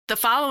The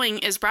following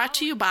is brought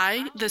to you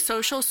by the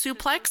Social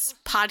Suplex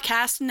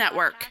Podcast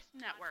Network.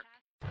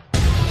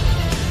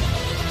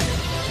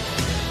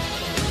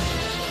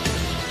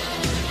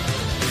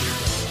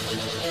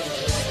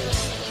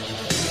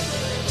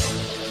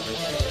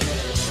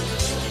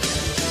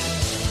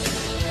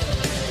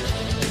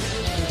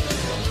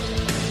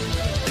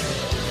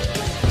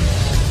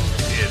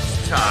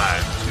 It's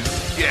time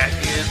to get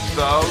in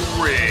the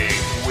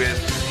ring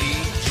with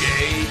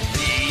DJ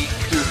D.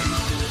 Cougs.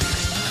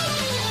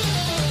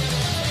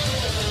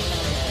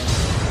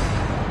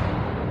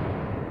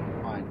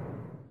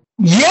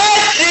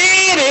 Yes,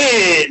 it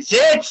is!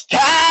 It's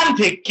time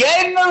to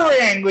get in the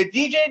ring with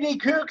DJ D.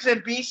 Cougs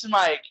and Beast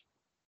Mike.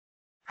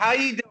 How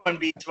you doing,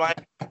 Beast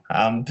Mike?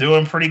 I'm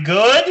doing pretty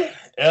good.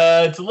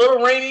 It's a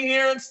little rainy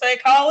here in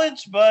State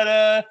College,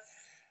 but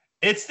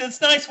it's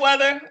nice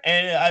weather,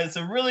 and it's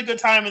a really good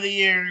time of the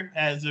year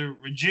as a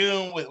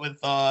June with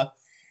all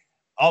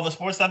the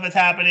sports stuff that's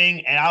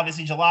happening, and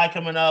obviously July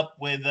coming up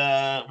with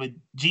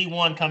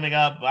G1 coming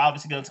up. We're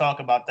obviously going to talk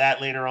about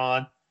that later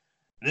on.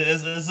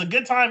 It's a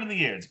good time of the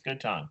year. It's a good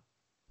time.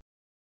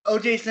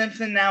 O.J.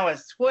 Simpson now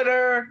has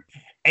Twitter.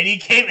 And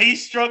he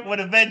struck with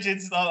a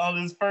vengeance on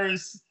his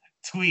first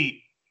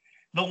tweet.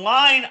 The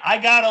line, I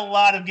got a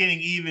lot of getting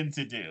even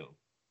to do.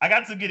 I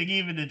got some getting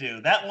even to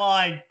do. That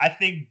line, I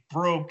think,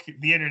 broke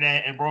the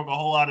internet and broke a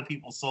whole lot of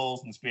people's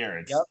souls and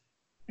spirits.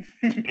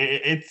 Yep.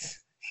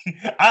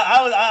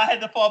 I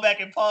had to fall back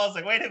and pause.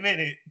 Like, wait a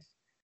minute.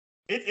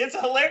 It's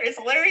hilarious. It's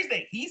hilarious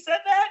that he said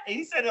that and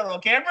he said it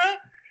on camera.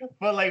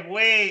 But like,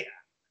 wait,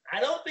 I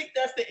don't think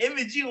that's the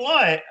image you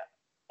want.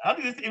 I don't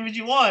think that's the image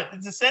you want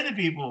to send to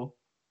people.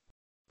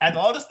 After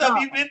all the stuff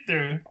you've been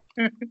through.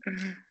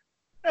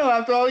 No,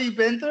 after all you've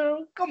been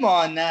through? Come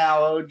on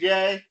now,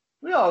 O.J.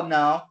 We all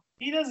know.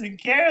 He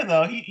doesn't care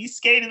though. He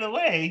skated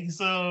away.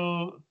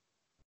 So,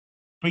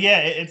 but yeah,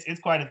 it's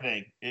quite a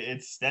thing.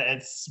 It's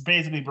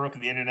basically broken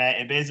the internet,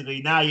 and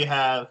basically now you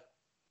have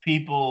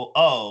people.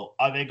 Oh,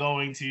 are you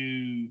going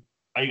to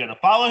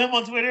follow him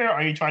on Twitter, or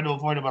are you trying to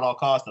avoid him at all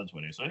costs on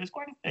Twitter? So it's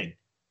quite a thing.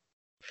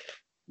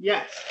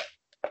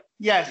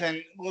 Yes,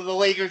 and will the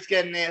Lakers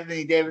getting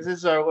Anthony Davis? This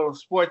is our little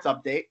sports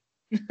update.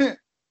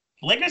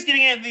 Lakers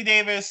getting Anthony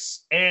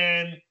Davis,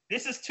 and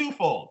this is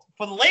twofold.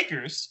 For the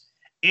Lakers,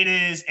 it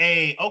is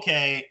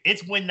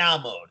it's win now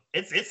mode.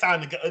 It's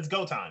time to go. It's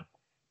go time.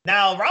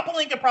 Now, Rob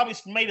Pelinka probably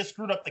may have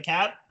screwed up the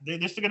cap.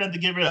 They're still going to have to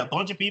get rid of a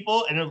bunch of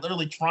people, and they're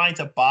literally trying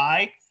to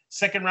buy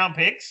second-round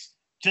picks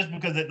just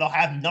because they'll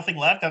have nothing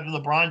left after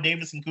LeBron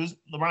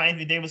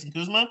Anthony Davis and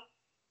Kuzma.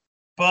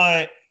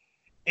 But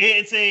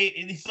so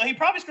he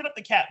probably screwed up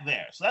the cap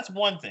there. So that's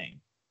one thing.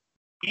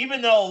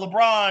 Even though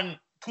LeBron,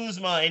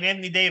 Kuzma, and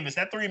Anthony Davis,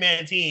 that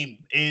three-man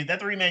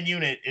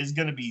unit is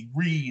going to be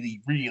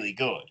really, really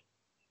good.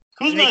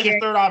 Kuzma as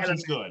your third option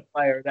is good.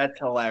 Player. That's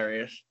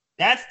hilarious.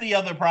 That's the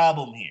other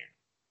problem here.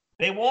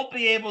 They won't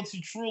be able to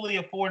truly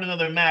afford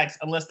another max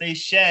unless they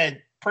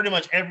shed pretty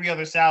much every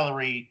other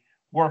salary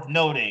worth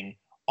noting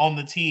on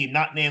the team,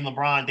 not named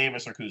LeBron,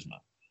 Davis, or Kuzma.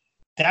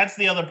 That's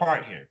the other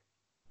part here.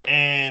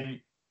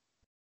 And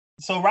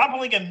so Rob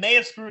Pelinka may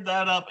have screwed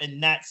that up in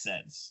that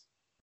sense.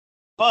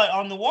 But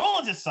on New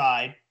Orleans'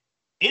 side,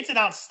 it's an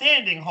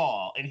outstanding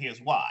haul, and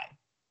here's why.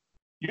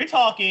 You're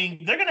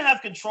talking, they're going to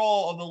have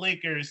control of the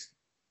Lakers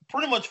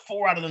pretty much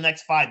 4 out of the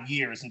next 5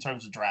 years in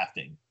terms of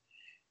drafting.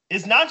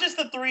 It's not just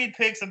the 3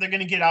 picks that they're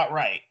going to get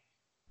outright.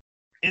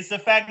 It's the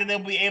fact that they'll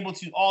be able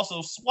to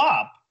also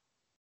swap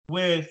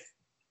with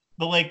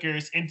the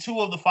Lakers in 2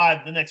 of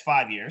the next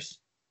 5 years.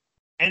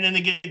 And then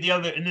they get the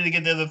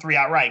other 3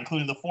 outright,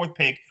 including the 4th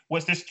pick,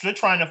 which they're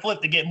trying to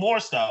flip to get more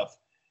stuff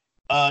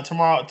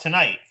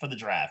tonight for the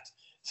draft.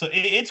 So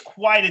it's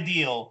quite a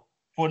deal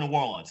for New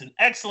Orleans. An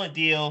excellent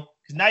deal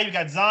because now you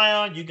got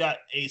Zion, you got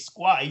a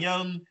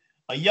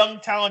young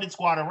talented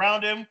squad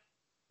around him,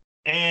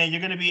 and you're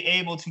going to be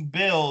able to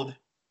build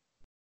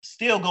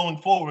still going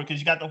forward because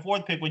you got the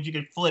 4th pick, which you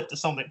can flip to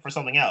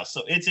something else.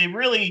 So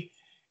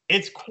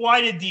it's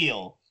quite a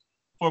deal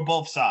for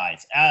both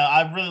sides.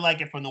 I really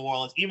like it for New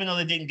Orleans, even though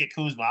they didn't get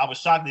Kuzma. I was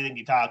shocked they didn't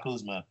get Kyle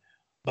Kuzma,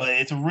 but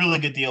it's a really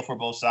good deal for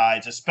both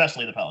sides,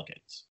 especially the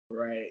Pelicans.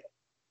 Right.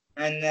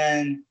 And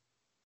then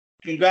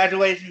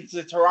congratulations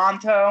to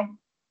Toronto.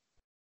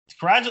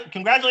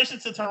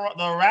 Congratulations to the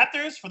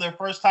Raptors for their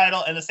first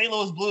title and the St.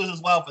 Louis Blues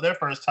as well for their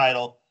first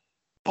title.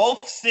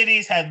 Both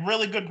cities had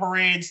really good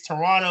parades.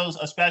 Toronto's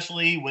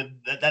especially with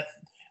that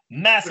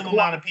massive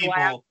amount of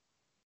people.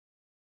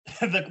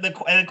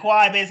 And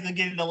Kawhi basically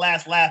getting the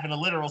last laugh in a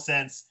literal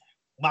sense,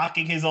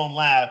 mocking his own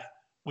laugh,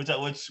 which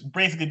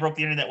basically broke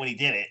the internet when he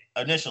did it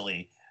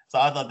initially. So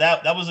I thought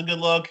that was a good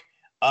look.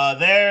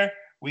 There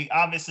we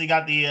obviously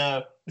got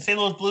the St.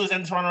 Louis Blues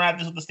and the Toronto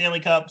Raptors with the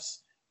Stanley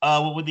Cups,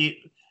 with the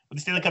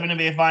Stanley Cup and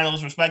NBA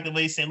Finals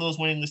respectively. St. Louis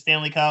winning the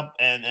Stanley Cup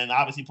and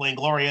obviously playing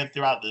Gloria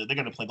throughout they're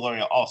going to play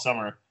Gloria all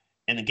summer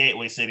in the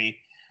Gateway City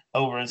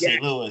over in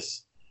St.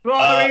 Louis.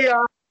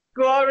 Gloria.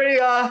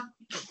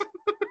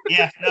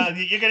 Yeah, no,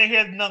 you're going to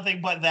hear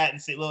nothing but that in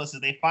St. Louis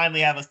as they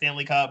finally have a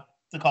Stanley Cup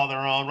to call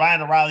their own.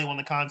 Ryan O'Reilly won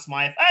the Conn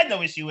Smythe. I had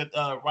no issue with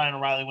Ryan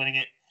O'Reilly winning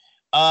it.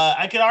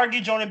 I could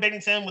argue Jordan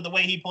Bennington with the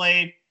way he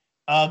played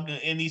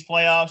in these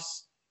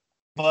playoffs,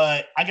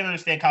 but I can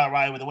understand Kyle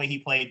O'Reilly with the way he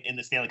played in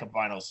the Stanley Cup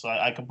Finals. So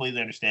I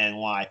completely understand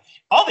why.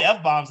 All the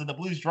F-bombs that the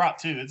Blues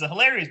dropped, too. It's a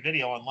hilarious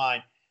video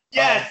online.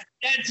 Yes,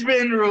 it's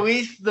been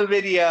released, the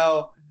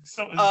video.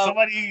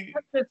 Somebody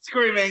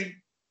screaming,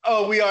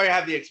 oh, we already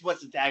have the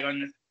explicit tag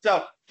on this.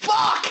 So,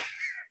 fuck!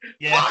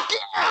 Yeah. Fuck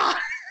yeah!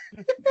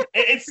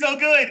 It's so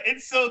good.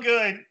 It's so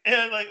good.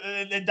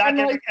 And Doc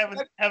Emrick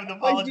having to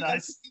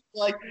apologize.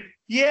 Like,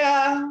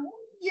 yeah,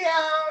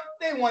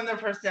 they won their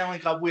first Stanley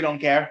Cup. We don't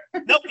care.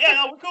 No,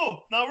 we're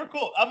cool. We're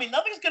cool. I mean,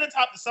 nothing's going to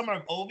top the summer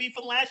of Ovi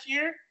from last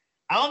year.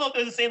 I don't know if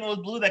there's a St. Louis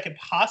Blue that could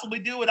possibly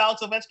do what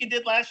Alex Ovechkin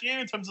did last year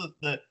in terms of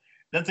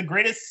that's the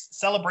greatest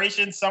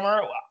celebration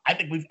summer I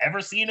think we've ever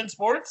seen in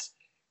sports.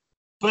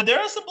 But there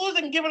are some Blues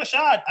that can give it a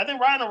shot. I think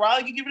Ryan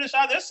O'Reilly can give it a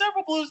shot. There's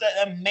several Blues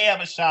that may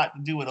have a shot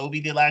to do what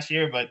Ovi did last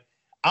year, but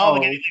I don't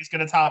think anything's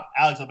going to top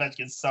Alex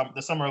Ovechkin's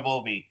the summer of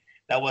Ovi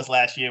that was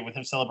last year with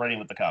him celebrating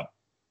with the Cup.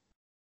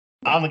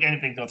 I don't think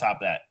anything's going to top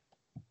that.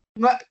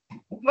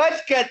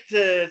 Let's get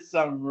to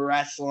some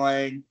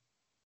wrestling.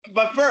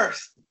 But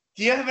first,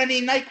 do you have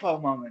any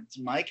NyQuil moments,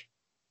 Mike?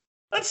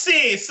 Let's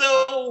see.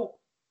 So,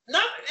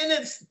 not in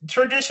its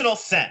traditional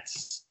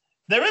sense.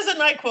 There is a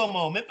NyQuil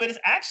moment, but it's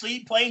actually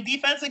playing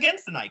defense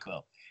against the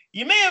NyQuil.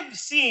 You may have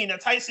seen that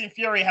Tyson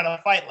Fury had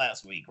a fight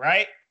last week,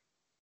 right?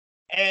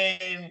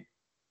 And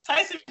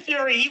Tyson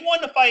Fury, he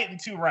won the fight in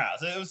 2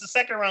 rounds. It was the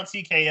second round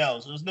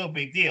TKO, so it was no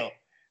big deal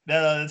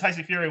that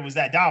Tyson Fury was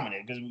that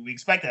dominant because we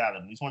expected out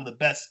of him. He's one of the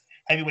best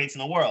heavyweights in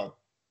the world.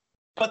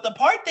 But the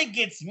part that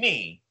gets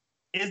me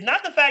is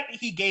not the fact that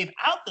he gave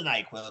out the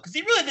NyQuil, because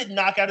he really did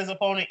knock out his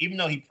opponent, even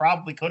though he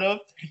probably could have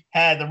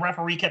had the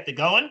referee kept it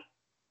going.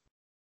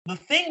 The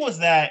thing was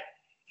that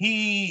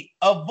he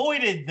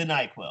avoided the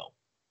NyQuil.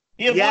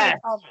 He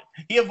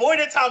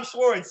avoided Tom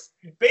Schwartz,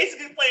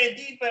 basically playing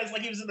defense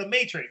like he was in the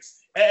Matrix.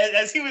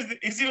 As he was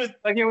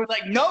like he was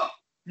like, nope,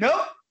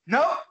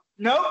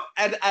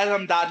 as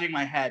I'm dodging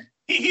my head.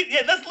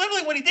 Yeah, that's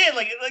literally what he did.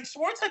 Like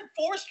Schwartz had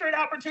 4 straight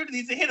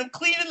opportunities to hit him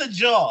clean in the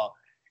jaw,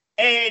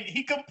 and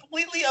he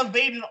completely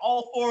evaded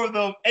all 4 of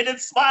them, and then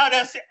smiled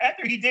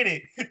after he did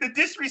it. The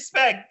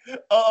disrespect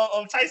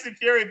of Tyson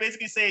Fury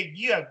basically saying,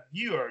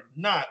 "You are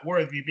not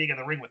worthy of being in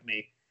the ring with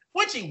me,"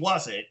 which he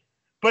wasn't.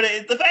 But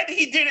the fact that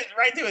he did it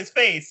right to his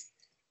face,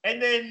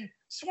 and then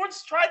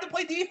Schwartz tried to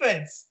play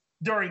defense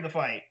during the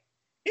fight.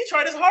 He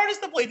tried his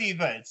hardest to play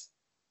defense,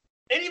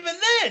 and even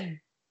then,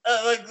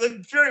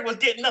 Fury was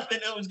getting nothing.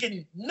 It was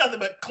getting nothing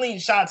but clean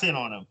shots in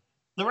on him.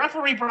 The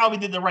referee probably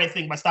did the right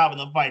thing by stopping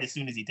the fight as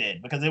soon as he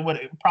did, because it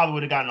probably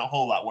would have gotten a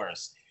whole lot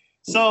worse.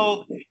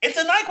 So it's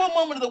a NyQuil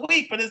moment of the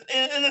week, but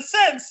in a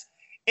sense,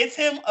 it's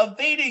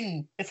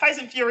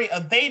Tyson Fury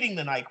evading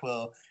the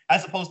NyQuil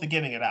as opposed to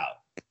giving it out.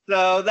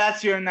 So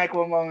that's your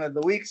NyQuil moment of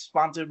the week,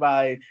 sponsored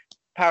by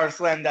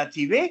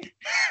Powerslam.tv.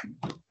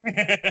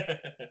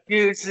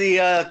 Use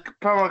the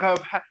promo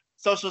code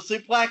Social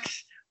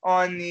Suplex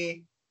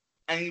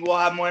and we'll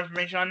have more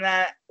information on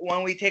that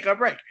when we take our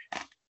break.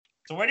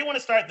 So where do you want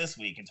to start this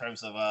week in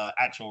terms of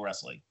actual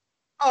wrestling?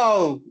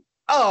 Oh,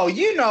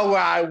 you know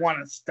where I want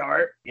to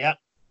start. Yep.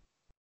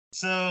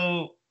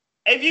 So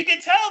if you can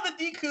tell that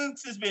D.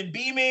 Cooks has been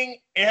beaming,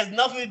 it has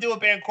nothing to do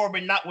with Baron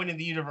Corbin not winning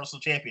the Universal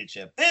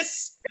Championship. It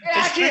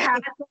actually has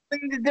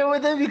something to do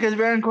with it, because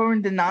Baron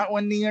Corbin did not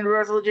win the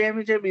Universal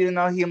Championship, even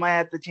though he might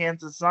have the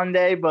chance of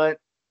Sunday, but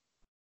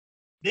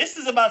this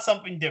is about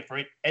something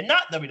different and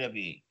not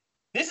WWE.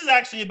 This is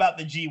actually about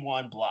the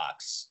G1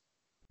 blocks.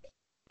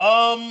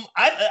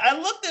 I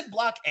looked at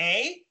Block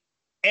A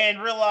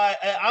and realized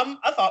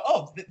I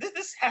thought,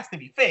 this has to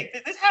be fake.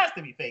 This has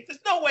to be fake.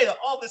 There's no way that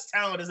all this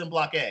talent is in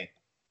Block A.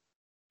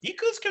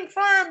 Deku's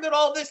confirmed that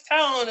all this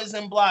talent is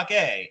in Block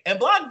A, and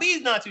Block B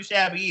is not too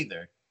shabby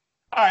either.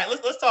 All right,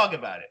 let's talk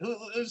about it.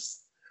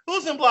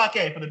 Who's in Block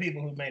A for the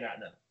people who may not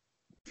know?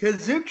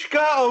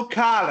 Kazuchika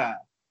Okada,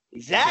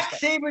 Zack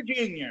Sabre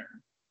Jr.,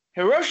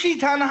 Hiroshi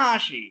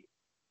Tanahashi,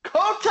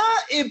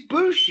 Kota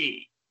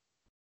Ibushi,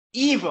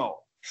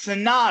 Evil,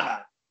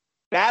 Sonata,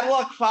 Bad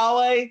Luck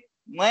Fale,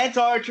 Lance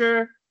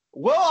Archer,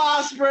 Will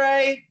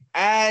Ospreay,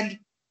 and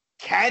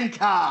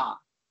Kenta.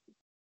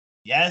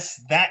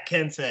 Yes, that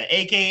Kenta,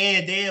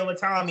 a.k.a. Hideo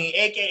Itami,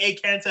 a.k.a.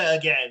 Kenta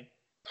again.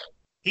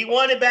 He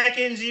won it back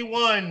in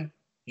G1.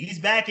 He's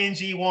back in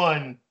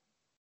G1.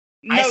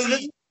 No,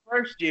 this is the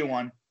first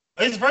G1.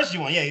 This is the first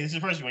G1. Yeah, this is the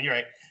first G1. You're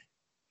right.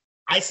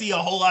 I see a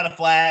whole lot of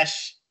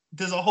flash.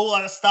 There's a whole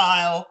lot of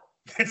style.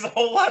 There's a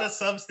whole lot of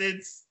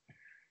substance.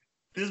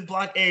 This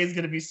Block A is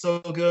going to be so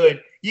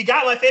good. You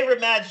got my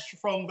favorite match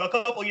from a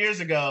couple years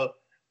ago,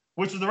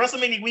 which was the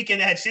WrestleMania weekend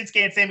that had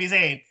Shinsuke and Sami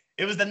Zayn.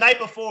 It was the night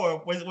before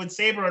when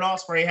Sabre and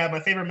Ospreay had my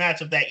favorite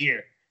match of that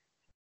year.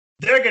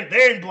 They're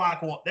in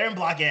Block 1. They're in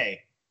Block A.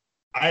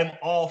 I'm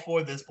all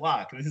for this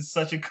block. This is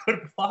such a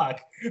good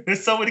block.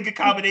 There's so many good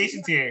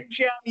combinations here.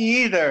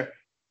 Either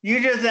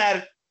you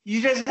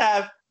just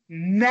have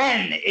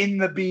men in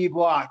the B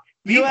block.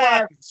 B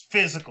block is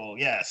physical,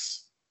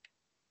 yes.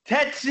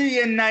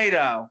 Tetsuya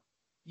Naito.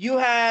 You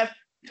have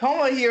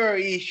Tomohiro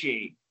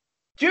Ishii.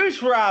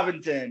 Juice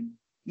Robinson,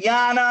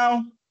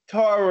 Yano,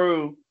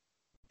 Toru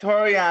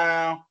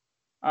Yano,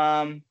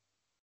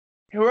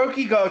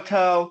 Hiroki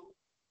Goto,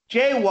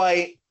 Jay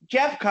White,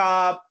 Jeff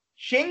Cobb,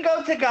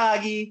 Shingo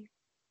Takagi,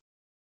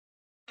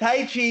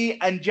 Taichi,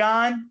 and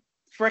John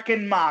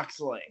frickin'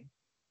 Moxley.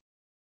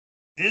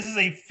 This is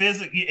a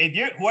physical.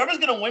 Whoever's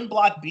gonna win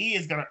Block B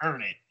is gonna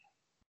earn it.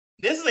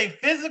 This is a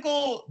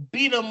physical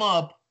beat 'em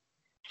up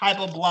type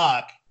of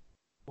block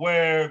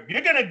where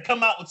you're gonna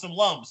come out with some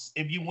lumps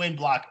if you win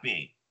Block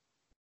B.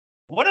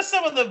 What are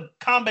some of the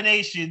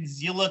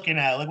combinations you're looking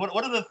at? Like,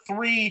 what are the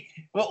three?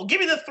 Well, give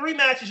me the three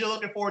matches you're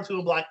looking forward to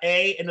in Block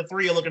A, and the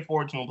three you're looking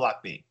forward to in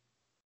Block B.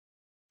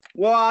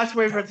 Will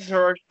Ospreay versus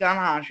Hiroshi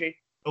Tanahashi.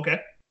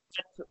 Okay.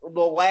 The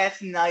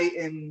last night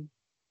in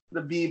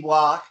the B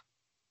block,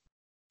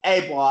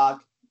 A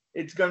block.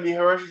 It's going to be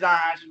Hiroshi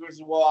Tanahashi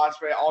versus Will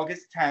Ospreay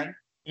August 10th.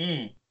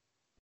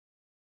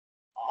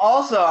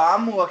 Also,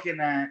 I'm looking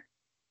at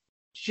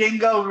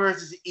Shingo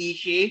versus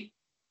Ishii.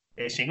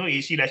 Okay, Shingo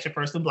Ishii, that's your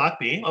first in Block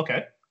B.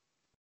 Okay.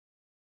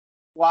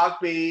 Block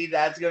B,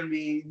 that's going to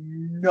be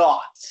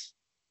nuts.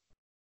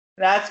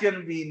 That's going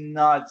to be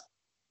nuts.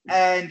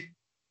 And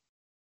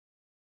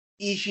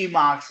Ishii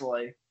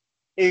Moxley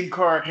in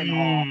Korakuen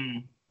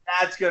Hall.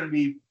 That's going to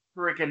be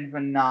freaking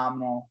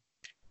phenomenal.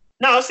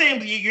 No, I'm saying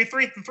the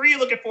three you're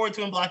looking forward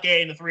to in Block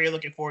A and the three you're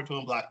looking forward to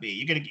in Block B.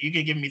 You could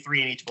give me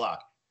three in each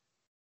block.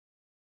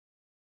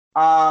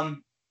 So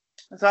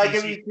I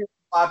give you 2 in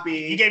Block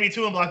B. You gave me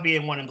 2 in Block B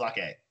and 1 in Block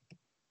A.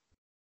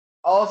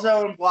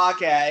 Also in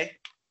Block A,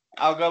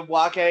 I'll go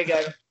Block A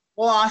again.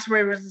 Will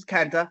Ospreay versus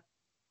Kenta.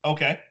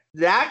 Okay.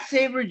 Zack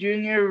Sabre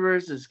Jr.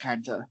 versus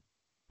Kenta.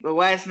 The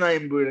last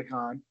night in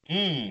Budokan.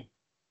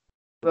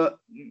 The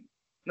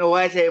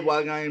last A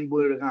block night in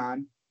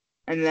Budokan.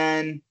 And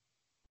then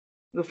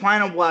the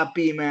final Block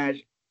B match,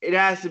 it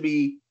has to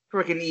be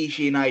freaking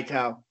Ishii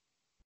Naito.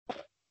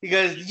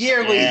 Because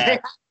yearly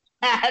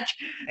match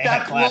they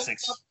have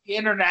classics. Up the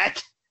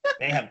internet.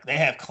 they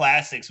have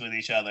classics with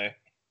each other.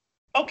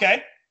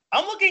 Okay.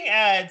 I'm looking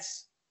at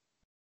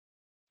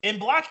in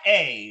Block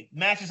A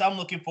matches I'm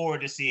looking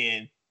forward to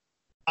seeing.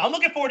 I'm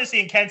looking forward to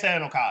seeing Kenta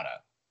and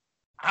Okada.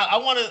 I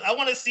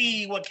want to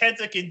see what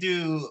Kenta can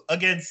do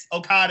against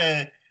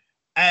Okada,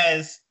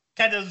 as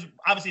Kenta's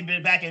obviously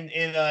been back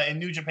in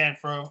New Japan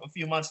for a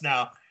few months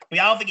now. But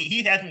I don't think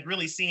he hasn't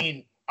really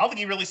seen. I don't think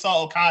he really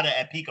saw Okada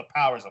at peak of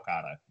powers.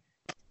 Okada.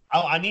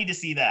 I need to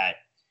see that.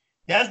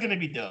 That's gonna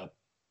be dope.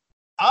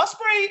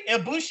 Ospreay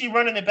and Ibushi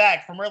running it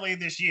back from earlier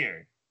this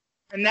year.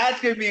 And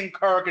that's going to be in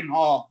Korakuen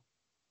Hall.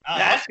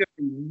 That's going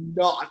to be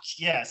nuts.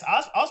 Yes,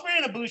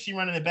 Ospreay and Ibushi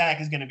running it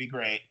back is going to be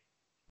great.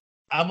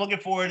 I'm looking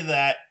forward to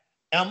that.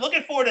 And I'm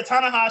looking forward to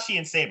Tanahashi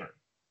and Sabre.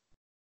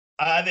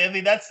 I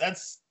mean, that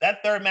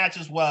third match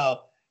as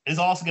well is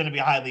also going to be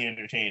highly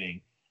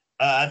entertaining.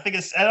 I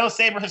know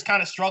Sabre has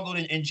kind of struggled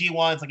in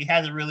G1s. Like, he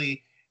hasn't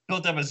really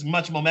built up as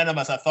much momentum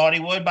as I thought he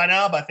would by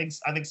now. But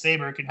I think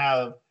Sabre can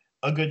have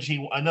a good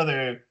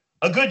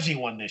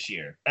G1 this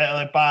year,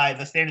 by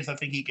the standards I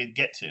think he could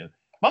get to.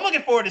 I'm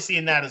looking forward to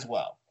seeing that as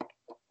well.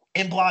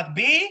 In Block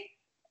B,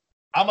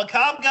 I'm a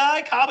Cobb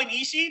guy. Cobb and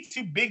Ishii,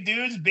 2 big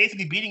dudes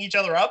basically beating each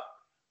other up.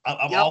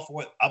 I'm all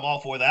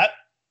for that.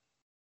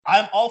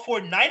 I'm all for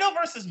Naito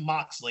versus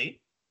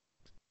Moxley.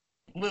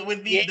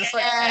 With the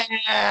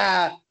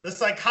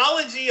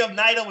psychology of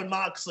Naito and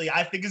Moxley,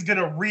 I think is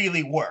gonna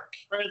really work.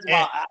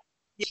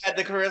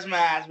 The charisma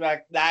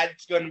aspect,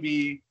 that's gonna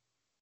be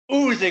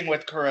oozing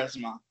with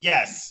charisma.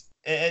 Yes,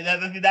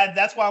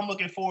 that's why I'm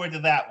looking forward to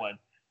that one.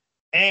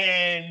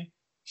 And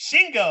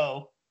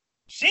Shingo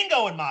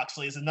and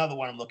Moxley is another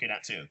one I'm looking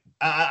at too.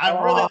 I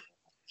really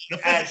the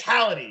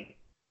physicality.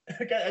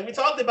 Okay, we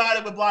talked about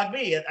it with Block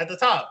B at the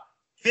top.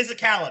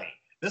 Physicality.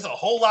 There's a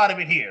whole lot of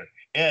it here.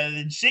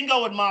 And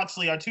Shingo and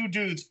Moxley are 2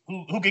 dudes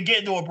who could get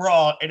into a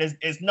brawl and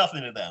it's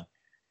nothing to them.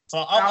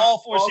 So I'm all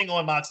for Shingo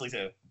and Moxley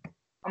too.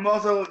 I'm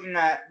also looking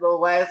at the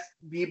last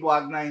B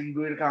block night in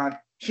Budokan.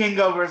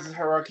 Shingo versus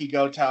Hiroki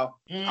Goto.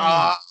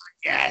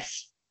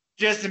 Yes.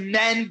 Just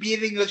men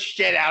beating the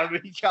shit out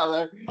of each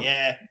other.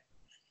 Yeah.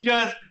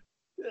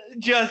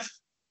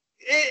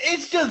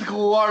 It's just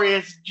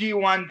glorious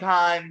G1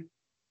 time.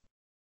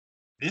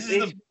 This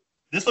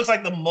looks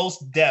like the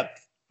most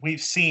depth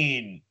we've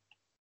seen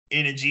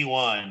in a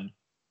G1.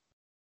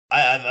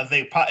 I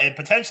think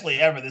potentially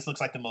ever. This looks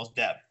like the most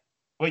depth.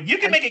 But you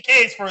can make a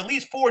case for at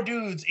least 4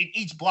 dudes in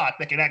each block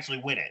that can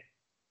actually win it.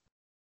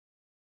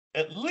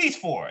 At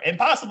least 4, and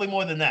possibly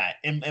more than that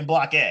in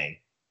Block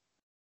A.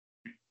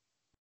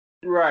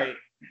 Right.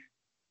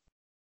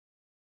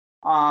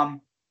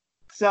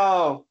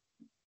 So,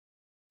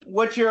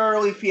 what's your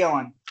early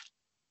feeling?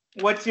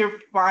 What's your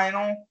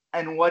final,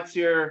 and what's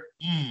your...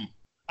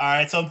 All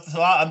right, so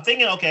I'm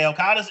thinking, okay,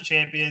 Okada's a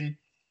champion,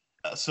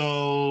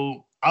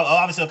 so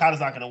obviously Okada's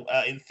not going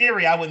to... in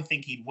theory, I wouldn't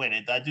think he'd win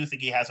it. I do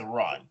think he has a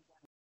run.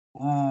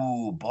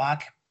 Ooh,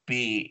 Block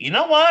B. You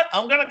know what?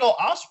 I'm going to go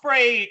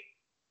Ospreay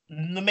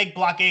to make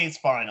Block A's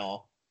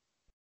final.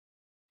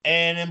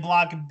 And in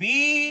Block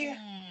B...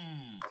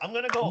 I'm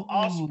gonna go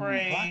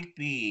Ospreay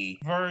B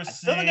versus.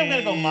 I feel like I'm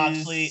gonna go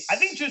Moxley. I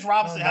think Juice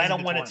Robinson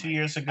Naito won it 2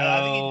 years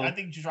ago. I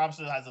think Juice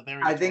Robinson has a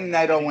very. I think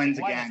Naito wins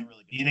again.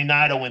 You think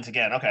Naito wins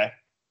again? Okay.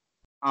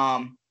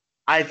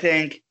 I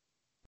think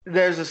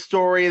there's a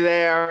story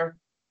there.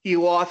 He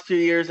lost 2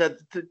 years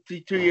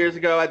 2 years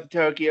ago at the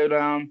Tokyo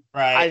Dome.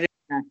 Right.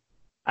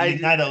 I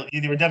think Naito,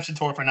 the redemption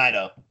tour for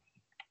Naito.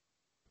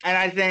 And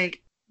I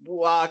think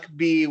Block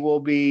A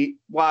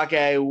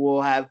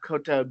will have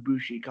Kota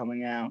Ibushi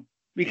coming out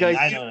because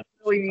you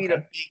really need a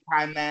big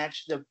time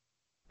match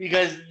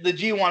because the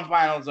G1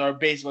 finals are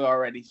basically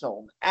already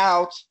sold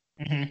out.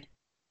 Mm-hmm.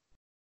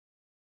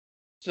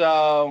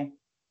 So,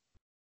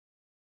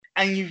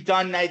 and you've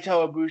done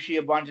Naito Ibushi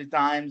a bunch of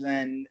times,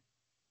 and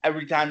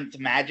every time it's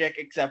magic,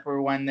 except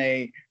for when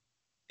they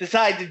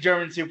decide to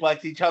German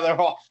suplex each other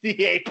off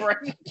the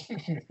apron.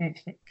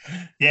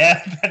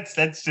 Yeah,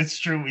 that's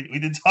true. We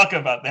did talk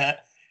about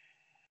that.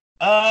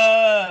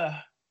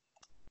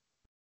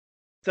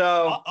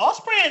 So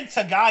Ospreay and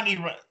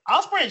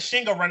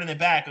Shingo running it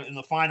back in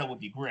the final would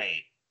be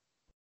great.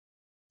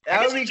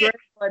 That would be great,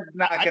 but it's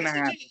not going to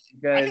happen.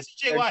 I can see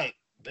Jay White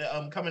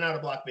coming out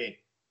of Block B.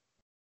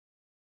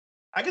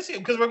 I can see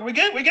because we're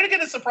gonna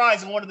get a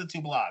surprise in one of the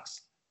two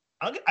blocks.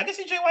 I can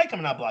see Jay White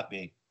coming out of Block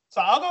B.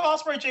 So I'll go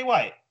Ospreay Jay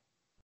White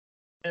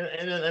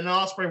and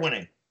Ospreay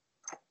winning.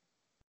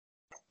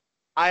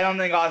 I don't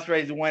think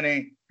Ospreay's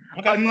winning.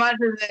 Okay. Unless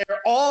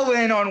they're all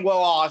in on Will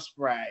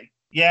Ospreay.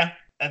 Yeah,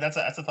 that's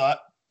a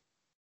thought.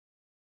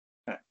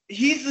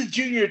 He's the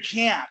junior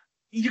champ.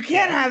 You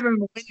can't have him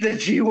win the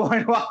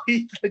G1 while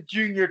he's the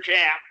junior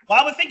champ. Well,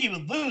 I would think he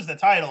would lose the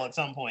title at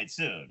some point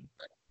soon.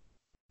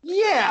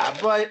 Yeah,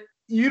 but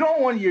you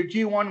don't want your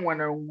G1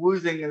 winner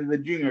losing the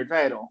junior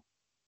title.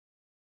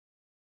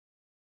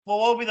 Well,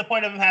 what would be the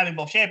point of him having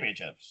both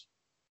championships?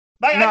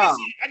 Like, no.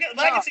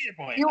 I can see your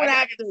point. You would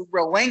have to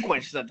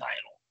relinquish the title.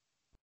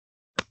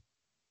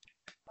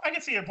 I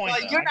can see your point.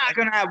 Like, you're not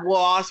going to have Will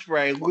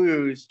Ospreay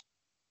lose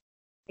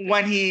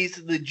when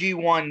he's the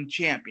G1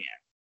 champion.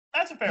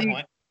 That's a fair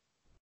point.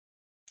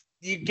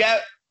 You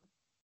get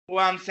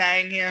what I'm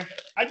saying here?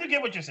 I do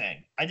get what you're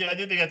saying. I do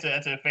think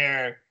that's a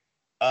fair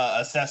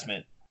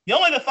assessment. The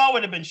only thought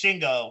would have been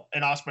Shingo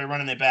and Ospreay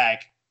running it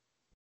back,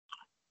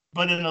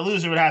 but then the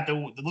loser would have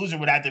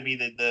to be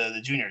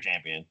the junior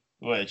champion,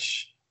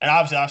 and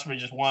obviously Ospreay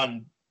just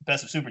won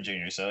Best of Super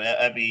Junior, so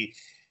that'd be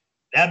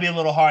a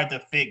little hard to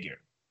figure.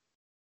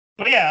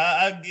 But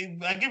yeah,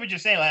 I get what you're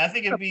saying. Like, I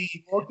think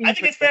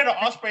it's fair to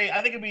Ospreay.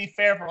 I think it'd be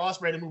fair for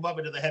Ospreay to move up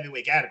into the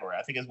heavyweight category.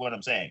 I think is what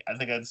I'm saying. I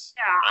think that's.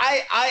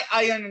 Yeah,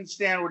 I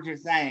understand what you're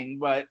saying,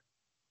 but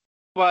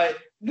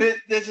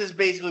this is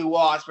basically Will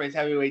Ospreay's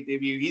heavyweight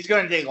debut. He's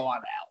going to take a lot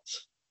of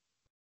outs.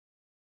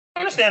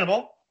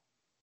 Understandable.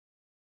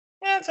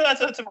 Yeah,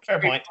 that's a fair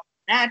point.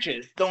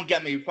 Matches, don't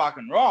get me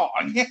fucking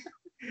wrong.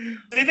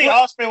 Do you think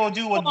Ospreay will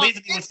do what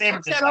basically what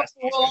Sabre did last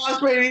year? Will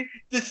Ospreay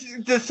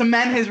to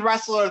cement his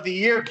Wrestler of the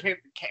Year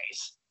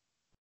case?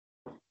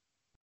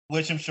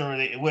 Which I'm sure,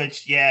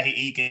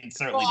 he can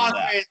certainly do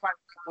that. Ospreay is my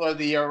Wrestler of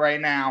the Year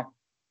right now.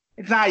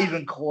 It's not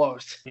even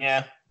close.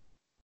 Yeah.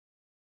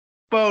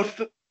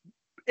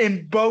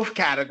 In both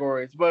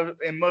categories, both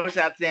in Most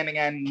Outstanding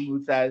and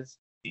Who Says.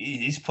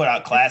 He's put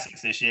out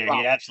classics this year.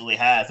 He absolutely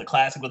has. The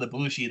classic with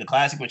Ibushi, the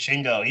classic with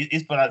Shingo.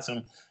 He's put out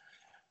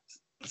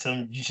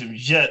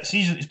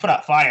he's put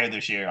out fire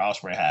this year.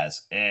 Ospreay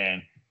has,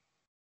 and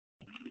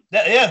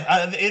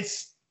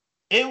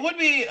it would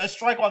be a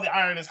strike while the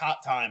iron is hot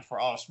time for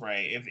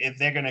Ospreay if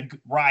they're gonna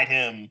ride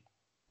him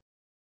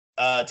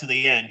to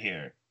the end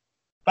here.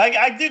 But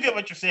I do get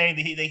what you're saying.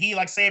 That he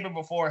like Sabre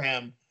before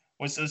him.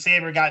 When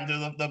Sabre got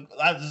into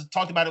I just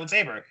talked about it with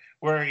Sabre,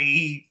 where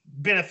he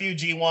been a few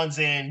G1s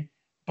in,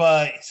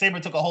 but Sabre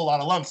took a whole lot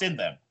of lumps in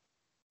them.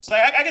 So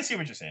I can see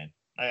what you're saying.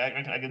 I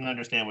can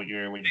understand what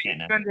you're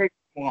getting at. He's gonna take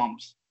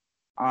lumps.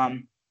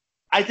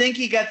 I think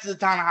he gets the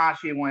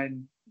Tanahashi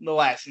win the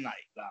last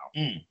night,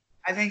 though.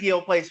 I think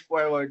he'll play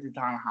spoiler to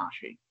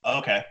Tanahashi.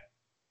 Okay.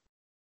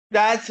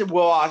 That's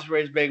Will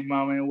Ospreay's big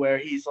moment where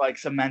he's like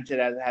cemented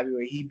as a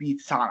heavyweight. He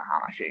beats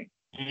Tanahashi.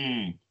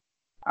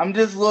 I'm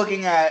just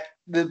looking at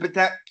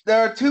there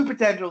are two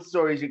potential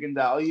stories you can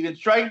tell. You can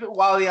strike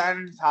while the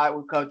iron is hot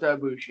with Kota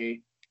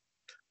Ibushi,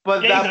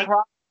 but the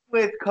problem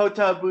with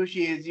Kota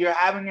Ibushi is you're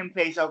having him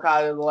face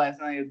Okada the last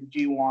night of the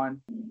G1.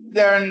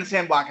 They're in the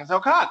same block as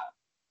Okada.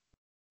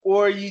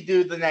 Or you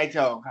do the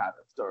Naito Okada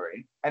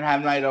story and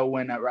have Naito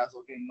win at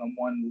Wrestle Kingdom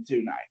 1 of the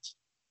 2 nights.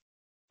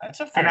 That's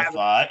a fair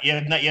thought. You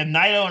have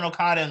Naito and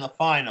Okada in the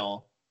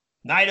final.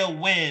 Naito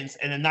wins,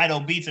 and then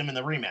Naito beats him in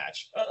the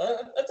rematch.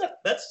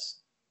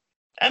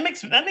 That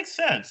makes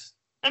sense.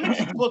 That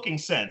makes looking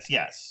sense.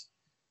 Yes.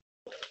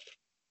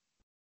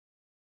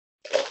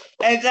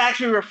 And it's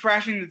actually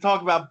refreshing to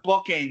talk about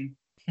booking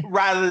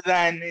rather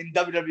than in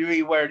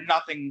WWE where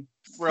nothing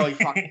really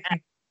fucking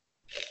happens.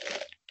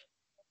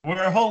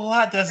 Where a whole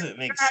lot doesn't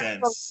make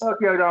sense.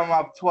 Tokyo Dome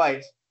up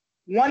twice.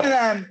 One of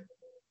them,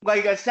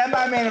 like a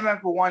semi-main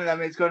event for one of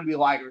them, is going to be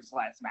Liger's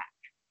last match.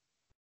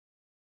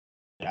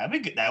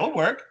 That would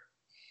work.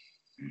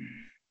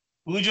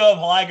 Who would you have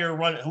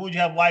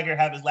Liger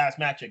have his last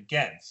match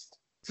against?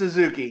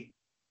 Suzuki.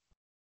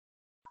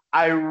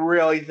 I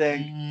really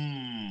think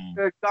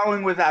they're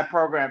going with that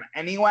program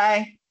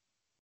anyway,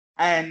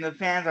 and the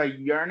fans are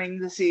yearning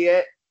to see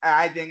it. And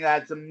I think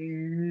that's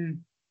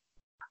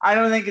I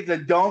don't think it's a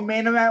dome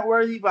main event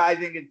worthy, but I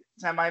think it's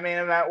semi-main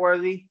event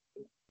worthy.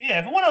 Yeah,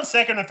 if it went on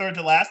second or third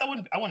to last, I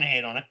wouldn't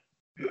hate on it.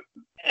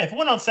 Yeah, if it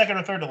went on second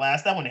or third to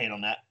last, I wouldn't hate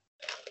on that.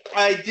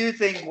 I do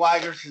think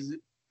Liger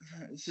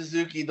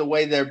Suzuki, the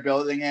way they're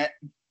building it,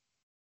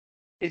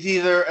 it's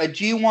either a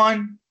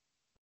G1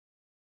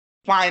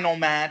 final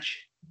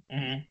match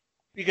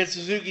because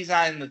Suzuki's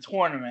not in the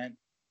tournament,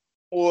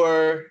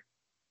 or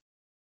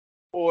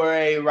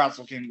a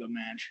Wrestle Kingdom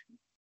match.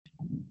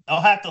 I'll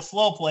have to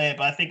slow play it,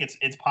 but I think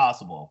it's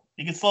possible.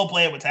 You can slow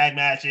play it with tag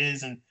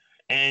matches and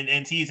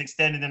tease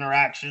extended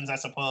interactions, I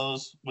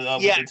suppose. With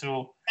the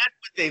two. That's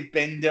what they've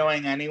been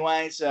doing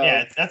anyway. So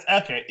yeah, that's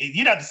okay.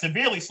 You'd have to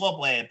severely slow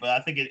play it, but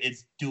I think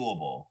it's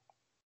doable.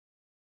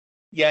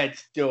 Yeah,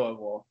 it's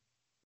doable.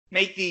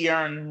 Make the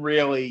yearn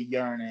really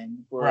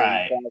yearning.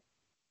 Right.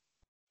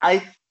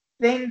 I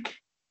think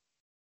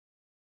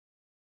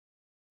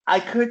I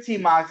could see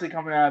Moxley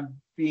coming out of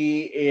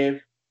B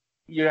if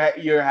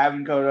you're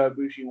having Kota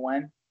Ibushi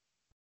win.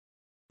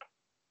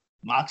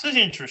 Moxley's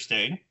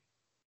interesting.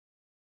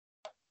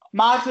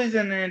 Moxley's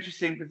in an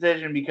interesting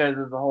position because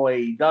of the whole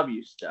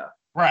AEW stuff.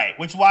 Right,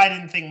 which why I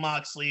didn't think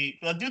Moxley.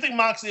 I do think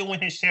Moxley will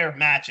win his share of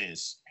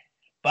matches,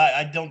 but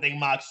I don't think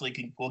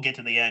Moxley will get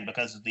to the end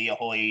because of the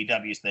whole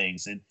AEW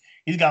things. And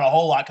he's got a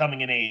whole lot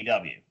coming in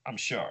AEW, I'm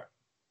sure.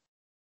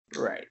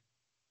 Right.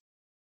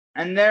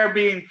 And they're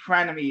being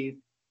frenemies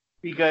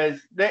because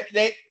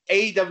they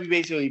AEW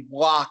basically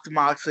blocked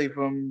Moxley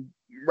from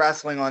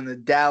wrestling on the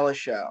Dallas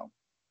show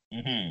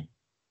in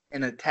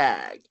a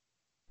tag.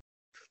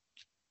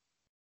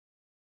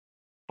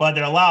 But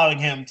they're allowing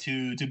him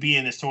to be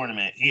in this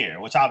tournament here,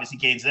 which obviously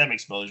gains them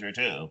exposure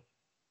too.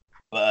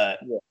 But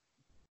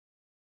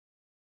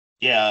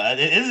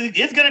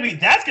it's gonna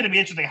be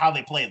interesting how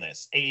they play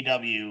this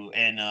AEW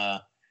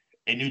and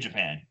New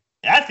Japan.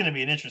 That's gonna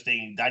be an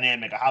interesting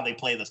dynamic of how they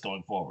play this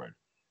going forward.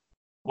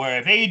 Where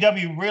if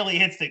AEW really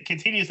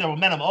continues their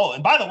momentum. Oh,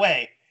 and by the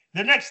way,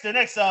 the next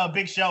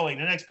big showing,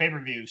 the next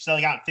pay-per-view,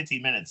 selling out in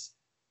 15 minutes.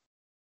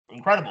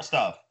 Incredible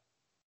stuff.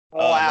 Oh,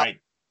 wow. Right.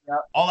 Yep.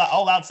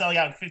 All out selling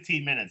out in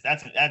 15 minutes.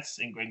 That's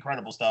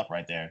incredible stuff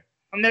right there.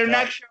 And their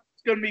next show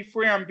is going to be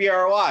free on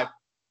BR Live.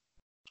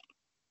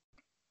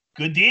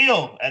 Good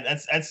deal.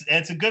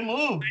 That's a good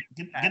move.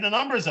 Get the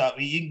numbers up.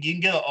 You can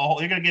get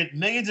you're going to get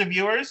millions of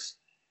viewers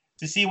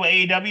to see what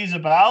AEW is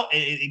about.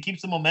 It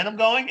keeps the momentum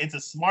going. It's a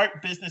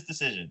smart business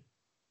decision.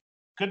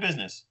 Good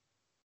business.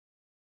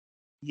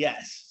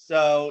 Yes.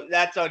 So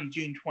that's on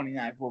June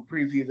 29th. We'll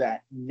preview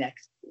that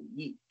next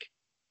week.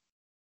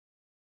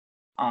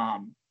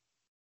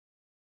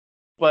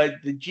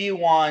 But the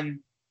G1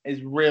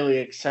 is really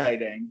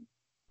exciting.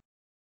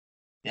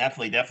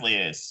 Definitely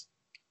is.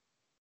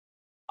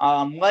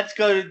 Let's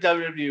go to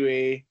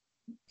WWE.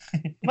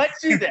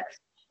 Let's do this.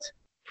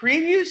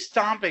 Preview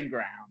Stomping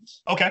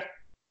Grounds. Okay.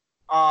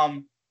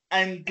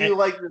 And do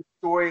like the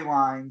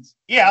storylines.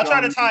 Yeah, I'll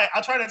try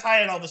to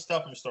tie in all the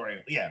stuff from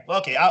story. Yeah.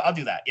 Okay, I'll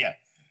do that. Yeah.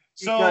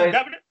 So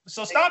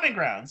Stomping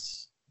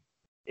Grounds.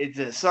 It's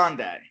a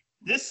Sunday.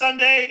 This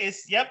Sunday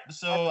is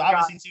So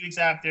obviously 2 weeks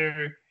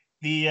after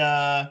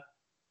the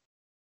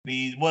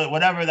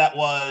whatever that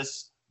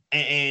was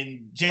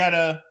in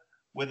Jeddah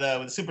with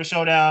the Super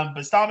Showdown,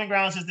 but Stomping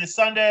Grounds is this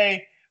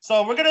Sunday.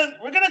 So we're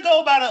gonna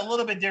go about it a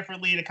little bit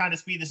differently to kind of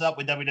speed this up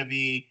with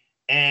WWE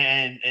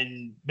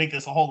and make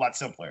this a whole lot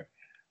simpler.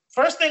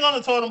 First thing on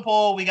the totem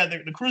pole, we got the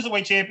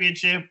Cruiserweight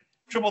Championship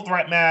triple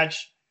threat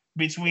match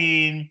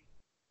between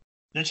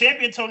the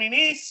champion Tony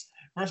Nese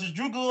versus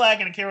Drew Gulak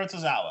and Akira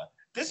Tozawa.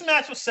 This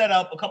match was set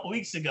up a couple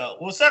weeks ago.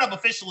 It was set up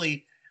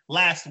officially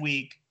last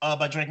week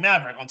by Drake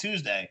Maverick on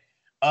Tuesday,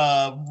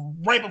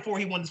 right before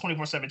he won the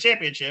 24/7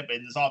 championship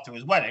and is off to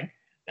his wedding.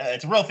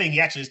 It's a real thing. He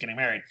actually is getting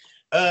married.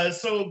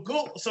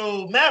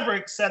 So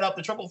Maverick set up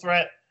the triple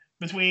threat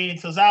between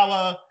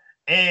Tozawa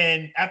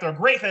and after a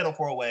great fatal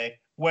 4-way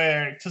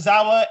where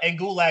Tozawa and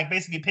Gulak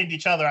basically pinned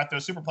each other after a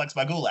superplex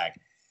by Gulak.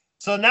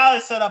 So now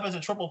it's set up as a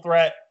triple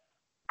threat.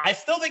 I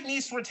still think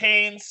Nese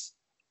retains.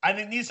 I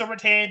think Nese will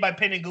retain by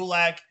pinning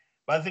Gulak,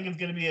 but I think it's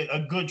going to be a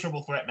good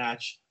triple threat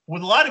match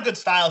with a lot of good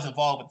styles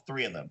involved with the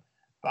three of them.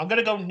 But I'm going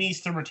to go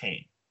Nese to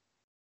retain.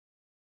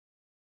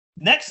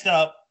 Next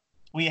up,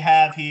 we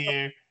have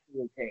here.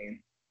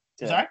 Retain.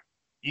 Sorry?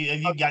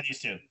 You got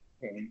these two.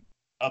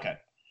 Okay.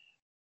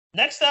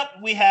 Next up,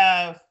 we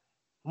have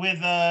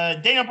with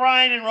Daniel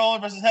Bryan and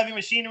Rollins versus Heavy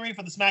Machinery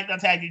for the SmackDown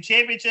Tag Team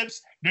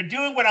Championships. They're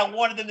doing what I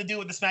wanted them to do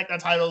with the SmackDown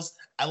titles.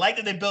 I like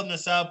that they're building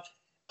this up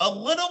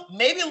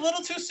maybe a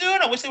little too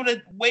soon. I wish they would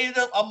have waited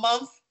a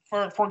month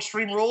for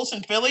Extreme Rules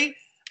in Philly.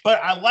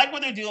 But I like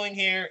what they're doing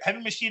here.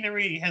 Heavy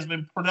Machinery has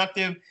been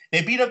productive.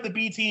 They beat up the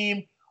B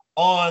team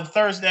on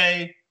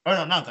Thursday. Or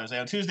no, not Thursday.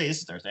 On Tuesday. This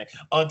is Thursday.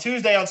 On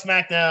Tuesday on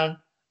SmackDown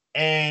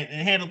and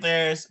handled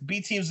theirs.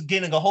 B team's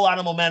getting a whole lot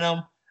of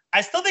momentum.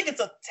 I still think it's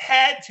a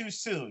tad too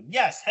soon.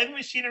 Yes, Heavy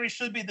Machinery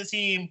should be the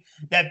team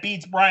that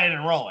beats Bryan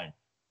and Rowan,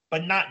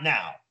 but not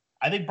now.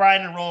 I think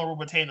Bryan and Rowan will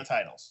retain the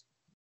titles.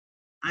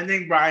 I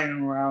think Bryan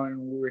and Rowan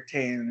will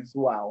retain as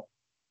well.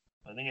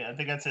 I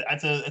think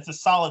it's a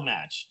solid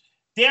match.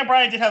 Dan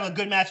Bryan did have a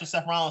good match with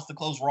Seth Rollins to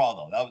close Raw,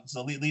 though. That was,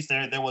 at least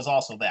there was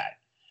also that.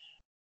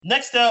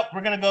 Next up,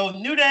 we're gonna go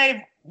New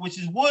Day, which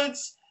is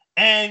Woods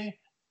and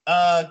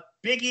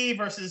Big E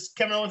versus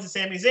Kevin Owens and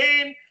Sami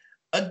Zayn.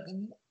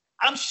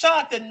 I'm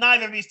shocked that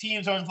neither of these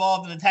teams are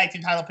involved in the tag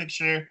team title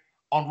picture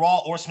on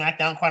Raw or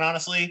SmackDown. Quite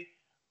honestly,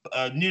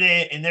 New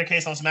Day in their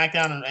case on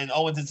SmackDown, and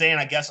Owens and Zayn,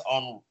 I guess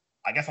on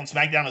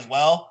SmackDown as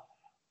well.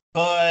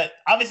 But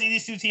obviously,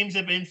 these two teams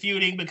have been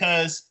feuding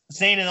because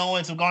Zayn and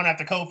Owens have gone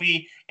after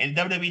Kofi in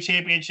the WWE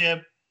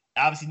Championship.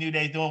 Obviously, New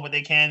Day is doing what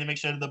they can to make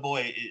sure that the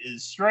boy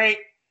is straight.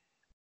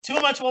 Too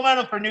much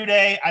momentum for New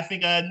Day. I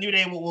think New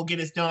Day will get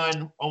this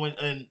done. Owen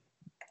and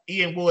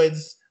Ian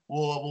Woods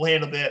will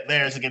handle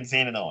theirs against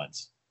Zayn and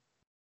Owens.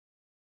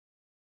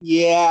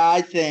 Yeah,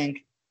 I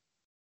think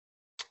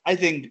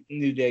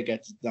New Day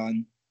gets it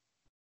done.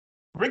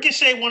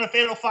 Ricochet won a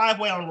Fatal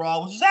 5-Way on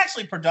Raw, which was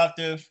actually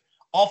productive.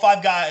 All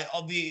five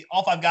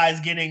guys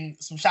getting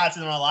some shots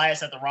in on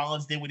Elias after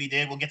Rollins did what he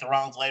did. We'll get to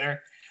Rollins later.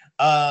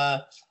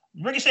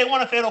 Ricochet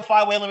won a Fatal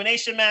 5-Way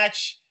elimination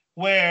match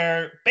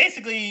where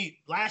basically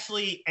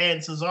Lashley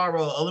and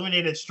Cesaro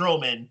eliminated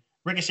Strowman.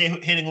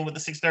 Ricochet hitting him with the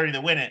 630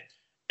 to win it.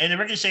 And then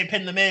Ricochet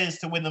pinned The Miz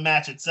to win the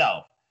match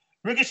itself.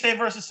 Ricochet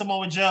versus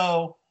Samoa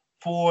Joe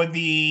for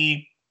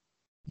the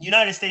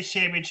United States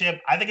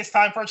Championship. I think it's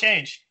time for a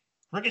change.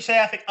 Ricochet,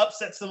 I think,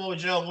 upsets Samoa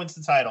Joe and wins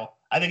the title.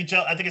 I think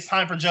it's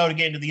time for Joe to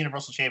get into the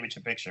Universal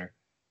Championship picture.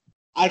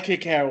 I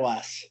could care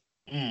less.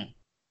 They've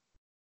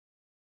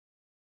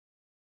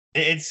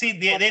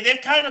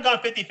kind of gone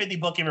 50-50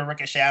 booking with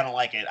Ricochet. I don't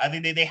like it. I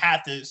think they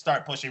have to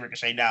start pushing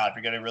Ricochet now if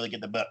you're going to really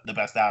get the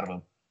best out of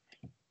him.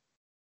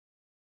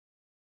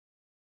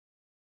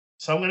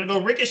 So I'm going to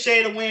go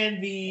Ricochet to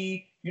win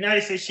the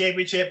United States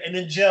Championship, and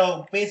then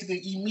Joe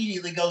basically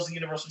immediately goes to the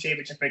Universal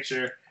Championship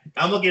picture.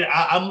 I'm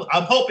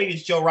hoping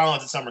it's Joe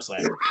Rollins at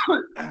SummerSlam.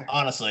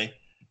 Honestly.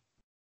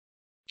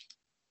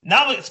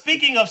 Now,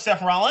 speaking of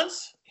Seth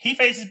Rollins, he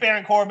faces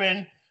Baron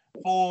Corbin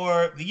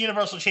for the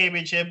Universal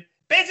Championship.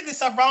 Basically,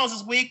 Seth Rollins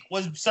this week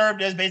was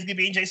served as basically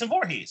being Jason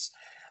Voorhees.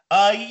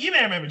 You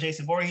may remember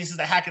Jason Voorhees is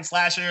the hack and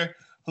slasher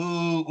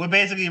who would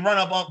basically run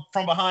up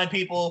from behind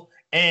people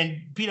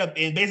and beat up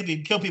and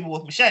basically kill people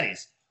with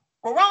machetes.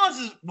 Well,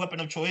 Rollins' weapon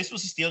of choice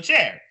was a steel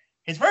chair.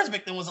 His first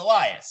victim was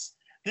Elias.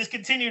 This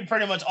continued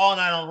pretty much all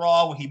night on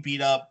Raw, where he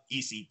beat up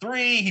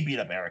EC3, he beat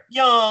up Eric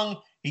Young,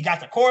 he got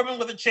to Corbin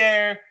with a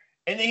chair,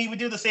 and then he would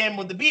do the same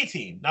with the B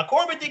team. Now,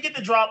 Corbin did get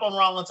the drop on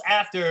Rollins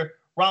after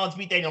Rollins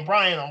beat Daniel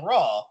Bryan on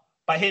Raw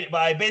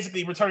by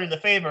basically returning the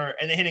favor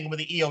and then hitting him with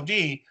the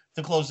EOD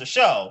to close the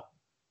show.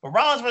 But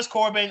Rollins versus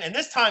Corbin, and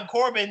this time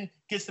Corbin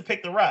gets to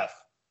pick the ref.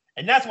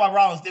 And that's why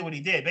Rollins did what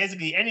he did.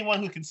 Basically,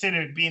 anyone who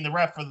considered being the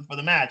ref for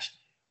the match,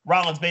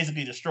 Rollins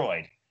basically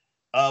destroyed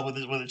with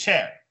a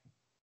chair.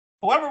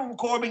 Whoever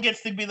Corbin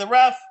gets to be the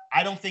ref,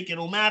 I don't think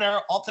it'll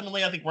matter.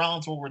 Ultimately, I think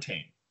Rollins will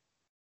retain.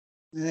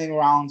 I think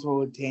Rollins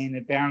will retain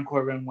if Baron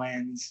Corbin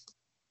wins.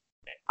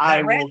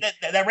 That rant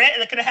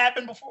that could have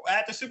happened before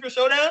after Super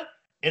Showdown,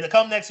 it'll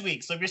come next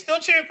week. So if you're still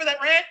cheering for that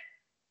rant,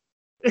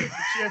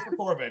 cheer for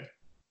Corbin.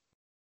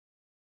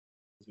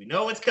 We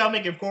know it's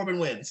coming if Corbin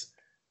wins.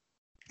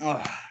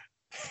 Oh.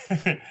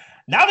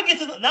 Now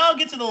I'll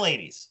get to the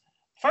ladies.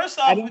 First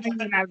off, I don't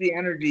even have the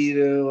energy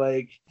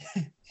to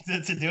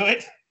to do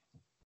it.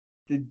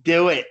 To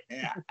do it.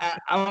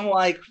 I'm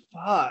like,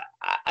 fuck.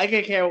 I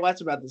could care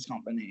less about this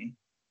company.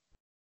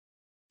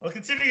 Well,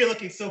 considering you're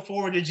looking so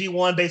forward to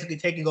G1 basically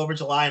taking over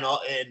July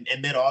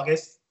and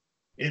mid-August,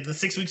 it's the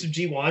 6 weeks of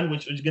G1,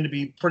 which is going to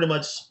be pretty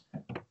much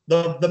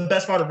the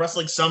best part of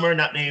wrestling summer,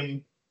 not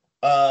named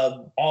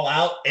All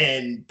Out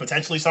and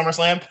potentially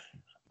SummerSlam.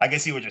 I can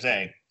see what you're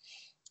saying.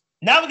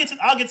 Now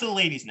I'll get to the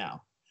ladies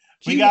now.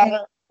 We got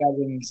better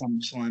than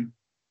SummerSlam.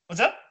 What's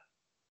up?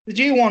 The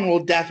G1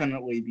 will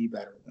definitely be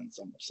better than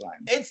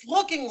SummerSlam. It's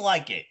looking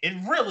like it. It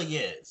really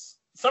is.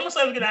 SummerSlam is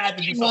going to have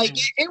to do something. Like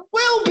it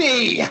will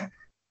be.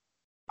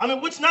 I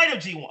mean, which night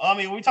of G1? I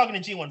mean, are we talking a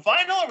G1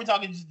 final? Or are we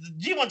talking the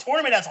G1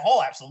 tournament as a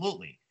whole?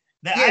 Absolutely.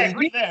 I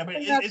agree there. But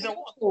is there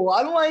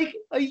one? I'm like,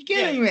 are you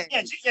kidding me?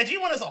 Yeah,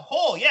 G1 as a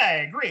whole. Yeah, I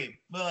agree.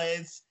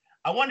 But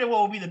I wonder what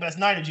will be the best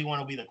night of G1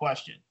 will be the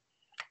question.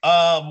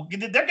 They're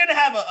going to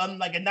have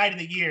a night of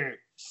the year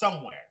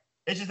somewhere.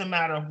 It's just a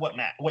matter of what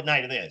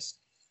night it is.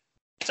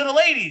 To the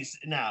ladies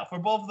now for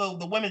both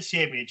the women's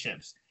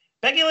championships.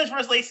 Becky Lynch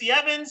versus Lacey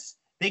Evans.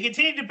 They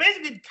continue to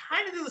basically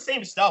kind of do the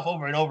same stuff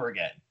over and over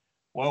again.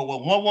 Well,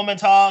 when one woman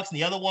talks and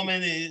the other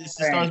woman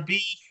starts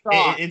beef,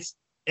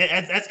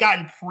 it's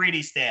gotten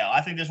pretty stale.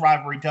 I think this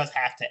rivalry does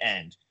have to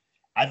end.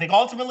 I think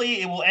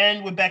ultimately it will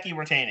end with Becky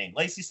retaining.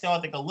 Lacey's still, I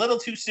think, a little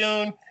too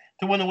soon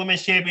to win the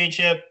women's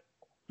championship.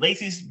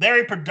 Lacey's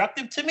very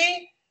productive to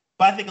me,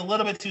 but I think a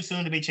little bit too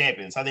soon to be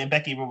champion. So I think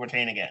Becky will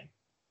retain again.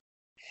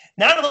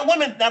 Now to the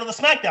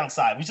SmackDown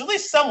side, which is at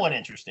least somewhat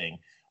interesting.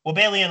 with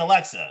Bayley and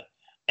Alexa.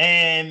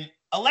 And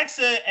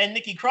Alexa and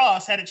Nikki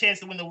Cross had a chance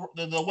to win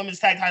the women's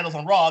tag titles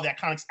on Raw. The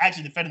Iconics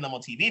actually defended them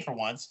on TV for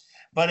once.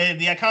 But if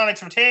the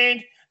Iconics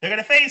retained, they're going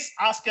to face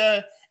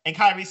Asuka and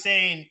Kairi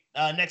Sane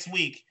next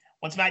week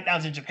when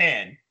SmackDown's in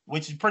Japan,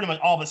 which is pretty much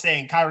all but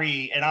saying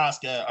Kairi and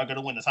Asuka are going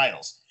to win the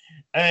titles.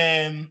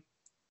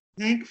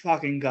 Thank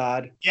fucking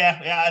God.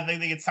 Yeah, I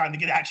think it's time to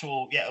get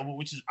actual,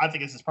 I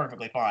think this is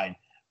perfectly fine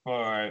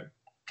for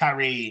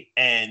Kairi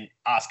and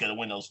Asuka to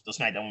win those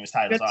SmackDown Women's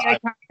titles. By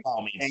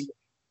all means.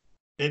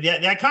 The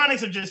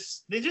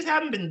Iconics they just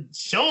haven't been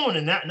shown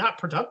and not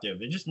productive.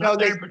 They're just not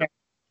very productive.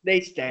 They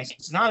stink.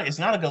 It's not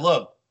a good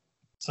look.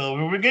 So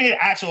we're getting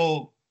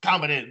actual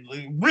competent,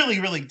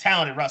 really, really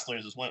talented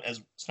wrestlers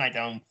as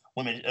SmackDown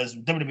Women, as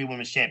WWE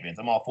Women's Champions.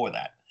 I'm all for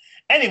that.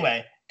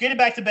 Anyway, getting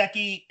back to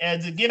Becky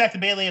and get back to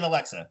Bayley and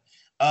Alexa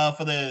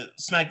for the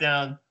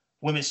SmackDown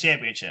Women's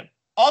Championship.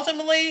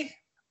 Ultimately,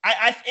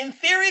 I in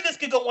theory, this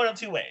could go one of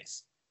two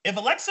ways. If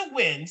Alexa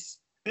wins,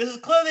 this is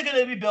clearly going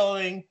to be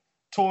building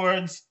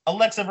towards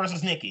Alexa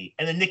versus Nikki,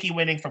 and then Nikki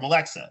winning from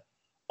Alexa.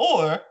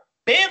 Or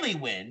Bayley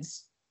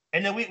wins,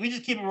 and then we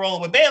just keep it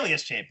rolling with Bayley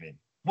as champion,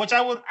 which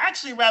I would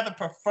actually rather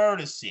prefer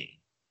to see.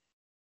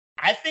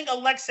 I think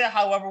Alexa,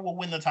 however, will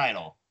win the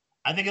title.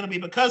 I think it'll be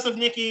because of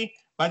Nikki,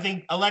 but I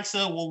think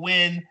Alexa will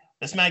win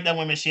the SmackDown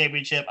Women's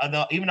Championship.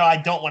 Even though I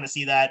don't want to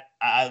see that,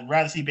 I'd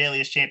rather see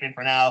Bayley as champion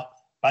for now,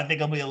 but I think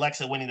it'll be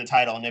Alexa winning the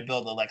title, and they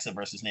build Alexa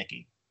versus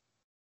Nikki.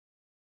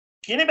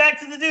 Getting back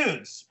to the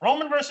dudes,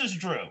 Roman versus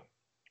Drew.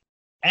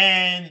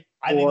 And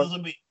I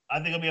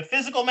think it'll be a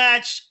physical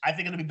match. I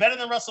think it'll be better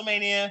than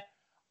WrestleMania.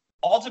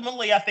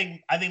 Ultimately, I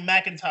think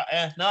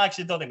McIntyre. No, I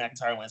actually don't think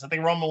McIntyre wins. I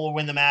think Roman will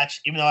win the match,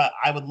 even though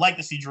I would like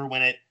to see Drew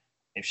win it.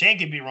 If Shane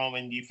could beat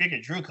Roman, you figure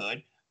Drew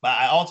could. But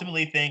I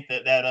ultimately think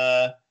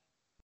that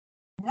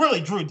really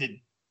Drew did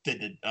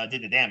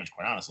the damage,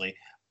 quite honestly.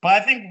 But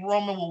I think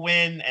Roman will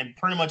win and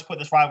pretty much put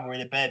this rivalry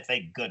to bed.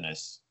 Thank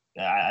goodness.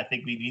 I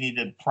think we need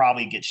to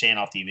probably get Shane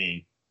off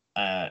TV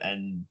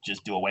and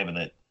just do away with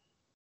it.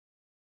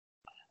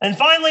 And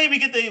finally, we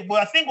get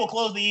I think we'll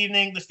close the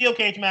evening, the steel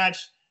cage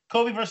match,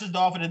 Kofi versus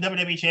Dolph in the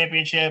WWE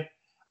Championship.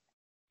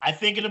 I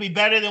think it'll be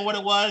better than what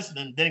it was.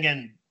 Then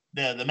again,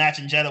 the match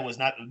in Jeddah was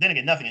not. Then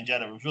again, nothing in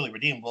Jeddah was really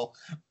redeemable.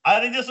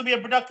 I think this will be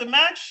a productive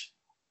match.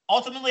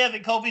 Ultimately, I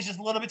think Kofi's just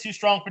a little bit too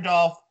strong for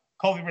Dolph.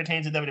 Kofi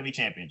retains the WWE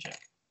Championship.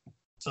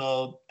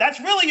 So that's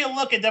really your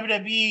look at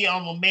WWE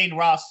on the main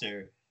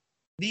roster.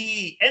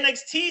 The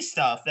NXT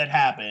stuff that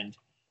happened.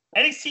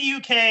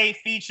 NXT UK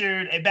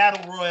featured a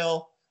battle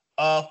royal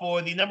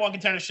for the number one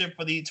contendership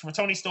for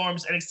Toni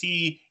Storm's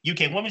NXT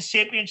UK Women's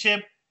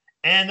Championship,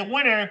 and the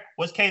winner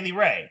was Kaylee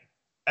Ray,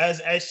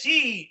 as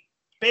she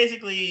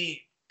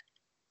basically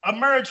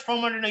emerged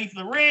from underneath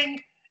the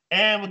ring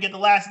and would get the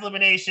last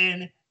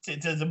elimination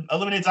to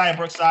eliminate Xia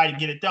Brookside and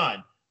get it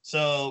done.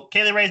 So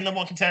Kaylee Ray is the number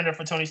one contender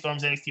for Toni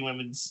Storm's NXT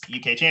Women's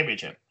UK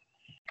Championship.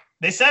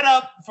 They set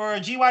up for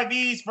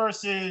GYVs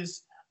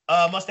versus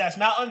Mustache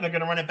Mountain. They're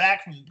going to run it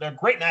back from their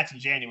great match in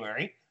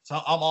January, so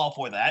I'm all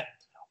for that.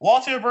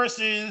 Walter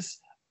versus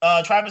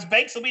Travis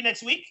Banks will be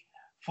next week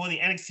for the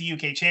NXT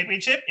UK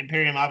Championship.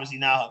 Imperium obviously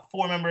now have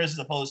 4 members as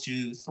opposed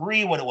to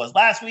 3, what it was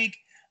last week.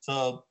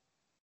 So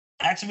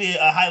actually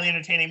a highly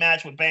entertaining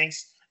match with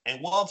Banks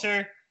and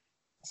Walter.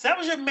 So that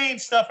was your main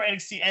stuff for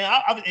NXT.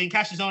 And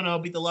Cassius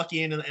Ohno beat the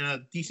Lucky in a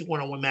decent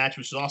one-on-one match,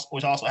 which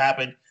also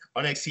happened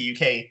on NXT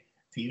UK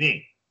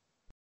TV.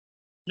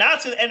 Now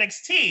to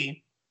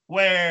NXT,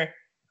 where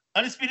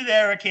Undisputed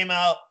Era came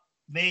out.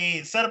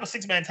 They set up a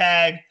 6-man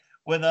tag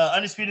with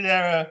Undisputed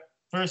Era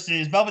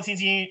versus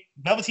Velveteen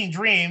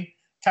Dream,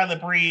 Tyler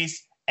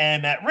Breeze,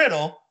 and Matt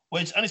Riddle,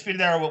 which Undisputed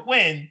Era would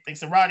win thanks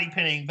to Roddy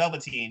pinning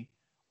Velveteen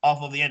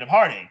off of the end of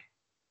Heartache.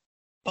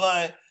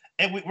 But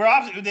we're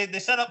obviously they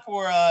set up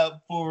for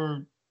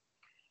Io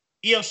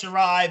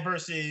Shirai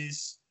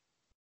versus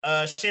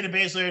Shayna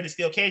Baszler, the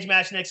steel cage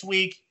match next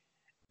week.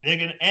 They're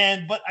gonna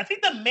end, but I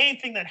think the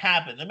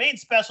main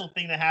special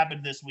thing that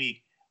happened this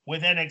week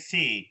with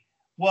NXT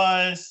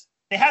was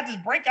they had this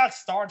breakout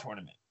star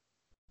tournament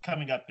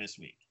coming up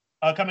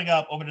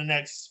over the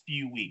next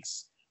few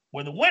weeks,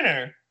 where the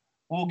winner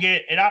will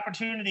get an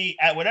opportunity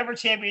at whatever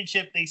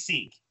championship they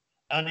seek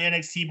on the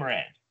NXT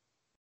brand.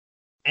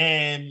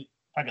 And if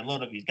I can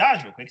load up these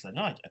guys real quick, because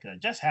I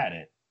just had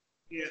it.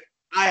 Yeah,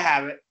 I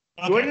have it.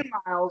 Okay. Jordan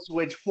Miles,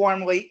 which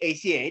formerly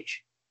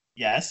ACH.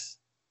 Yes.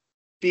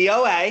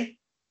 BOA.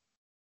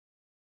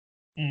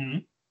 Mm-hmm.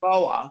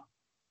 BOA.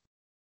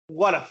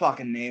 What a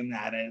fucking name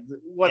that is.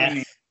 What a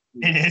name.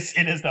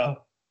 It is though.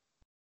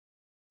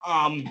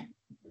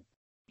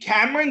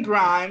 Cameron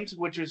Grimes,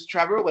 which was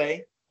Trevor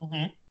Lee.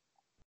 Mm-hmm.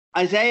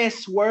 Isaiah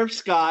Swerve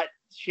Scott,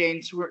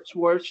 Shane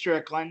Swerve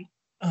Strickland.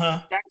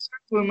 Dexter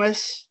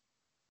Loomis.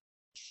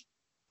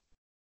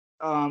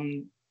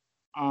 Sam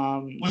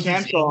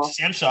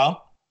Shaw.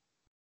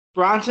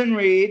 Bronson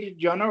Reed,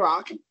 Jonah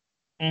Rock.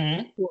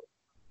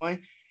 Mm-hmm.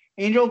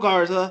 Angel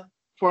Garza,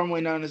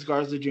 formerly known as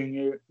Garza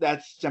Jr.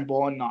 That's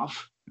simple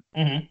enough.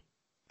 Mm-hmm.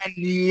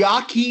 And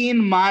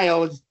Joaquin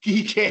Miles,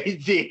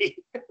 DKZ.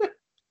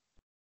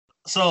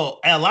 So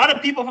a lot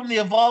of people from the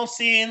Evolve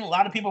scene, a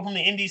lot of people from the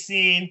indie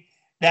scene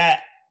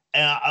that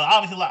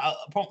obviously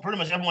pretty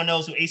much everyone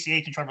knows who ACH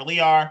and Trevor Lee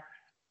are.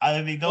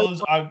 I think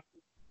those are.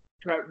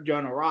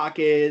 Jonah Rock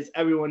is.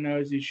 Everyone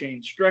knows who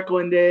Shane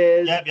Strickland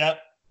is.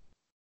 Yep.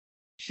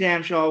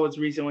 Sam Shaw was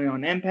recently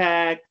on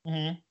Impact.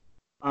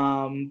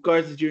 Mm-hmm.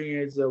 Garza Jr.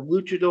 is a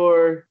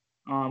luchador.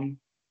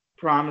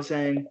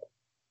 Promising.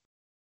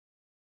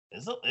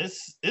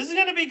 This is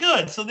going to be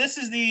good. So this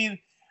is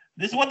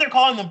what they're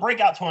calling the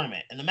breakout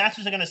tournament, and the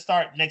matches are going to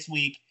start next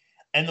week.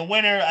 And the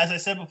winner, as I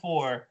said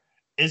before,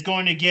 is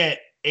going to get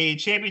a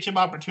championship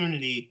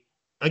opportunity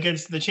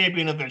against the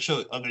champion of their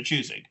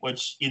choosing,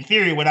 which in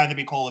theory would either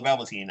be Cole or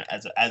Velveteen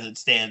as it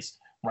stands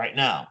right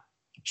now.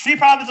 Street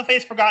Profits will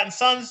face Forgotten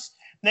Sons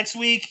next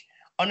week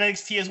on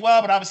NXT as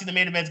well, but obviously the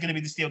main event is going to be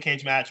the steel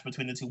cage match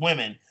between the two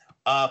women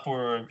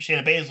for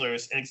Shayna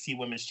Baszler's NXT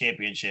Women's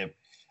Championship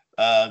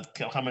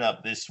coming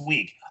up this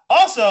week.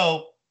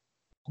 Also,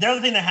 the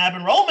other thing that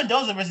happened, Raul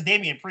Mendoza versus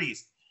Damian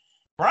Priest.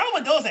 Raul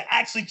Mendoza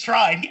actually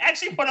tried. He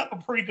actually put up a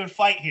pretty good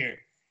fight here.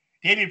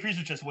 Damian Priest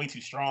was just way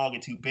too strong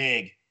and too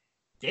big.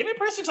 Damian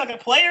Priest looks like a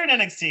player in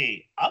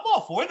NXT. I'm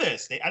all for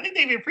this. I think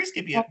Damian Priest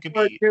could be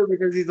too,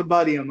 because he's a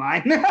buddy of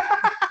mine.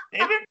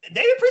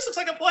 Damian Priest looks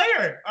like a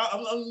player.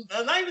 I'm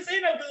not even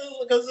saying that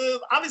because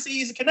obviously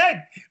he's a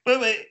connect,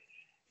 but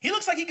he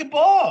looks like he could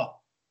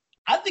ball.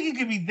 I think he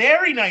could be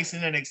very nice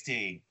in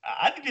NXT.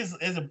 I think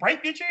there's a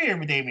bright future here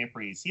with Damian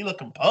Priest. He looked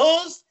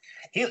composed.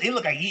 He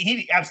looked like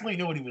he absolutely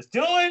knew what he was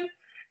doing.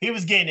 He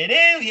was getting it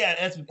in. He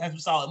had some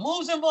solid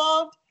moves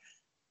involved.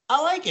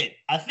 I like it.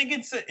 I think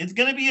it's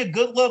going to be a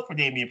good look for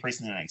Damian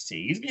Priest in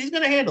NXT. He's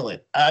going to handle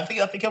it. I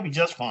think he'll be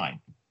just fine.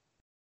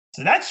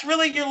 So that's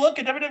really your look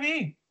at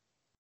WWE.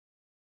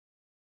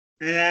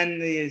 And then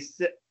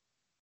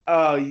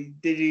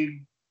did you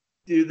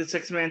do the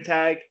 6-man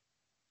tag?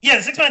 Yeah,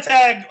 the 6-man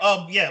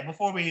tag.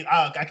 Before we,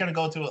 I kind of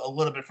go to a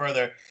little bit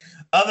further.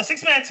 The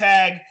 6-man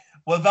tag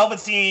with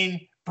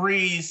Velveteen,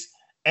 Breeze,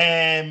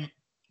 and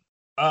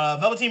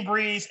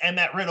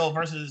Matt Riddle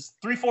versus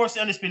 3/4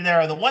 the Undisputed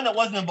Era. The one that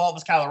wasn't involved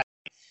was Kyle O'Reilly.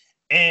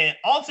 And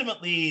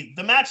ultimately,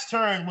 the match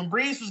turned when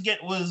Breeze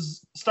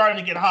was starting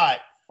to get hot.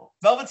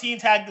 Velveteen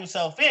tagged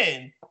himself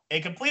in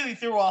and completely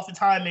threw off the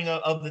timing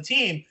of the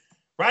team.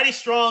 Roddy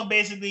Strong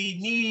basically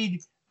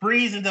kneed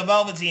Breeze into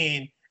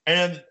Velveteen,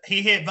 and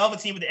he hit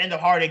Velveteen with the end of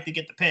Heartache to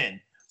get the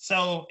pin.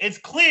 So it's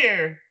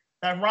clear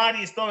that Roddy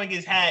is throwing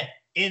his hat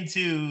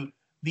into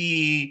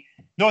the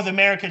North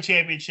American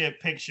Championship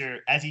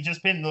picture as he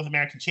just pinned North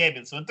American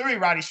champion. So in theory,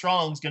 Roddy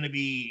Strong's going to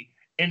be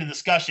in the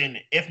discussion,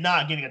 if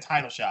not getting a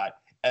title shot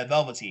at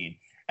Velveteen,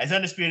 as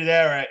Undisputed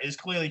Era is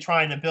clearly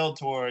trying to build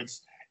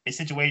towards a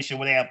situation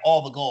where they have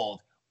all the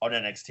gold on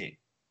NXT.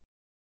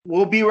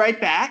 We'll be right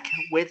back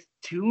with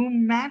 2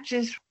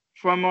 matches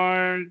from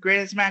our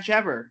greatest match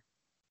ever.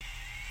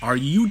 Are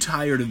you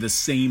tired of the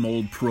same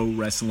old pro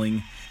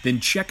wrestling? Then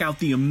check out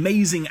the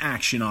amazing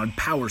action on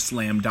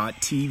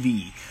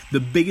Powerslam.tv, the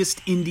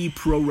biggest indie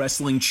pro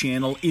wrestling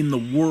channel in the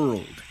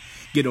world.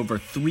 Get over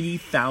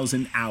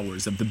 3,000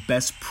 hours of the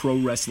best pro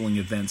wrestling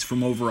events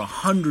from over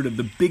 100 of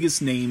the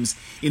biggest names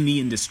in the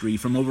industry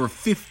from over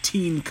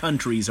 15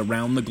 countries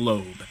around the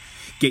globe.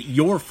 Get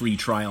your free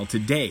trial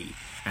today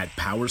at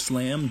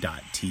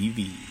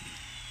Powerslam.tv.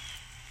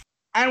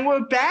 And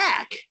we're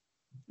back.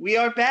 We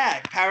are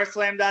back.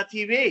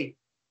 Powerslam.tv.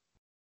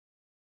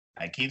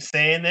 I keep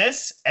saying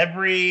this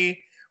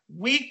every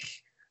week.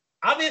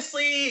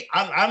 Obviously,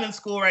 I'm in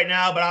school right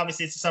now, but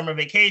obviously it's a summer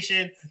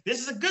vacation.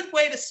 This is a good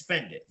way to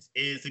spend it,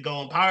 is to go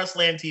on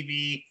Powerslam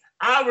TV,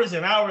 hours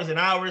and hours and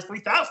hours,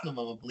 3,000 of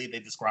them, I believe they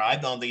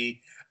described on the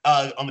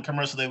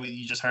commercial that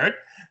you just heard,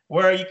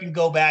 where you can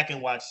go back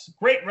and watch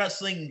great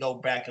wrestling and go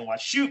back and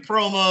watch shoot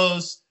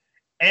promos,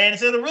 and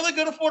it's at a really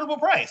good affordable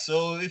price.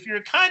 So if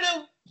you're kind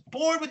of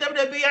bored with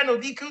WWE, I know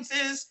D Coots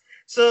is,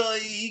 so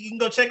you can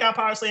go check out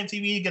Powerslam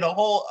TV, get a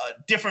whole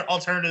different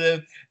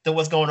alternative to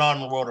what's going on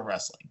in the world of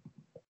wrestling.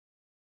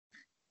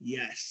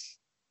 Yes.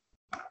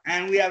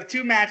 And we have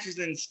 2 matches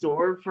in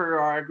store for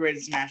our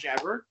greatest match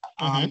ever.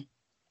 Mm-hmm.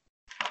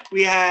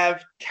 We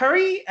have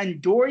Terry and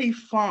Dory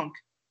Funk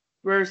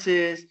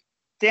versus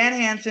Dan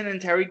Hansen and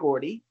Terry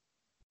Gordy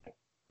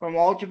from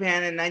All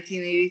Japan in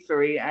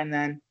 1983. And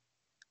then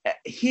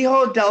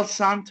Hijo del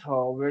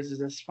Santo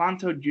versus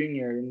Espanto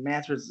Jr. in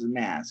Mask vs.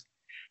 Mask.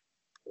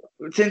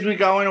 Since we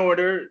go in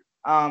order,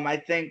 I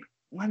think,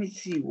 let me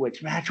see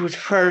which match was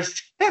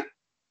first.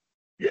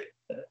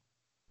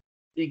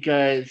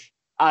 Because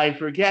I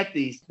forget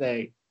these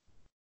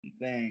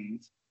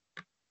things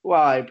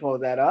while I pull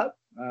that up.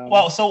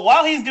 So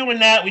while he's doing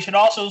that, we should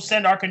also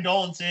send our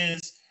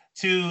condolences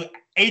to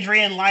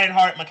Adrian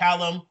Lionheart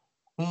McCallum,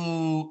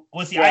 who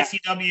was the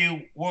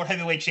ICW World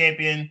Heavyweight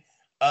Champion.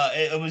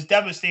 It was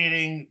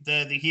devastating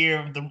to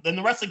hear in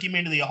the wrestling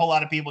community. A whole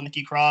lot of people,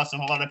 Nikki Cross,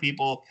 and a whole lot of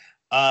people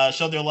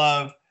showed their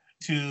love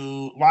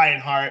to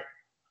Lionheart.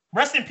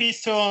 Rest in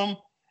peace to him.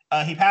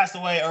 He passed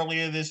away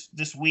earlier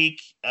this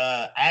week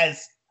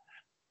as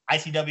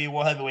ICW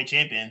World Heavyweight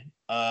Champion.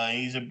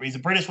 He's a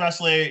British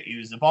wrestler. He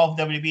was involved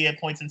with WWE at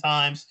points in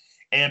times.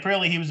 And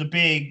apparently he was a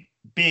big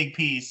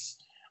piece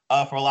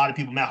for a lot of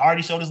people. Matt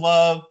Hardy showed his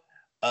love.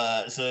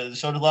 So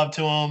showed his love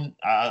to him.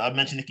 I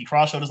mentioned Nikki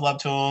Cross showed his love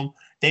to him.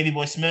 Davey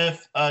Boy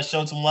Smith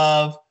showed some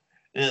love.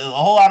 A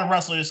whole lot of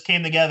wrestlers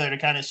came together to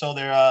kind of show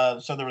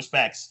their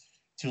respects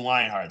to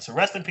Lionheart. So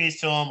rest in peace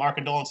to him. Our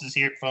condolences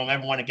here from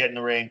everyone to get in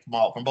the ring,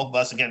 from both of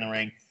us to get in the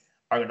ring.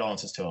 Our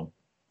condolences to him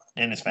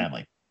and his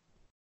family.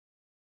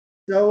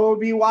 So we'll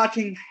be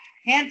watching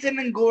Hanson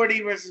and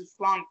Gordy versus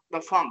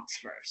the Funks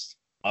first.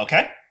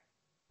 Okay.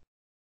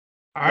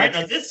 All right.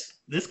 Now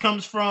this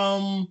comes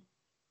from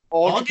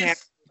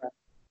August.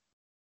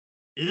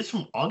 Is this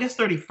from August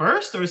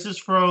 31st or is this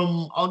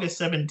from August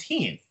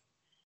 17th,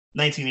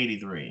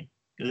 1983?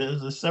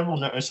 There's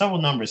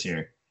several numbers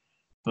here.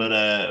 But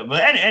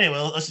anyway,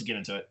 let's just get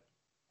into it.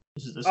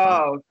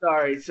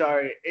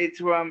 Sorry. It's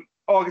from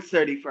August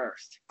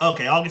 31st.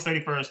 Okay, August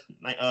 31st,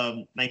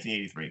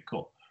 1983.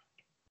 Cool.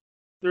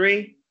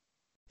 3,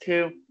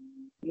 2,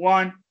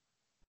 1,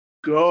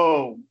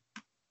 go.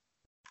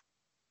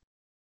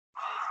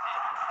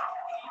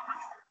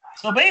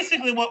 So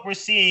basically what we're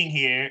seeing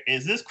here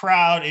is this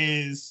crowd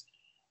is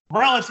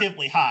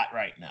relatively hot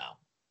right now.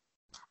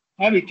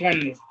 I'll be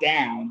turning this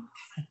down.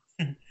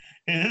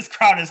 This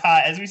crowd is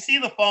hot. As we see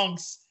the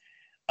Funks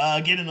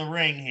get in the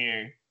ring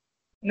here.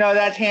 No,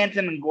 that's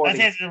Hanson and Gordy.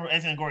 That's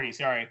Hanson and Gordy,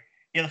 sorry.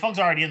 Yeah, the Funks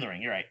are already in the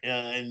ring. You're right.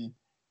 And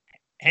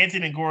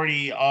Hanson and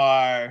Gordy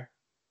are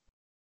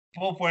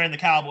both wearing the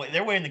cowboy.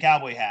 They're wearing the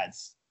cowboy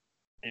hats.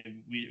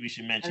 We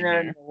should mention. And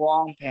they're in the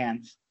long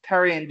pants.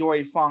 Terry and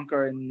Dory Funk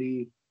are in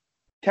the.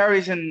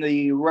 Terry's in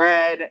the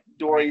red.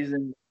 Dory's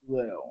in the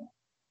blue.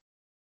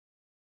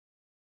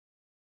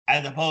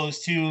 As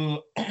opposed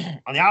to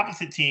on the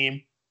opposite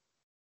team,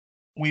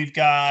 we've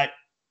got.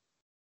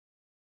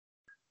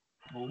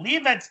 I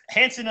believe that's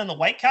Hanson in the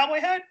white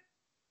cowboy hat.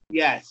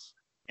 Yes.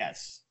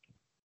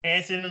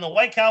 Hanson in the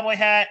white cowboy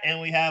hat,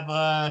 and we have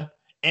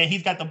and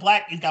he's got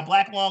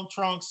black long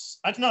trunks.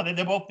 Actually, no,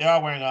 they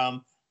are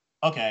wearing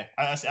okay.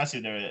 I see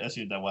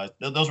what that was.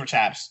 Those were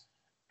chaps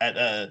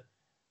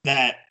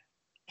that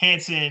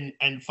Hanson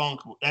and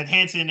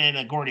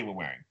Gordy were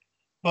wearing.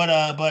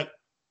 But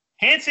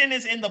Hanson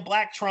is in the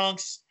black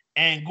trunks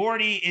and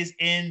Gordy is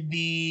in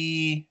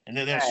the and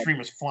there are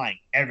streamers flying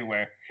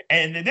everywhere.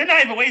 And they're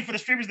not even waiting for the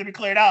streamers to be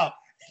cleared out.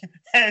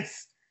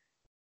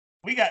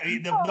 We got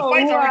the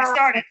fight's already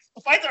started.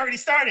 The fight's already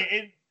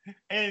started.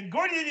 And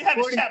Gordy didn't have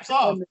his chaps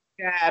off.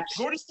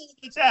 Gordy's still in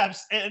the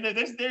chaps. And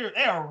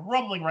they are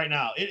rumbling right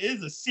now. It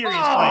is a serious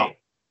fight.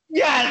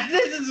 Yes,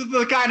 this is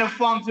the kind of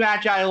Funk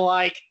match I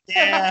like.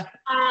 Yeah.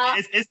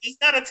 It's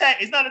not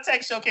a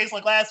tech showcase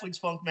like last week's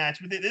Funk match,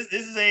 but this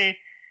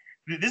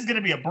is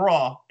gonna be a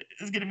brawl.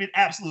 This is gonna be an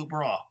absolute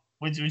brawl,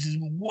 which is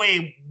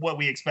way what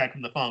we expect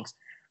from the Funks.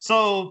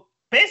 So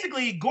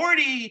basically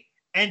Gordy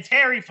and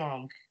Terry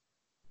Funk.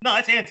 No,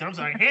 that's Hanson. I'm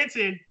sorry.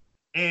 Hanson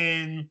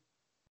and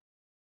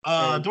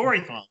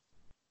Dory Funk.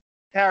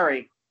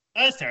 Terry.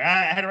 That's Terry.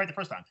 I had it right the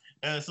first time.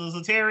 So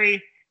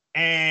Terry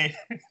and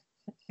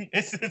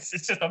it's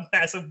just a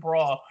massive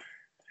brawl.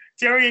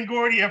 Terry and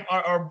Gordy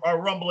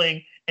are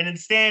rumbling, and then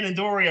Stan and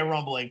Dory are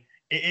rumbling.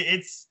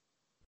 It's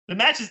the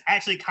match has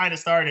actually kind of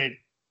started.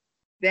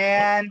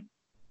 Stan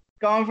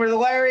going for the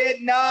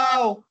lariat.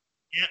 No.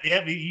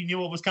 Yeah. He knew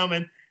what was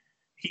coming.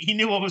 He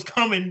knew what was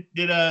coming.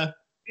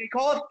 They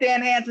call it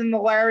Stan Hansen the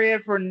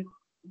lariat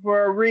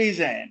for a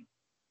reason.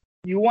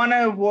 You want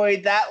to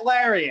avoid that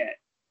lariat.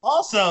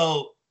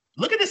 Also,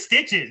 look at the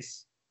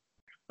stitches.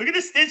 Look at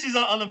the stitches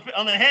on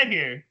the head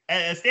here.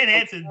 Stan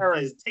Hansen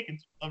is taking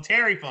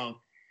Terry Funk.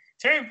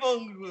 Terry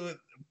Funk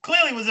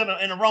clearly was in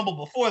a rumble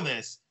before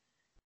this,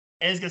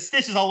 and he's got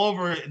stitches all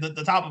over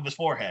the top of his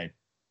forehead.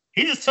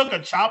 He just took a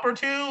chop or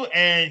two,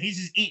 and he's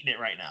just eating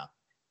it right now.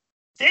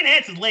 Stan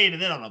Hansen's laying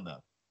it in on him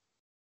though.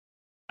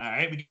 All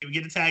right, we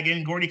get the tag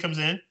in. Gordy comes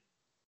in.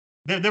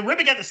 They're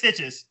ripping at the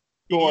stitches.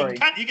 Gordy. You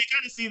can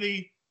kind of see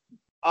the.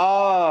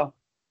 Oh.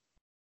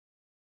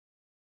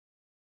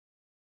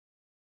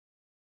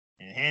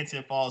 And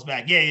Hanson falls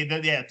back. Yeah.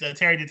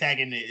 Terry did tag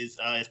in his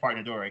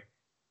partner Dory.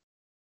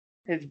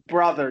 His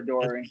brother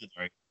Dory.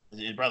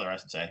 His brother, I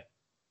should say.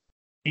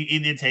 He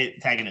did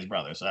tag in his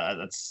brother. So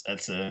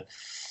that's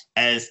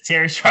as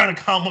Terry's trying to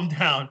calm him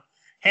down.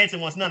 Hanson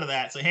wants none of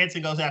that, so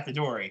Hanson goes after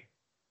Dory.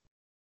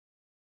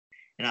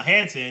 And now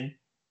Hanson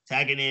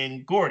tagging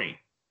in Gordy.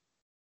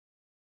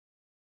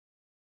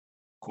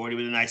 Gordy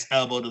with a nice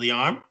elbow to the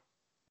arm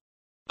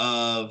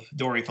of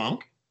Dory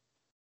Funk.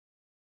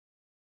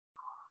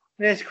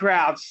 This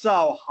crowd's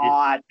so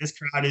hot. This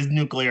crowd is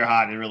nuclear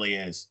hot. It really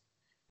is.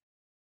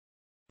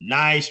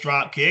 Nice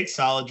drop kick.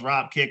 Solid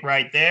drop kick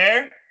right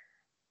there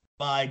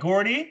by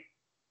Gordy.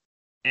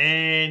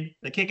 And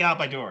the kick out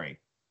by Dory.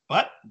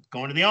 But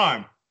going to the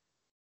arm.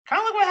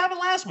 Kind of like what happened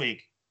last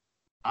week.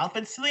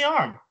 Offense to the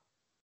arm.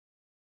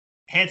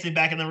 Hanson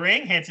back in the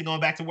ring. Hanson going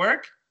back to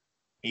work.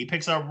 He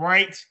picks up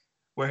right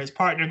where his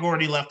partner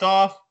Gordy left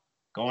off.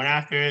 Going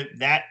after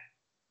that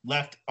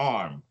left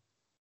arm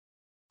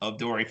of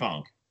Dory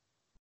Funk.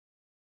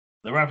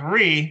 The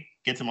referee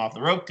gets him off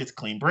the rope, gets a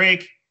clean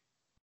break.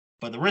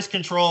 But the wrist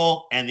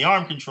control and the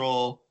arm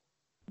control,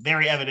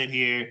 very evident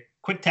here.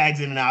 Quick tags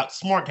in and out.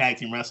 Smart tag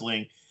team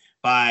wrestling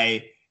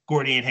by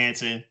Gordy and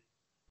Hanson.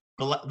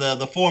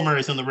 The former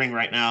is in the ring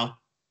right now.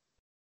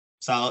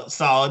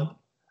 Solid.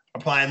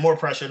 Applying more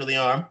pressure to the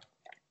arm.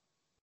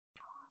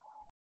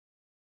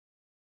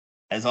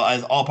 As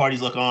all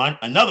parties look on.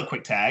 Another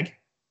quick tag.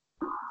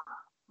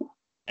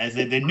 As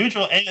the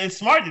neutral, and it's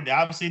smart.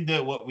 Obviously,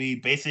 what we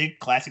basic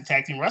classic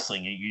tag team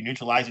wrestling. You're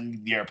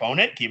neutralizing your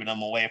opponent, keeping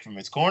them away from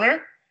his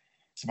corner.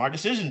 Smart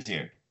decisions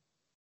here.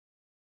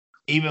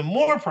 Even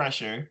more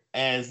pressure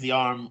as the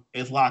arm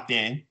is locked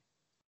in.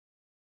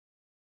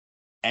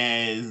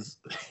 As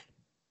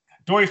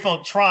Dory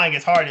Funk trying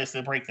his hardest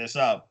to break this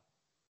up.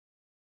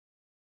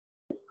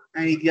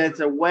 And he gets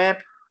a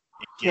whip.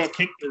 Gets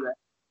kicked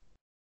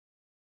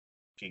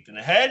in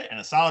the head and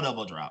a solid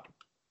elbow drop.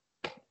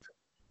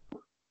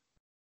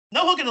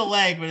 No hook in the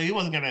leg, but he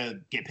wasn't going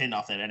to get pinned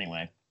off that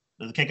anyway.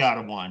 There's a kick out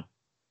of one.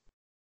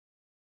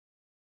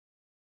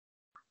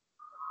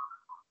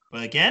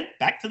 But again,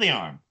 back to the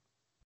arm.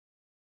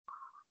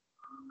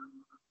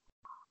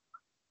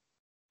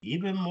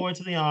 Even more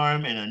to the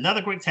arm, and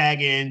another quick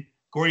tag in.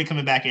 Gordy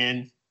coming back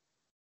in.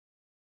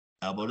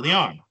 Elbow to the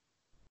arm.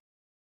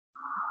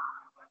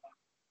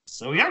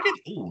 So we are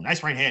getting... Ooh,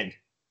 nice right hand.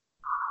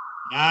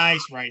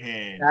 Nice right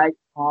hand. Nice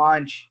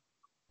punch.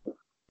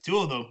 Two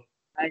of them.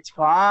 Nice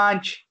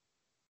punch.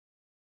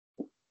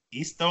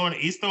 He's throwing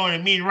a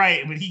mean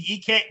right, but he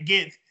can't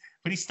get...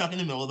 But he's stuck in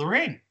the middle of the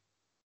ring.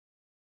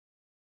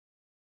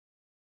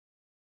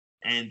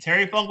 And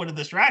Terry Funk with a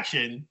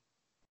distraction,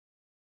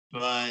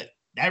 but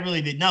that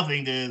really did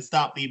nothing to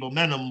stop the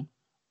momentum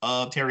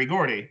of Terry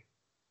Gordy.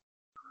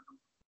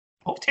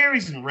 Hope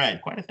Terry's in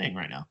red. Quite a thing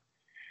right now.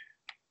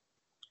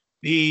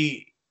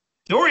 The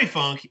Dory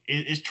Funk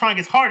is trying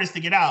his hardest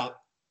to get out.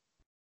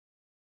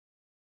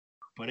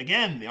 But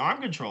again, the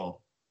arm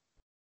control.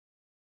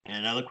 And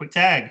another quick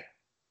tag.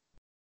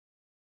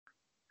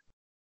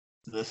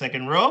 To the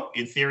second rope.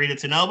 In theory,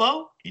 it's an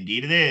elbow.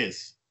 Indeed it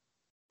is.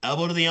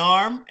 Elbow to the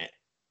arm.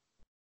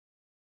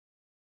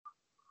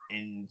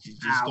 And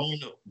just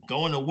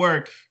going to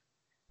work.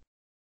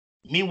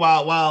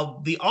 Meanwhile, while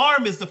the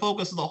arm is the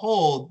focus of the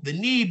hold, the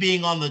knee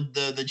being on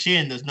the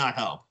chin does not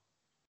help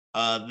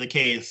the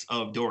case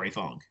of Dory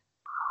Funk.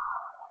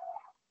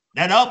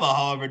 That elbow,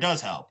 however, does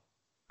help.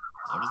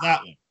 So does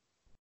that one.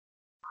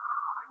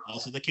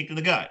 Also the kick to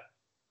the gut.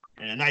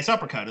 And a nice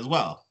uppercut as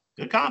well.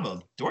 Good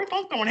combo. Dory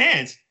Funk throwing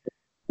hands.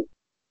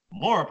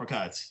 More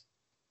uppercuts.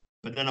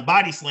 But then a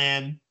body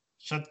slam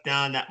shuts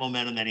down that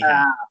momentum that he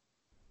had.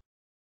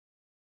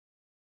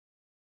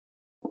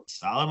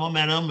 Solid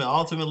momentum, but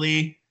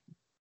ultimately,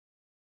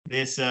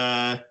 this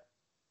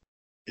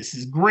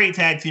is great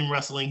tag team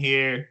wrestling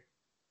here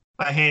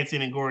by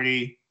Hanson and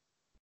Gordy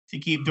to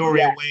keep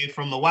Dory away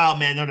from the wild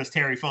man known as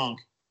Terry Funk,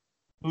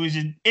 who is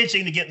just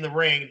itching to get in the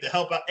ring to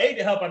help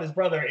out his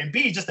brother, and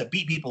B, just to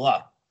beat people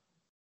up.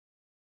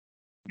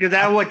 Because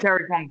that's what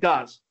Terry Funk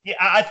does. Yeah,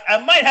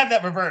 I might have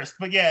that reversed,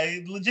 but yeah,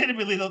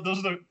 legitimately,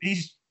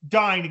 he's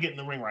dying to get in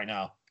the ring right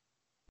now.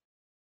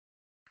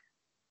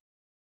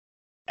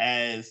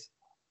 As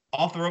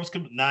off the ropes,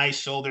 nice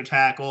shoulder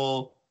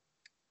tackle,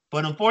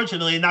 but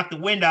unfortunately, it knocked the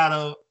wind out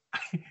of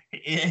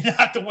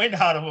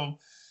him.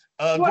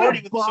 Gordy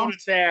with the shoulder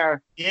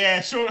there.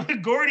 Yeah,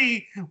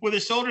 Gordy with a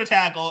shoulder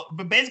tackle,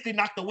 but basically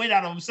knocked the wind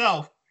out of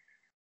himself.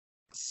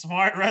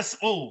 Smart rest.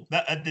 Oh,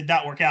 that did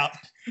not work out.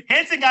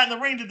 Hanson got in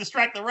the ring to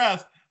distract the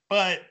ref,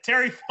 but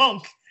Terry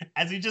Funk,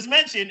 as we just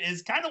mentioned,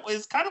 is kind of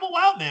a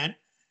wild man.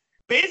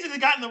 Basically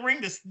got in the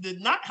ring to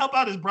not help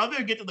out his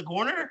brother get to the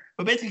corner,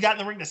 but basically got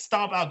in the ring to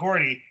stomp out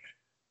Gordy,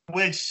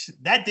 which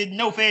that did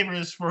no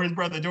favors for his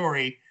brother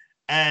Dory,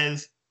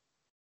 as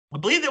I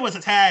believe there was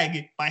a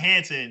tag by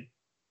Hanson.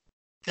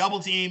 Double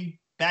team,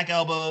 back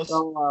elbows.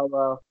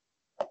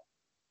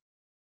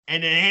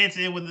 And then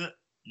Hanson with a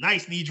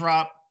nice knee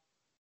drop.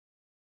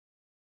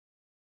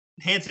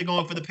 Hanson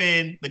going for the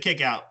pin, the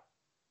kick out.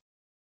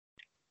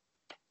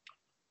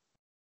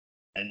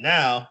 And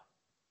now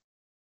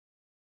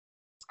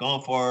it's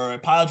going for a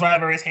pile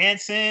driver is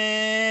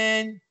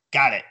Hanson.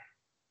 Got it.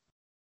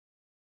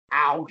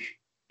 Ouch.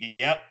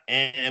 Yep,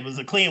 and it was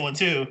a clean one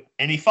too.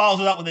 And he follows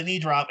it up with a knee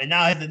drop, and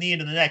now has the knee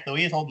into the neck, though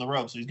he is holding the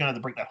rope, so he's going to have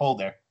to break that hold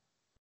there.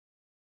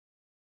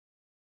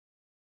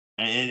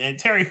 And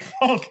Terry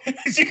Funk,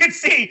 as you can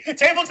see,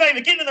 Terry Funk's not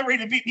even getting in the ring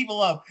to beat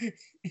people up.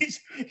 He's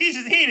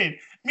just heated.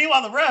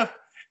 Meanwhile, the ref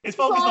is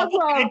focused on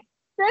Funk.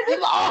 This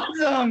is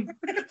awesome.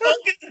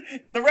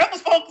 The ref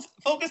was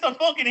focused on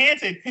Funk and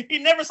Hanson. He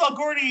never saw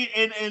Gordy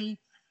and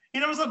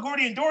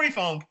Dory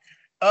Funk.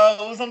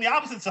 It was on the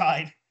opposite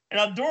side. And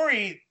now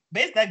Dory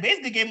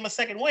basically gave him a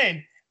second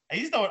win. And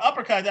he's throwing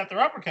uppercut after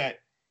uppercut.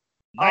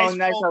 Nice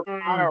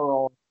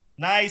roll.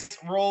 Nice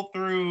roll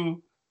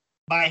through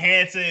by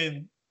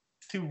Hanson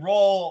to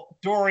roll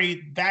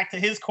Dory back to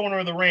his corner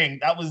of the ring.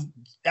 That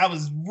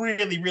was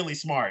really, really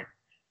smart.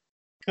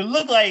 It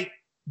looked like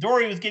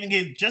Dory was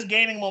just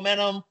gaining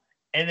momentum,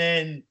 and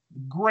then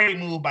great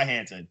move by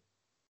Hanson.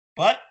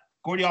 But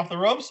Gordy off the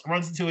ropes,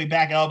 runs into a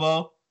back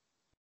elbow.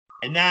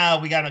 And now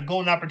we got a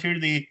golden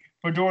opportunity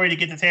for Dory to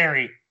get to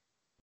Terry.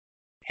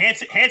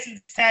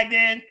 Hanson's tagged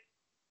in.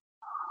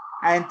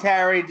 And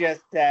Terry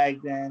just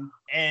tagged in.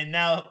 And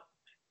now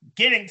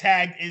getting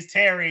tagged is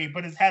Terry,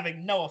 but it's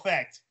having no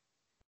effect.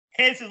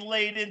 Hanson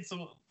laid in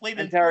four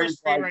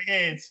straight right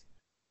hands.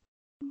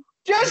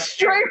 Just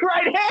straight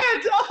right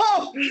hands!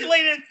 Oh! He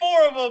laid in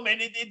 4 of them,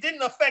 and it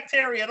didn't affect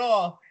Terry at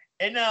all.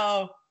 And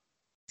now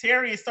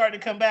Terry is starting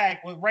to come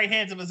back with right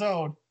hands of his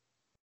own.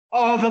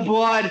 Oh, the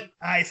blood!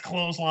 Nice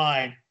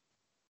clothesline.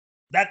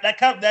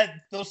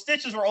 Those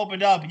stitches were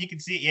opened up, and you can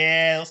see it.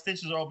 Yeah, those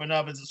stitches are opened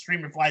up as the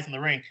streamer flies in the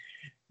ring.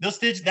 Those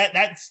stitches,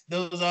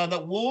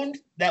 the wound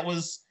that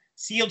was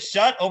sealed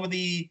shut over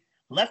the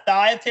left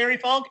eye of Terry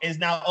Funk is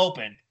now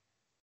open,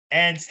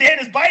 and Stan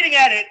is biting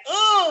at it.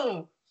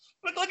 Ooh,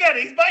 look at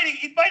it. He's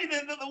biting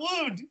the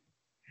wound.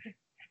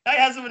 Now he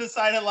has him in a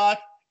side headlock,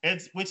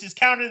 which is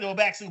countered into a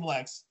back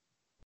suplex.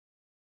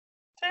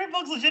 Terry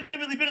Funk's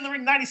legitimately been in the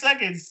ring 90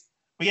 seconds.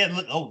 But yeah,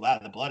 look. Oh wow,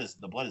 the blood is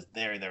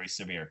very, very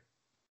severe.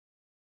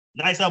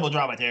 Nice elbow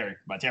drop by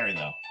Terry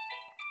though.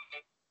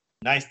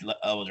 Nice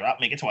elbow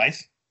drop. Make it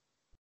twice.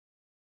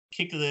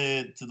 Kick to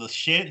the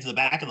shin, to the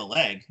back of the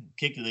leg.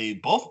 Kick to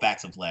both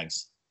backs of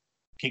legs.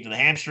 Kick to the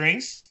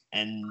hamstrings,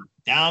 and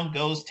down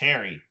goes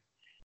Terry.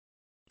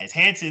 As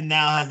Hanson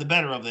now has the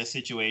better of this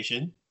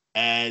situation,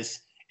 as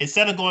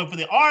instead of going for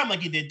the arm like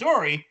he did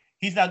Dory,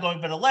 he's now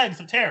going for the legs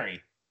of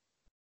Terry.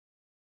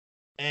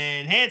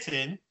 And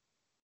Hanson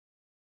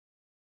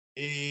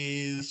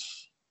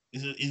he's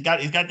got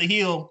the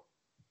heel,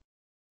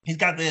 he's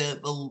got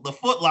the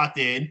foot locked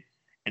in,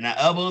 and that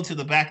elbow to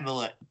the back of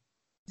the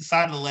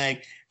side of the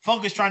leg.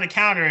 Funk is trying to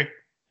counter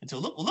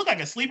until look like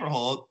a sleeper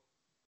hold.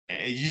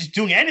 He's just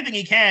doing anything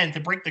he can to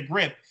break the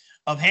grip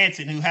of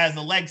Hanson, who has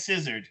the leg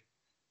scissored.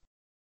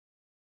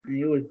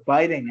 He was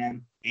biting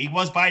him. He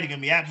was biting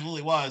him. He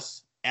absolutely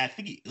was. And I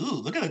think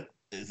look at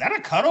is that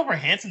a cut over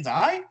Hanson's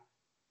eye?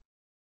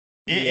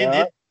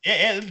 Yeah,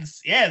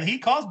 he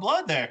caused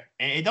blood there,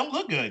 and it don't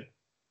look good.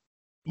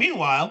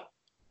 Meanwhile,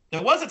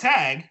 there was a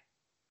tag,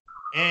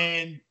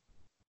 and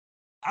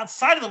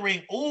outside of the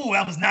ring, ooh,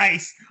 that was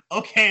nice.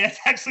 Okay, that's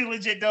actually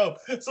legit dope.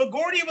 So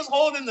Gordy was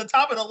holding the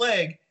top of the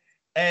leg,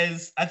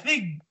 as I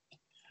think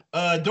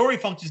Dory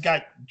Funk just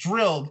got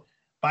drilled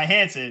by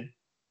Hanson.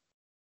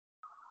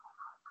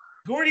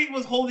 Gordy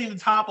was holding the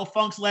top of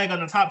Funk's leg on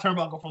the top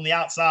turnbuckle from the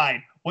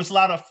outside, which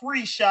allowed a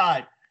free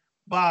shot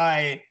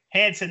by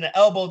Hanson to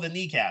elbow the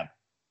kneecap.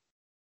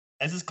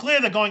 As it's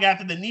clear they're going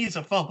after the knees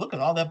of Funk. Look at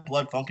all that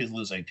blood Funk is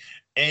losing.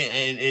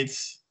 And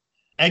it's,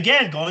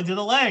 again, going to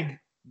the leg.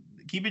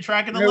 Keeping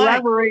track of the leg.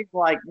 The referee's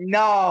like,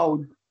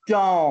 no,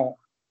 don't.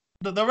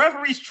 The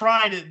referee's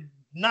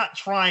not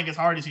trying as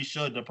hard as he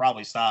should to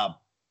probably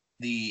stop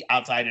the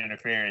outside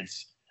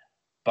interference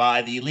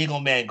by the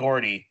legal man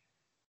Gordy,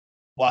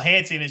 while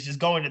Hanson is just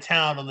going to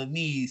town on the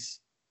knees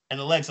and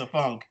the legs of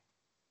Funk.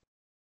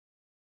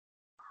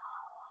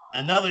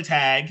 Another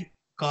tag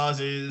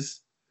causes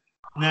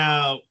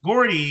now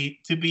Gordy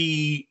to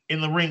be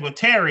in the ring with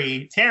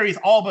Terry. Terry's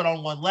all but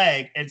on one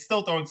leg and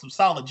still throwing some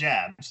solid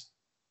jabs.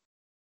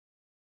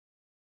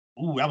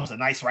 Ooh, that was a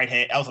nice right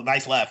hand. That was a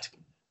nice left.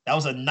 That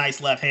was a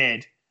nice left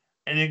hand.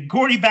 And then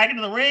Gordy back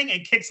into the ring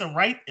and kicks him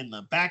right in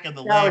the back of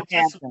the leg.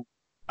 Hanson.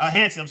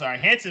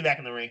 Hanson back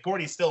in the ring.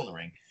 Gordy's still in the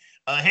ring.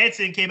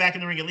 Hanson came back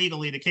in the ring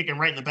illegally to kick him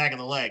right in the back of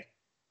the leg.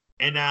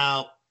 And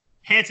now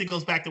Hanson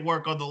goes back to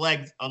work on the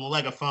leg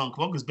of Funk.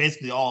 Funk is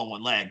basically all on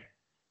one leg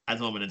at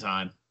the moment in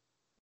time.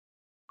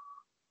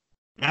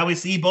 Now we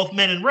see both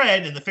men in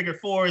red, and the figure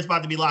 4 is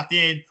about to be locked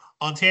in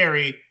on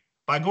Terry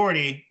by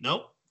Gordy.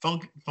 Nope.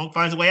 Funk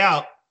finds a way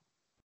out.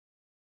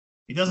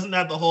 He doesn't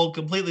have the hold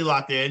completely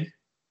locked in.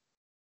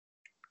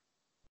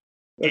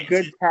 A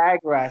good tag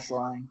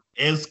wrestling.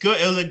 It was good.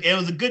 It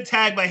was a good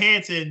tag by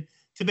Hanson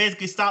to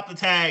basically stop the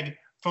tag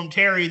from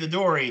Terry to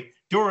Dory.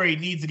 Dory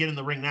needs to get in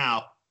the ring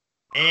now.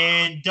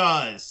 And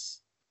does.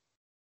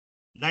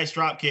 Nice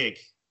drop kick.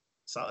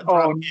 Solid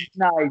drop kick.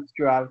 Nice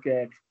drop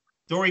kick.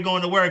 Dory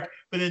going to work,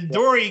 but then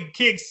Dory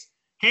kicks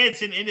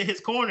Hanson into his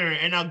corner,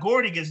 and now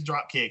Gordy gets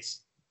drop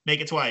kicks.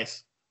 Make it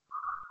twice.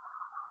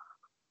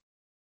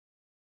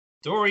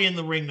 Dory in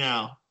the ring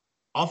now.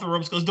 Off the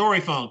ropes goes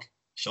Dory Funk.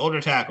 Shoulder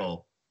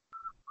tackle.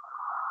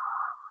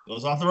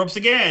 Goes off the ropes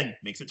again.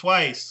 Makes it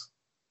twice.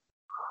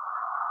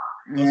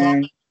 Goes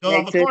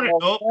off the corner.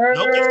 Nope,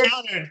 gets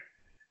countered.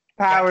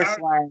 Power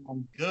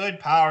slam. Good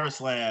power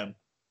slam.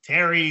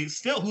 Terry,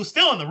 who's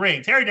still in the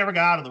ring. Terry never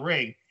got out of the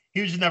ring.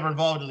 He was just never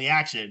involved in the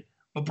action,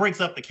 but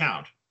breaks up the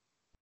count.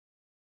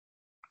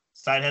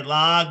 Side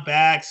headlock,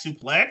 back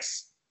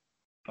suplex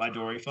by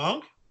Dory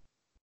Funk.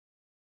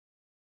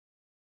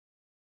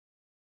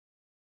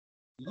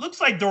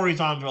 Looks like Dory's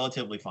on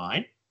relatively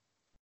fine.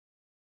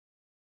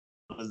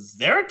 Was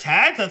there a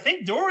tag? I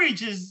think Dory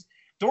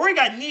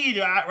got kneed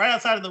right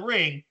outside of the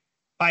ring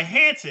by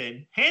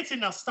Hanson.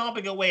 Hanson now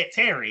stomping away at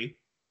Terry.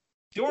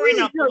 Dory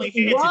now pulling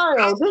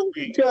Hanson.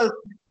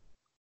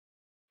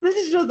 This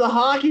is just a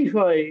hockey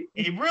fight.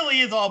 It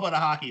really is all about a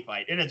hockey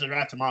fight. It is a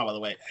draft tomorrow, by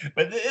the way.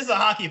 But it is a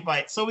hockey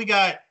fight. So we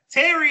got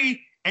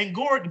Terry and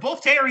Gordon.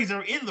 Both Terrys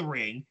are in the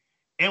ring,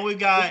 and we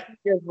got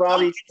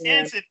Robbie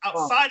Hanson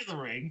outside of the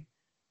ring.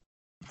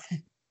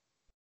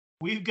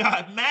 We've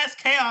got mass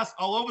chaos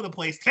all over the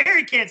place.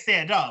 Terry can't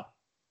stand up,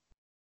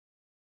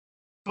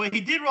 but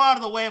he did roll out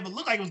of the way of what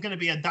looked like it was going to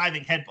be a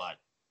diving headbutt.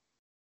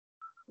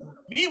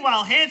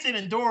 Meanwhile, Hanson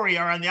and Dory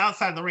are on the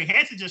outside of the ring.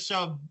 Hanson just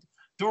shoved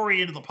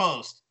Dory into the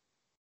post.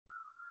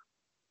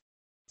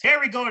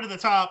 Terry going to the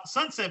top,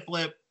 sunset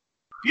flip,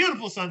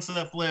 beautiful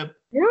sunset flip.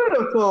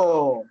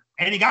 Beautiful.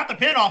 And he got the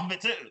pin off of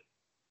it, too.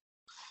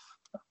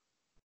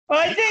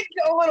 I think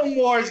a little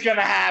more is going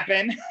to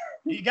happen.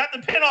 He got the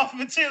pin off of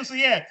it, too. So,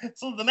 yeah.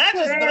 So, the match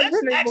is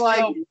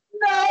like,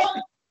 no.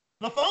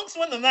 The Funks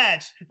win the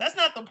match. That's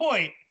not the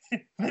point.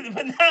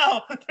 But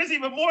now, there's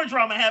even more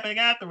drama happening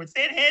afterwards.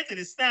 Stan Hansen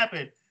is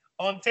snapping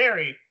on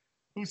Terry,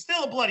 who's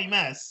still a bloody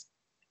mess,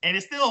 and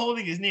is still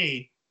holding his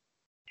knee.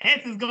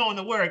 Hansen's going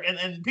to work,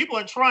 and people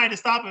are trying to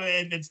stop him.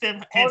 And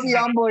Stan Hansen. All the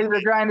young boys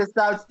are trying to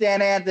stop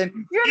Stan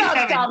Hansen. You're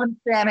not stopping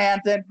Stan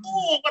Hansen.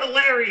 Oh, what a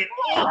lariat!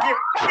 Oh,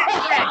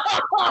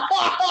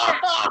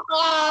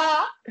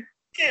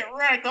 get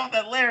wrecked off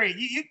that lariat.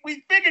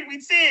 We figured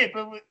we'd see it,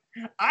 but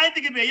I didn't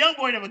think it'd be a young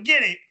boy that would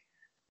get it.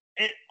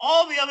 And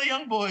all the other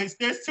young boys,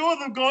 there's two of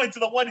them going to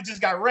the one that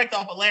just got wrecked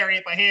off a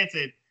lariat by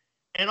Hansen,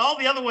 and all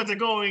the other ones are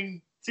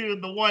going to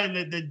the one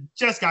that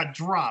just got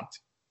dropped.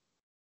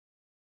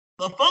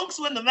 The Funks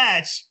win the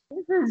match.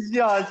 This is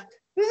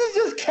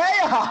just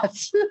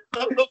chaos.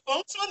 The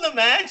Funks win the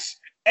match,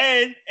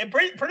 and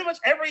pretty much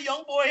every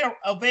young boy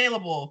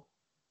available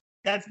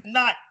that's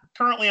not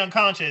currently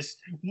unconscious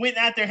went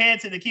after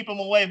Hansen to keep him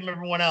away from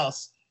everyone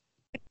else.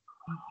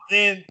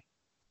 Then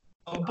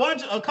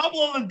a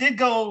couple of them did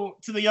go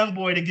to the young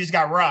boy that just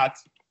got rocked.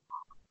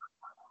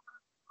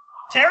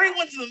 Terry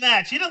wins the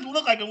match. He doesn't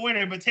look like a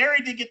winner, but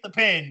Terry did get the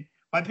pin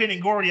by pinning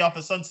Gordy off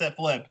a sunset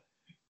flip.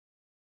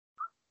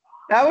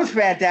 That was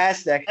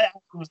fantastic. That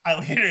was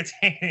highly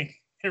entertaining.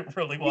 It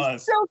really was.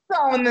 He's still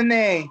selling the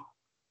knee.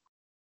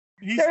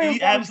 He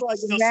absolutely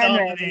still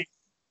selling the knee.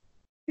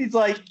 He's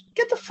like,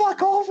 get the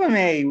fuck off of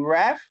me,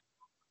 ref.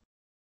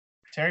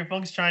 Terry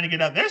Funk's trying to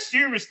get up. Their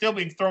streamer is still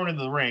being thrown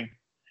into the ring.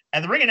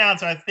 And the ring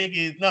announcer, I think,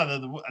 a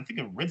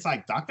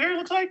Ringside Doctor, it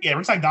looks like? Yeah,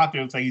 Ringside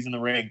Doctor looks like he's in the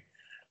ring.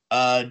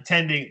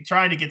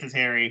 Trying to get to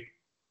Terry.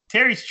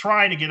 Terry's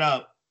trying to get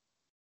up.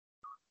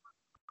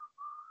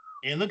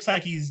 It looks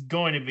like he's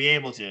going to be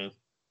able to,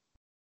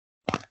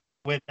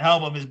 with the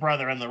help of his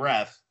brother and the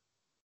ref.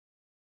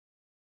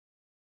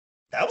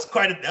 Not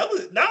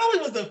only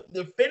was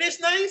the finish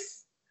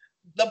nice,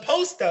 the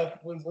post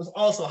stuff was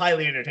also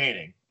highly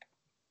entertaining.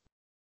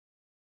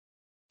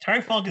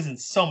 Terry Funk is in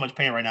so much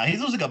pain right now. He's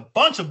losing a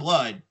bunch of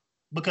blood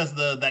because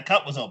that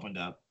cut was opened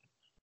up,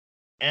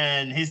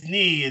 and his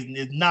knee is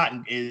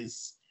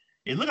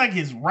it looked like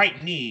his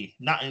right knee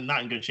not in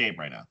good shape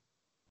right now.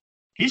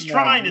 He's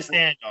trying to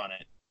stand on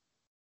it.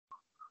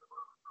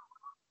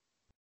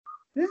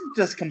 This is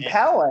just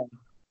compelling.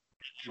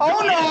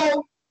 Oh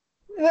no!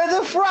 There's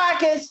a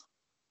fracas.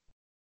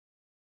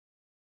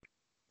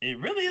 It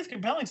really is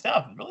compelling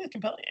stuff. It really is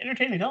compelling,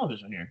 entertaining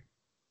television here.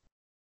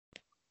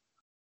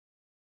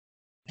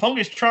 Funk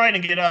is trying to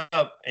get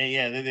up, and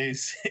yeah,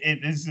 this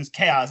is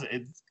chaos.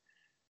 It's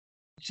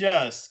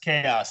just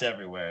chaos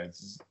everywhere.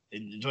 It's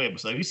enjoyable.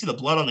 So if you see the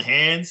blood on the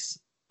hands,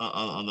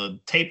 on the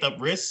taped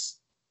up wrists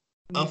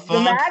of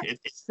Funk, the match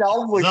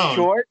itself was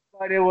short,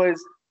 but it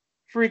was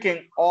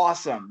freaking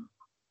awesome.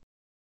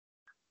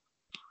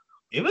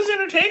 It was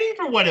entertaining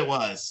for what it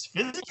was.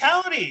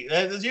 Physicality,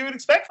 as you would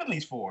expect from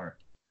these four,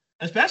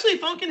 especially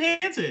Funk and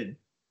Hansen.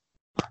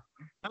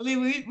 I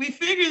mean, we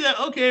figured that,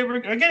 okay, we're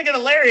going to get a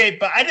lariat,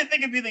 but I didn't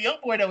think it'd be the young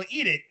boy that would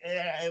eat it.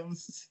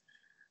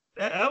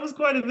 That was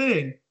quite a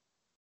thing.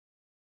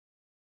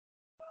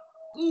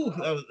 Ooh,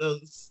 that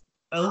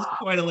was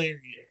quite a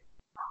lariat.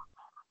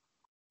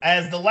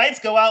 As the lights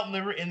go out in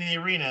the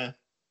arena,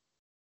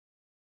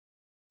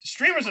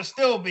 streamers are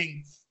still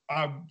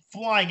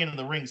flying into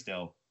the ring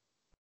still.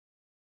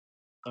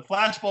 The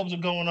flashbulbs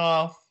are going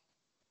off.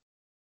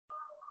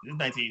 This is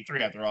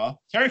 1983 after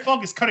all. Terry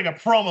Funk is cutting a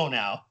promo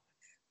now.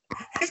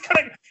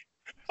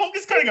 Funk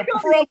is cutting a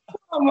promo.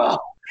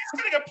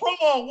 He's cutting a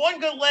promo on one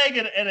good leg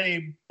and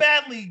a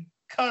badly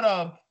cut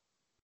up.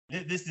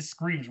 This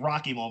screams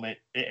Rocky moment.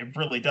 It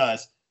really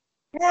does.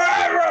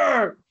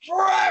 Forever!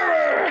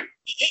 Forever!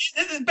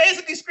 This is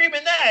basically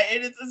screaming that.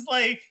 It's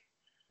like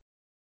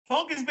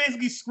Funk is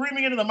basically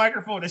screaming into the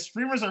microphone. The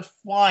streamers are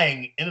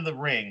flying into the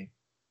ring.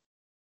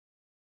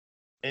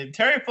 And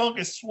Terry Funk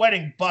is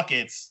sweating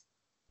buckets.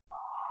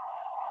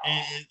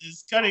 And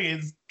is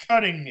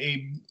cutting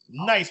a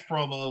nice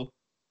promo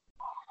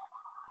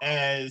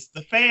as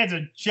the fans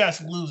are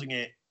just losing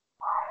it.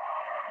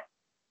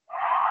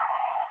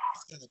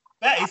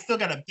 He's still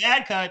got a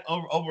bad cut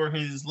over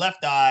his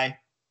left eye,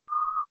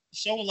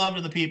 showing love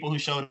to the people who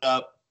showed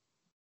up.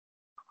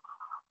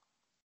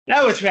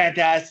 That was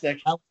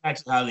fantastic. That was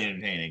actually highly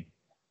entertaining.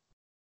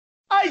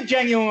 I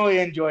genuinely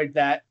enjoyed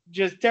that.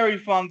 Just Terry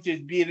Funk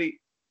just being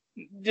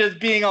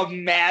a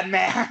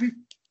madman.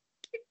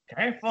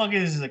 Terry Funk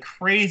is a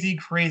crazy,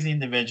 crazy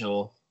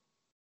individual.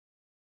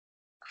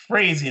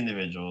 Crazy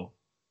individual.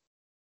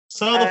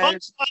 So the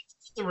folks in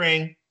the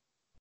ring,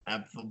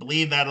 I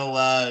believe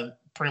that'll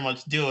pretty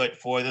much do it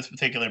for this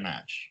particular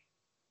match.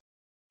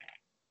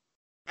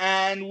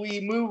 And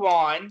we move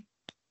on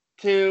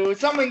to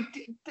something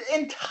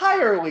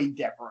entirely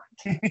different.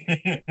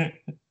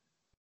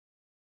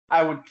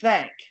 I would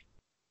think.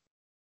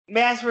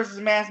 Mask versus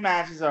mask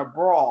matches are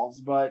brawls,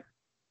 but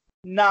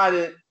not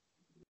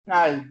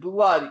as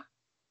bloody.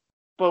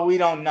 But we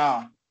don't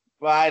know.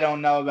 Well, I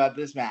don't know about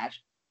this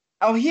match.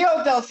 El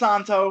Hijo del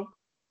Santo,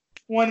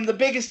 one of the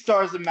biggest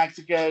stars of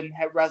Mexican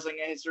wrestling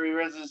history,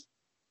 versus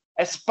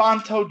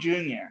Espanto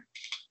Jr.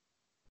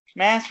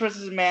 Mask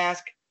versus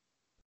mask.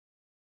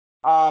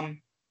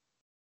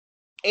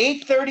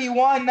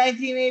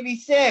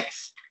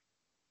 8/31/1986.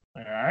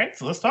 All right,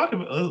 so let's talk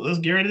about. Let's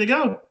get ready to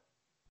go.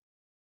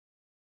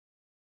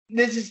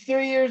 This is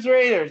 3 years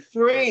later.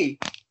 3,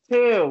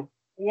 2,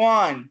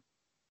 1.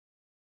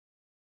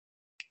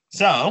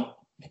 So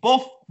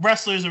both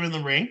wrestlers are in the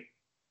ring.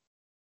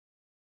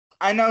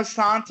 I know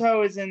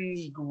Santo is in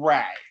the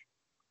gray.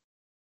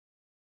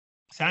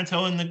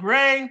 Santo in the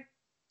gray.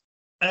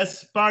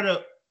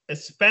 Espanto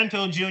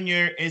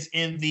Jr. is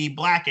in the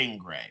black and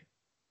gray.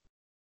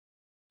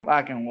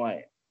 Black and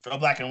white. Oh,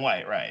 black and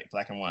white, right?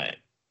 Black and white.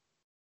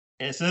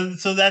 And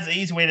so that's an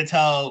easy way to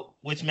tell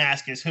which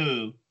mask is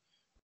who.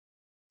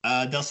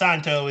 Del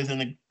Santo is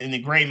in the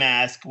gray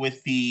mask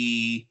with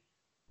the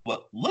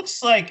what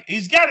looks like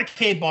he's got a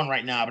cape on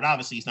right now, but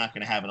obviously he's not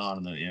going to have it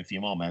on in a few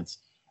moments.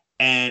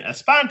 And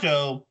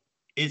Espanto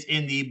is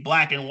in the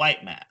black and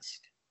white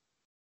mask.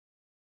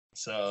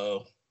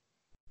 So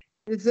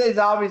this is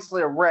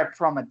obviously a rip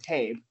from a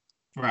tape.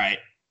 Right.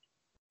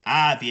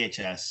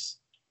 VHS.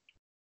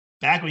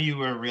 Back when you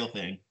were a real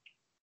thing.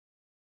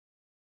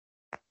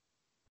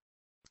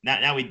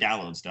 Now we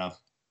download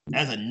stuff.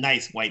 That's a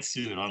nice white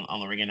suit on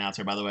the ring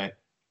announcer, by the way.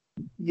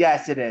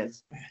 Yes, it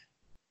is.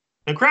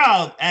 The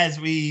crowd, as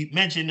we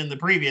mentioned in the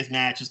previous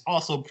match, is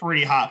also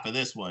pretty hot for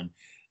this one.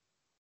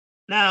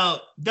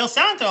 Now, Del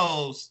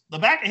Santos, the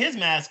back of his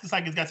mask looks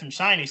like it's got some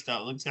shiny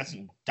stuff. It's got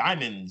some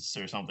diamonds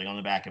or something on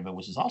the back of it,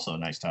 which is also a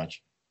nice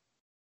touch.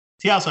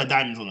 He also had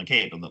diamonds on the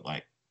cape, it looked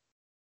like.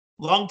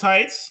 Long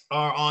tights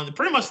are on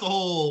pretty much the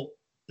whole.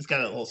 It's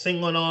got a whole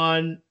singlet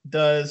on.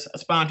 Does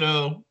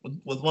Espanto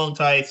with long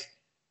tights,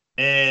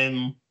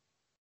 and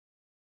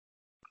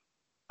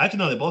actually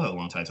no, they both have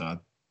long tights on.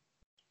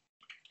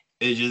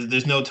 It's just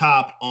there's no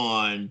top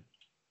on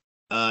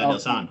Del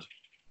Santo.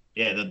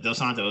 Yeah, Del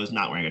Santo is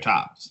not wearing a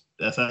top.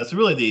 That's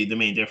really the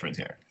main difference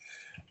here,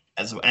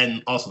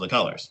 and also the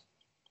colors.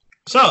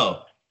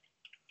 So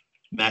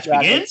match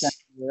begins,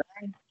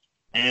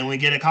 and we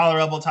get a collar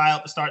elbow tie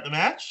up to start the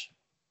match.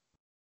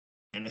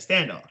 And a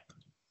standoff.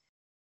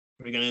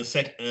 We're going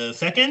to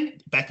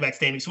second back-to-back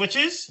standing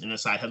switches and a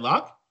side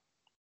headlock.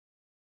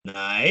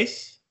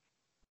 Nice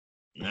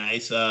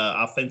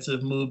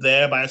offensive move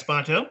there by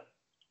Espanto.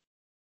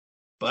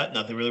 But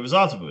nothing really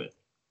results of it.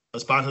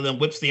 Espanto then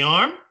whips the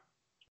arm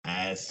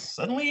as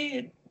suddenly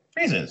it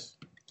freezes.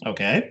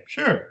 Okay,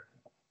 sure.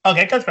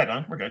 Okay, cuts back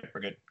on. We're good.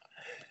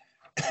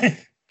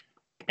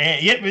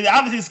 And yet,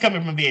 obviously, it's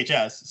coming from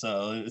VHS,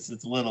 so it's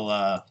a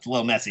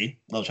little messy,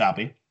 a little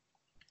choppy.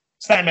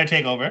 Snapmare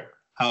takeover,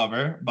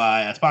 however,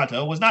 by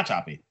Espanto was not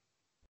choppy.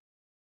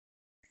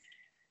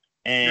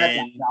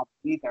 And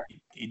he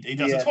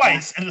does it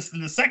twice, and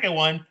the second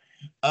one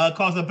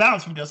caused a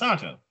bounce from Del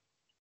Santo.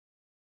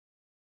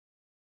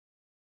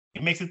 He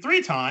makes it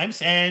 3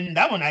 times, and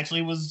that one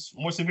actually was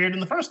more severe than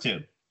the first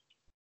 2.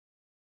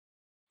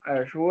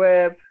 Irish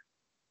whip,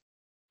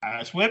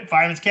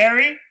 fireman's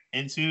carry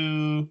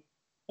into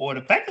what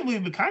effectively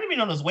would kind of be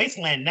known as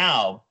Wasteland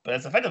now, but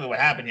that's effectively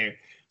what happened here.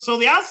 So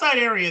the outside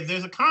area,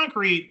 there's a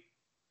concrete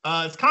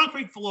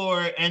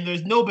floor, and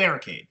there's no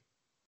barricade.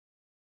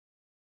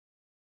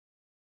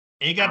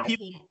 And you got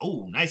people.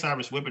 Oh, nice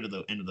Irish whip into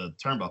the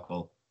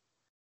turnbuckle.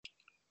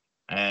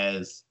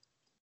 As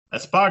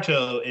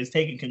Espanto is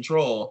taking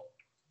control.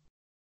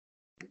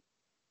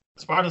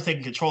 Espanto's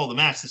taking control of the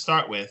match to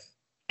start with,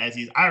 as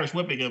he's Irish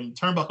whipping him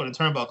turnbuckle to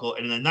turnbuckle,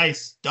 and in a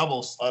nice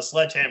double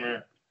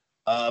sledgehammer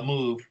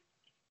move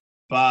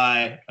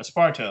by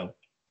Espanto.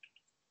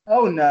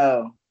 Oh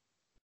no.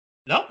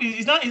 No,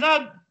 he's not.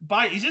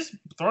 He's just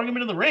throwing him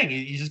into the ring.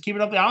 He's just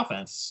keeping up the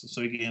offense,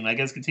 so he can, I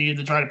guess, continue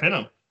to try to pin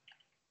him.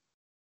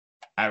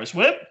 Irish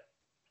whip,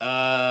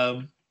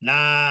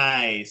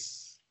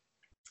 nice.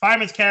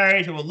 Fireman's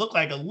carry to what looked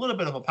like a little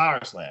bit of a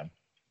power slam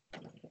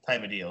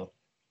type of deal.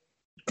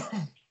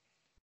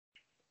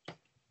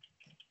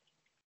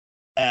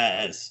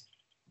 As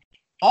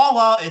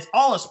it's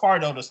all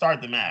Espanto to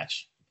start the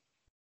match.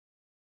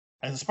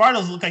 As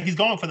Espanto looks like he's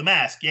going for the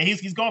mask. Yeah,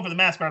 he's going for the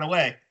mask right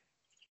away.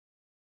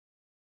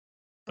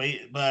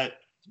 But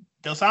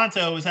Del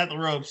Santo is at the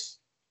ropes.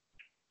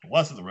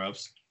 Was at the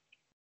ropes.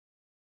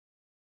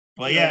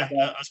 But yeah,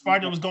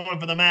 Espanto was going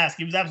for the mask.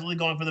 He was absolutely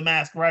going for the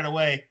mask right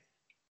away.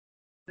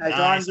 Nice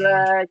arm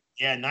drag.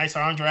 Yeah, nice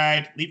arm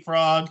drag.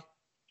 Leapfrog.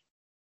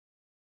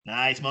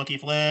 Nice monkey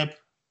flip.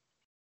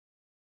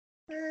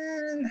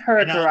 And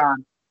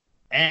Hurricane.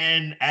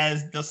 And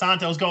as Dos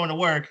Santos going to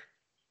work,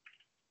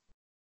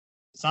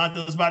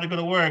 Santos about to go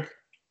to work,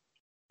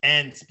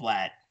 and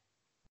splat.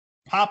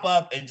 Pop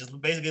up and just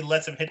basically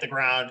lets him hit the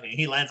ground, and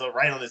he lands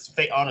right on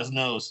his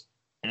nose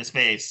and his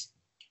face.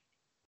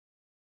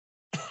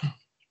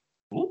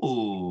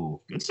 Ooh,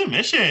 good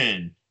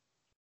submission.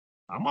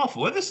 I'm all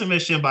for the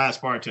submission by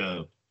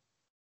Espanto.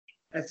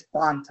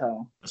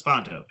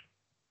 Espanto.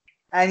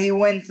 And he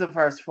wins the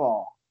first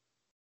fall.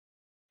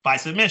 By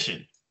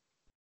submission.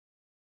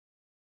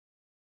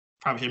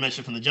 Probably should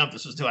mention from the jump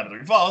this was 2 out of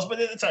 3 falls, but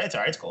it's all right.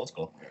 It's cool. It's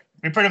cool.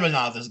 We pretty much know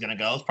how this is going to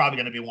go. It's probably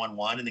going to be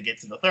 1-1 and it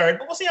gets to the third,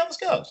 but we'll see how this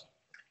goes.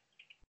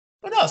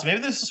 Who knows? Maybe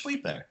there's a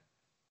sweep there.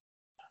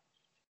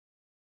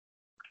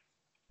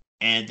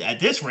 And at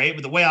this rate,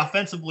 with the way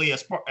offensively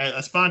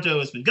Espanto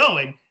has been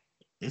going,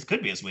 this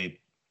could be a sweep.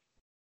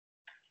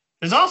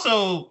 There's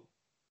also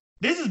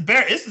this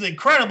is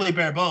incredibly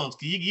bare bones.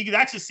 You can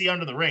actually see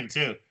under the ring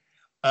too.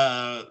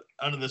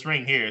 Under this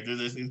ring here,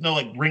 there's no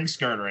like ring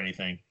skirt or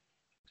anything.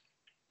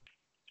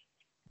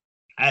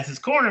 As his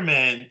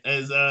cornerman,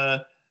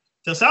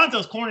 Dos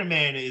Santos'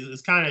 cornerman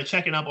is kind of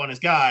checking up on his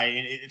guy,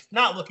 and it's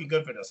not looking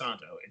good for Dos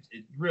Santos.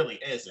 It really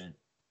isn't.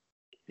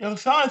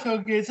 Dos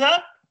Santos gets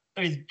up,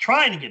 or he's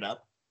trying to get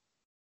up.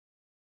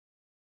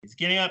 He's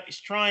getting up, he's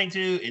trying to.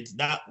 It's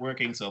not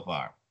working so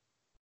far.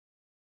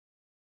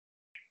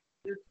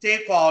 This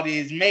tape quality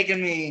is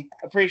making me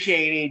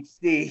appreciate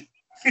HD.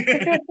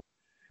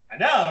 I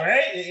know,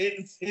 right?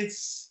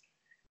 It's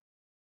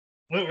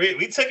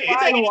we took it.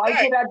 I like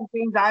it at the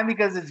same time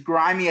because it's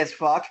grimy as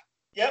fuck.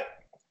 Yep.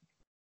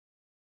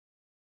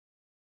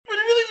 But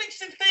it really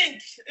makes you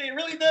think. It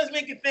really does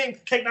make you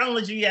think.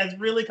 Technology has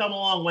really come a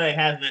long way,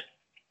 hasn't it?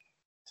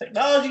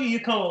 Technology, you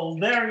come a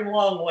very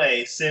long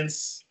way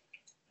since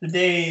the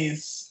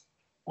days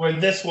where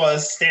this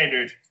was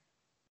standard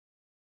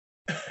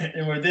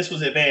and where this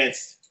was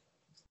advanced.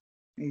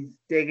 He's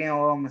taking a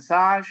little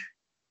massage.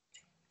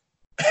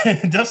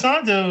 Dos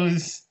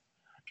Santos,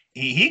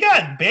 he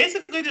got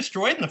basically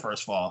destroyed in the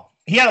first fall.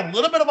 He had a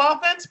little bit of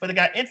offense, but it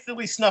got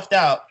instantly snuffed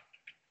out.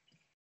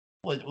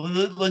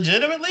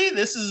 Legitimately,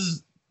 this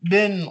has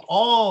been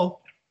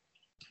all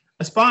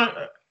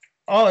Espanto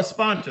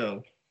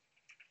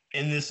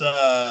in this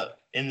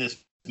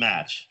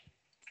match.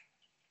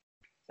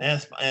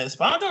 And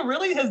Espanto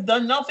really has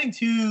done nothing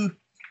to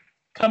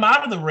come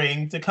out of the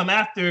ring to come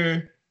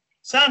after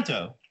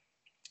Santo.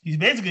 He's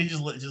basically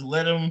just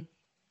let him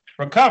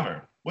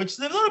recover, which is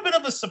a little bit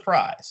of a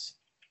surprise.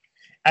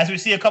 As we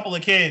see a couple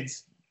of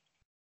kids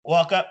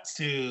walk up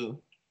to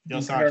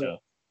Dos Santos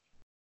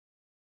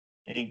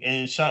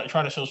and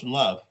try to show some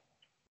love.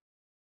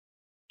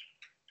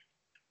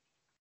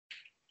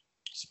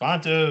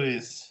 Espanto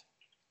is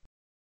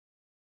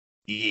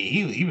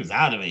he was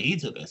out of it. He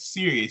took a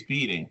serious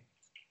beating.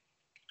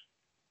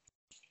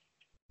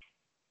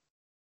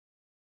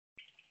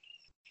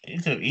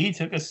 He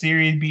took a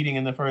serious beating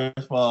in the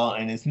first fall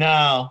and is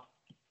now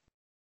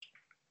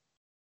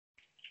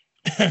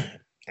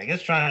I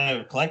guess trying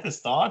to collect his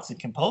thoughts and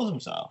compose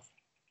himself.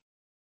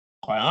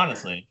 Quite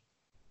honestly.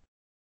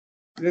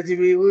 Because if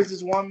he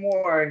loses one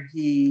more,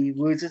 he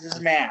loses his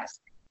mask.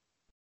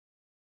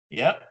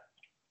 Yep.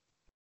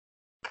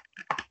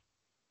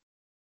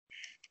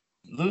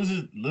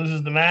 Loses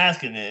the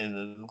mask and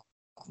it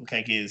looks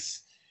like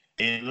kids.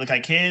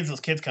 Those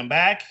kids come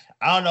back.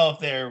 I don't know if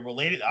they're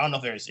related. I don't know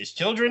if they're his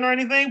children or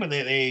anything, but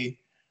they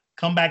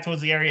come back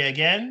towards the area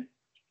again.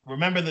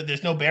 Remember that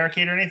there's no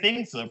barricade or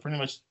anything, so pretty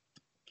much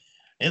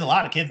there's a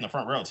lot of kids in the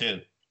front row too.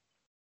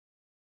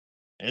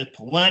 There's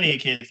plenty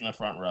of kids in the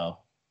front row.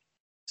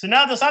 So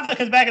now Dos Santos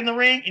comes back in the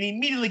ring and he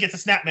immediately gets a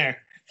snapmare.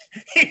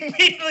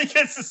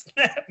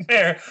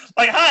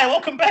 Like, hi,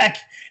 welcome back.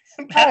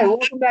 Hi,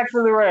 welcome back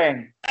to the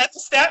ring. That's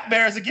a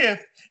snapmare as a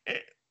gift.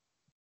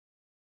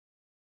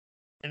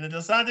 And the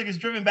Dos Santos is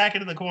driven back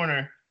into the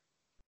corner.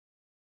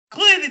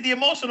 Clearly, the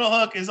emotional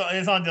hook is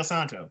on Dos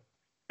Santos.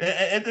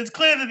 It's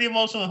clear that the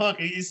emotional hook.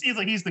 It seems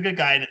like he's the good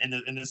guy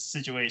in this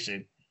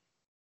situation.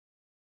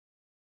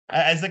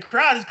 As the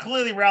crowd is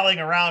clearly rallying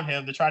around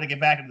him to try to get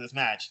back into this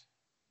match.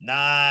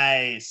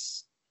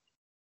 Nice.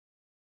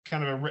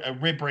 Kind of a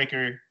rib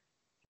breaker.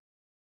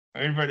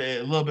 Or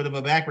a little bit of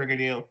a backbreaker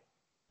deal.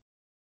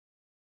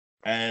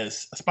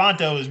 As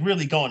Espanto is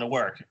really going to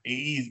work.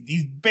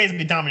 He's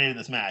basically dominated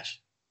this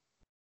match.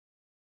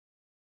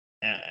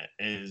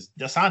 Is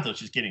Dos Santos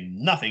just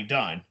getting nothing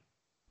done.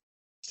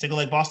 Single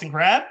leg Boston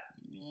Crab.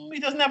 He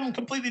doesn't have him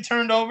completely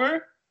turned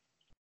over.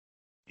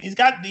 He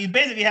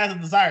basically has a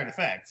desired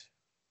effect.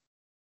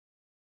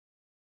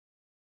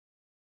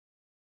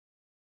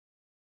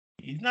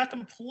 He's not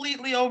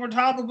completely over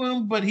top of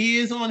him, but he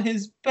is on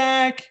his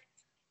back.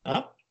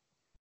 Up.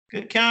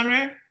 Good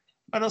counter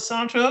by Dos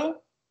Santos.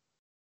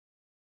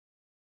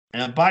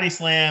 And a body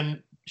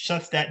slam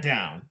shuts that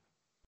down.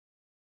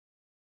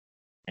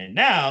 And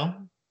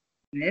now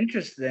It's an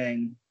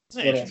interesting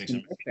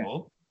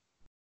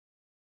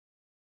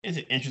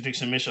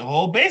submission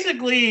hold.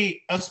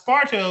 Basically,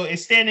 Espanto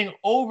is standing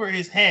over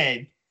his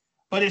head,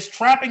 but is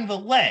trapping the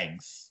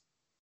legs.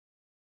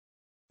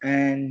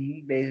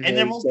 And basically, and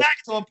then rolls back.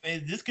 So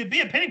this could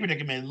be a pinning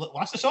predicament. Look,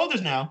 watch the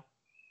shoulders now.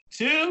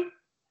 2,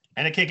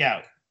 and a kick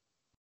out.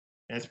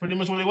 That's pretty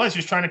much what it was.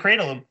 Just trying to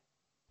cradle him.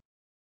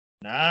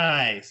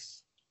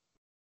 Nice.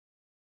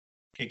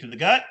 Kick to the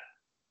gut.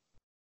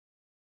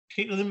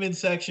 Kick to the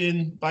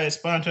midsection by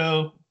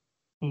Espanto,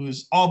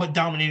 who's all but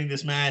dominating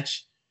this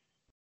match.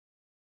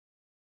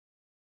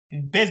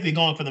 He's basically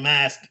going for the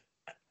mask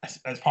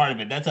as part of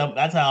it.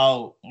 That's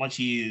how much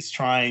he is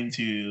trying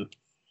to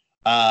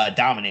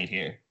dominate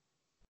here.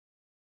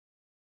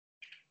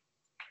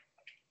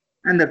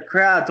 And the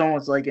crowd's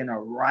almost like in a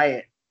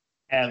riot.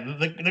 Yeah,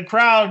 the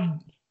crowd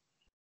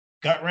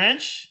gut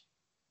wrench,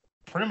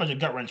 pretty much a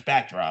gut wrench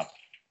backdrop.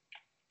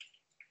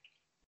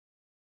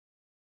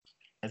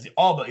 As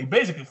he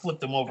basically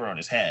flipped him over on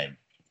his head.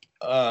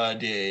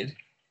 Did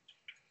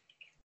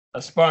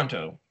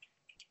Espanto.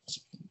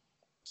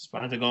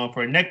 Espanto going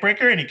for a neck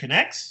breaker, and he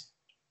connects.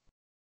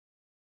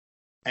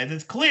 And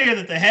it's clear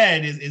that the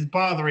head is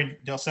bothering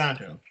Del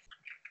Santo.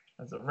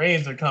 As the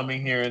rains are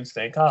coming here in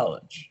State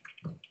College.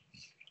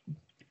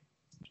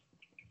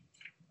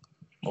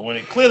 But when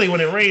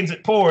it rains,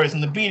 it pours,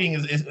 and the beating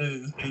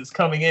is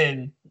coming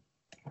in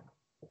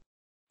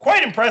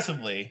quite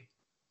impressively,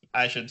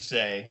 I should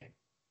say,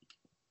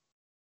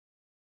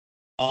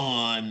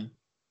 on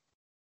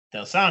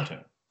Del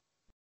Santo.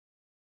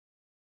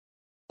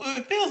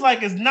 It feels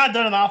like it's not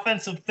done an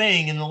offensive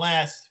thing in the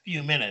last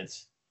few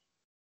minutes.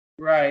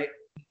 Right.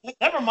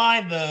 Never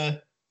mind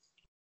the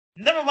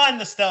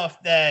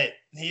stuff that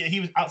he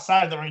was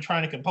outside of the ring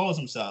trying to compose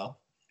himself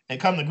and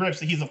come to grips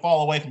that he's a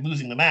fall away from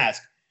losing the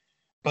mask.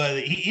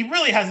 But he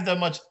really hasn't done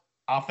much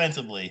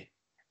offensively.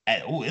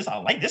 I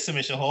like this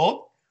submission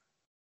hold.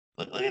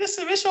 Look at this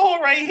submission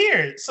hold right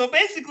here. So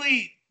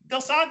basically,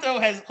 Del Santo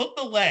has hooked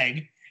the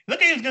leg. Look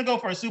like he was going to go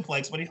for a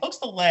suplex, but he hooks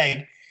the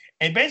leg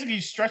and basically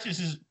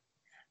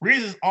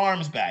rears his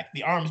arms back,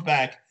 the arms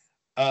back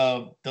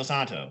of Del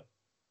Santo.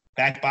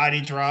 Back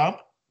body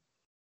drop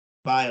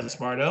by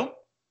Esparto.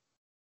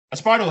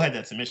 Esparto had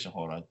that submission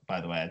hold on,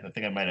 by the way. I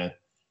think I might have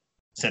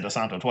said Del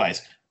Santo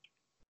twice.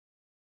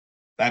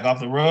 Back off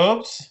the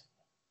ropes.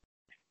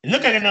 And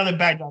look like another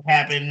backdrop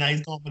happened. Now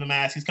he's going for the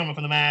mask. He's coming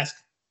for the mask.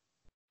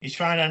 He's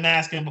trying to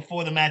unmask him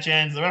before the match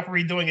ends. The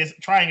referee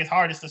trying his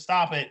hardest to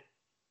stop it.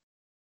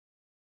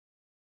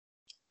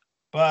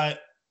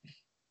 But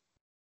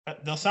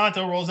Del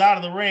Santo rolls out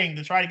of the ring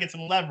to try to get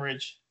some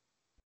leverage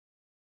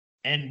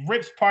and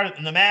rips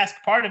the mask.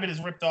 Part of it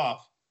is ripped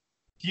off.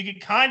 You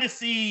can kind of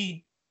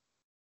see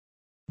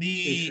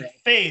the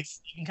face.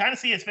 You can kind of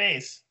see his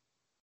face.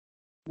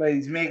 But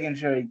he's making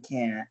sure he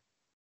can't.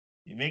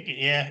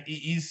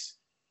 He's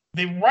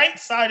the right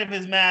side of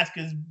his mask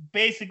is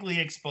basically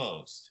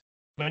exposed.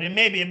 But it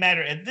may be a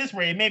matter at this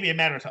rate. It may be a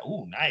matter of time.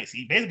 Ooh, nice!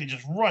 He basically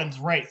just runs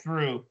right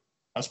through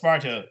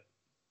Esparto.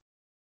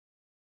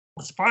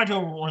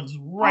 Esparto runs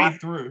right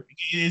through.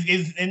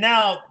 And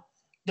now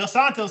Del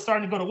Santo's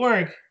starting to go to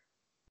work.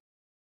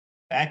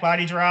 Back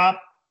body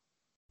drop.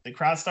 The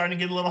crowd's starting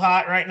to get a little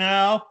hot right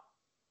now.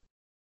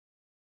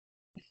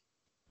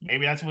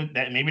 Maybe that's what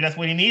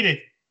he needed.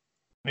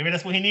 Maybe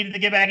that's what he needed to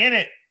get back in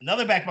it.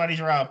 Another back body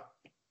drop.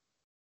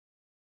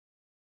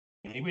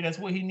 Maybe that's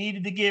what he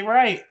needed to get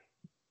right.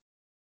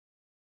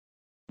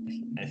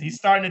 As he's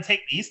starting to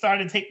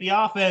take the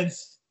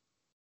offense.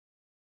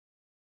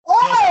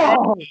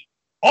 Oh!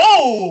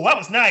 Oh, that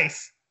was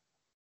nice.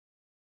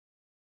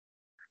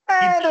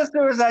 And a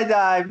suicide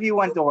dive. He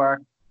went to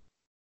work.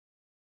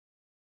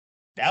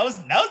 That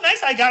was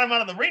nice. I got him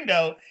out of the ring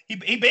though. He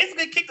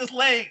basically kicked his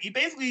leg. He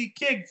basically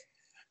kicked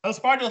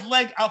Esparto's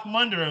leg out from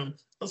under him.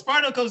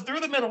 Esparto goes through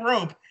the middle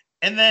rope,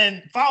 and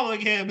then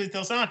following him is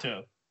Del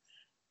Santo.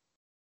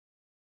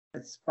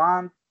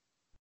 Espanto's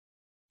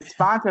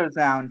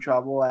now in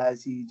trouble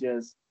as he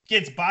just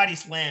gets body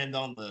slammed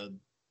on the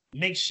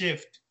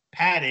makeshift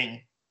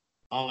padding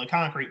on the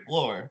concrete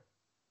floor.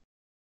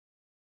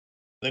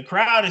 The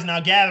crowd is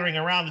now gathering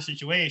around the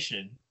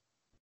situation.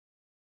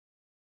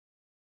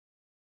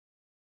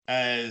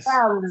 As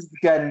this is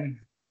getting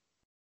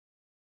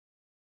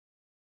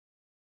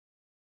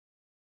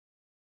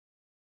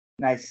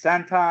nice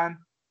senton.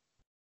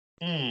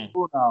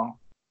 Uno.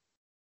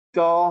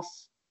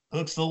 Dos.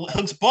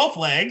 Hooks both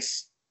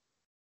legs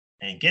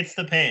and gets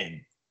the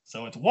pin.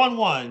 So it's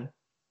 1-1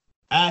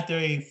 after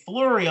a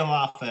flurry of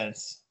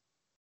offense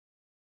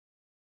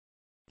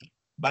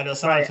by Del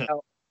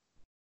Santo.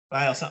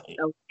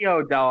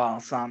 Hijo Del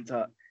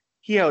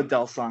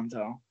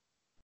Santo.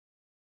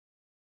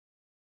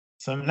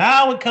 So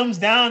now it comes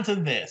down to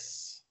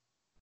this.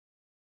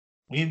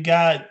 We've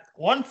got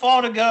one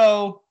fall to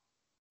go.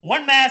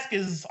 One mask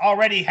is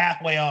already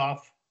halfway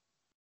off.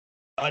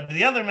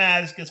 The other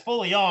mask is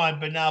fully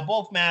on, but now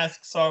both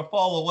masks are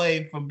fall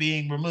away from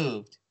being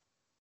removed.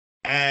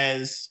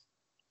 As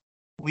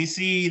we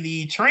see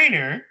the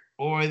trainer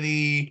or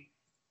the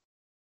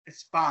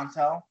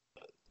Espanto.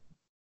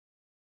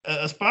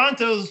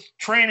 Espanto's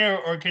trainer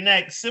or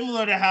connect,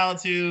 similar to how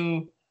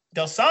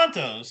Del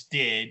Santo's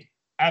did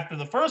after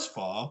the first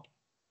fall,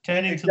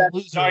 tending to the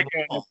loser of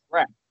the fall.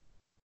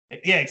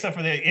 Yeah, except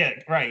for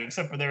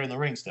they're in the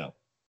ring still.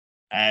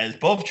 As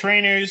both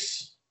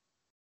trainers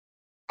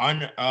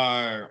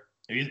as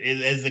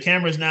the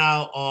camera's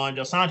now on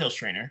Dos Santos'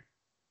 trainer.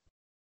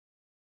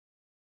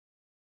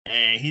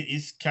 And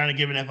he's kind of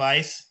giving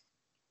advice.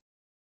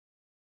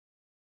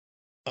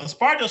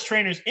 Esparto's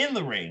trainer's in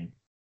the ring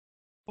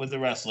with the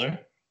wrestler.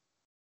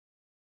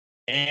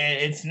 And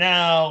it's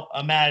now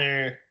a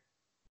matter.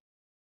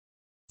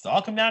 It's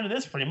all come down to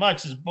this pretty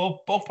much. Is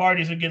both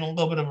parties are getting a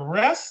little bit of a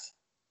rest.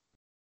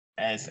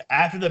 As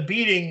after the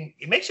beating,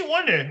 it makes you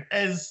wonder.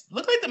 As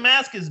look like the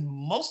mask is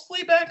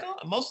mostly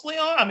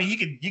on. I mean, you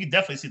could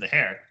definitely see the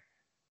hair.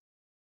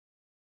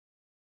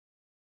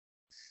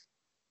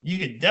 You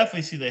could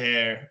definitely see the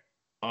hair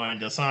on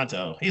Dos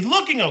Santos. He's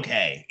looking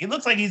okay. He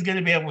looks like he's going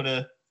to be able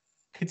to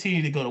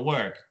continue to go to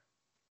work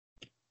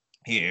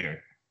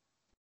here.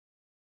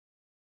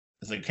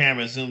 As the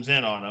camera zooms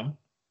in on him,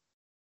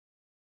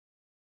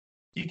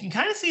 you can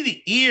kind of see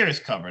the ears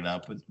covered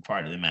up with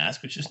part of the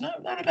mask, which is not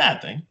a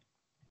bad thing.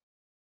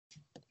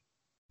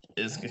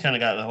 It's kind of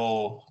got the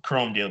whole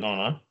chrome deal going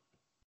on.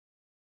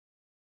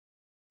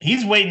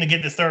 He's waiting to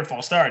get this third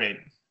fall started.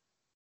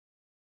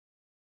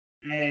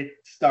 It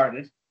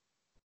started.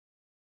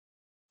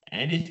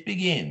 And it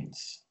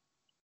begins.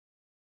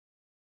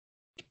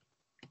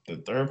 The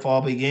third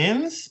fall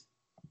begins.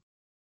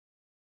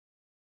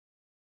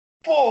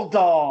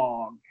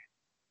 Bulldog.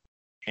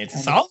 It's a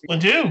solid one,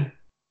 too.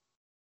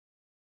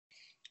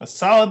 A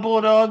solid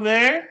bulldog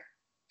there.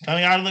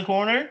 Coming out of the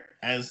corner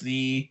as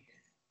the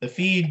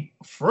feed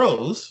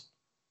froze.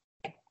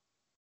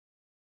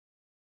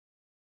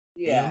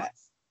 Yeah.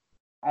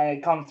 And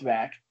it comes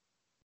back.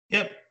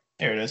 Yep.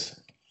 There it is.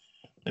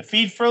 The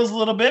feed froze a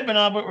little bit, but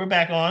now we're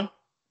back on.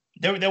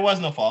 There was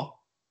no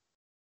fall.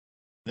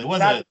 There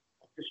wasn't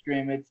the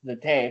stream, it's the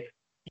tape.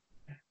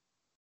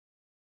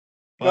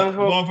 But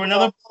going for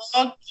another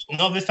bulldog?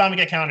 No, this time it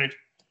got countered.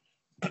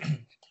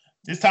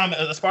 This time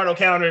Esparto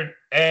countered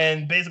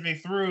and basically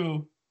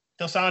threw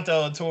Dos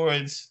Santos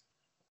towards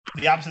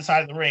the opposite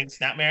side of the ring,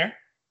 Snapmare,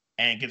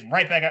 and gets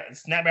right back out,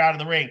 Snapmare out of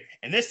the ring.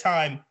 And this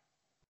time,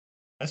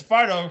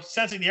 Esparto,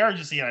 sensing the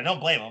urgency, and I don't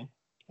blame him,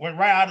 went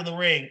right out of the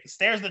ring,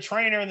 stares the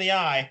trainer in the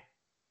eye,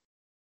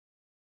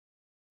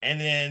 and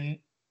then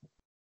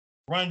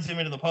runs him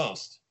into the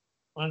post.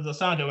 Runs Dos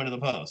Santos into the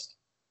post.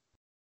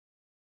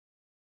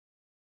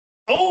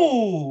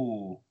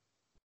 Oh!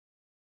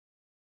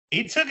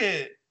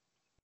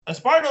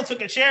 Esparto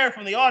took a chair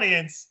from the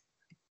audience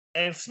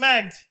and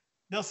smacked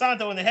Dos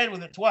Santos in the head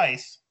with it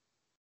twice.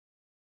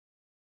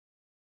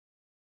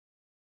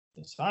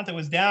 Dos Santos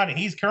was down, and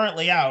he's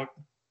currently out.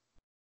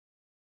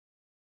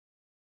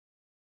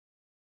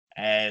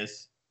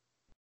 As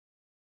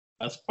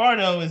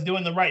Esparto is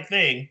doing the right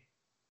thing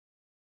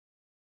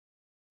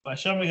by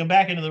shoving him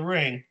back into the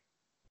ring.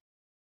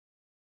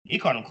 He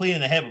caught him clean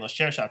in the head with those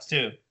chair shots,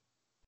 too.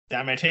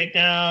 Diamond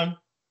takedown.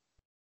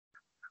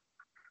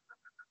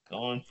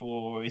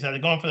 He's either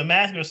going for the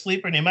mask or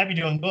sleeper, and they might be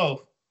doing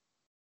both.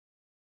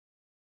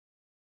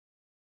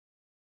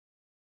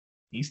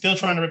 He's still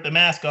trying to rip the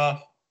mask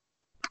off.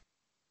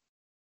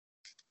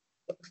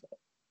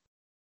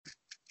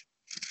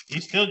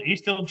 He's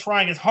still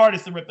trying his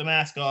hardest to rip the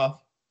mask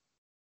off.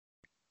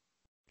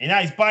 And now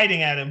he's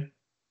biting at him.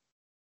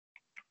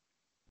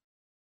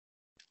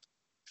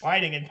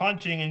 Biting and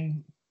punching,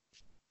 and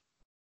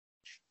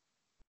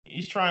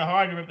he's trying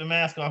hard to rip the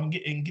mask off and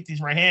get these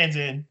right hands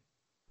in.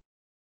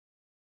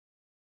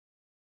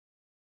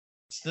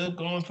 Still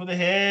going for the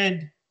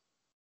head.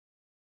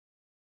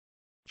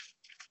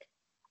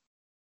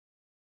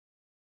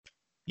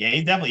 Yeah,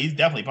 he's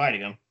definitely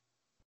biting him.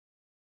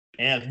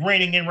 And it's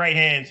raining in right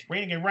hands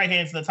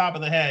to the top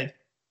of the head.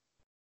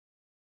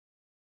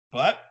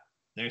 But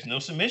there's no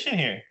submission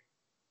here.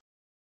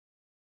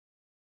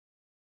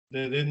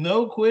 There's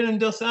no quit in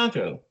Dos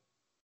Santos.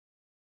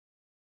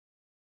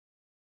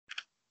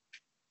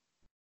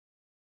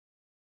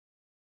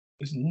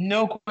 There's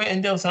no quit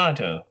in Dos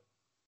Santos.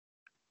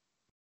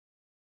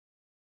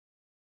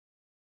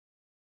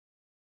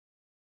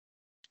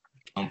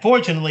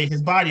 Unfortunately,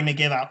 his body may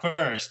give out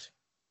first.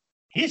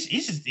 He's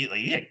just like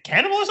a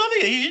cannibal or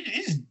something.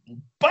 He's just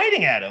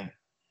biting at him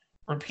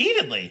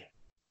repeatedly.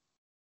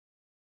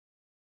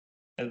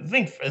 I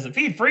think as the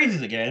feed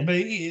freezes again, but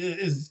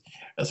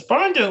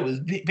Esparto was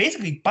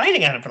basically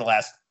biting at him for the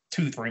last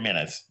 2-3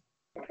 minutes.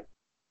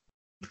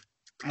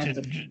 I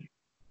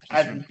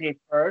have to see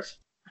first.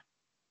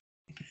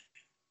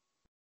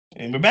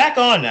 And we're back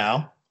on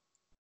now.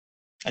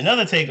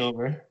 Another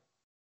takeover.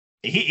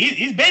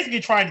 He's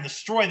basically trying to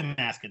destroy the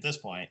mask at this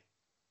point.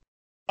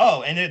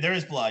 Oh, and there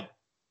is blood.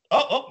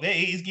 Oh,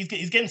 he's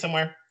getting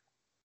somewhere.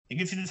 You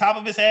can see the top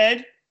of his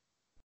head.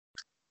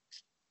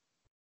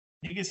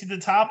 You can see the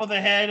top of the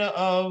head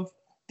of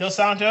Dos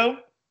Santos.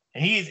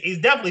 And he's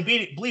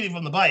definitely bleeding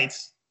from the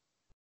bites.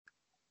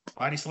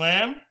 Body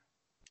slam.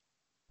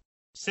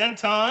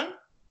 Senton.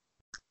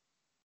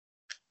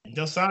 And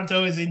Dos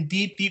Santos is in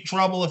deep, deep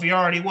trouble if he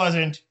already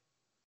wasn't.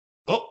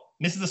 Oh,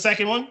 misses the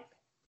second one.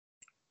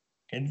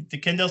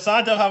 Can Del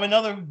Santo have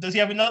another? Does he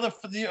have another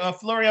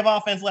flurry of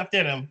offense left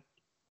in him?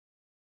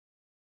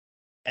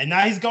 And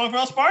now he's going for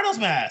El Sparto's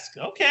mask.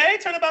 Okay,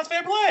 turnabout's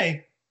fair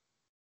play.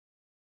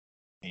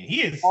 And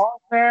he is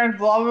all fair and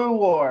love and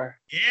war.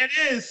 Yeah,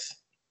 it is.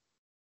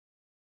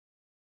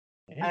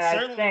 It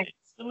certainly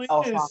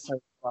is.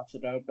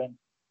 Busted open.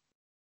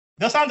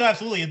 Del Santo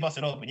absolutely is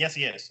busted open. Yes,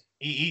 he is.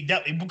 He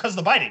because of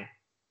the biting.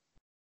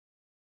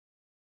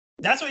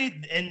 That's what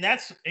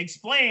that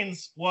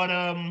explains what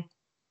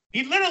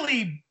he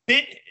literally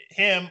bit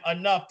him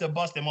enough to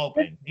bust him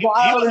open. He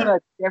was in a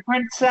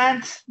different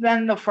sense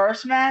than the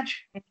first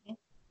match. Mm-hmm.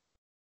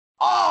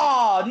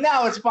 Oh,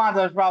 now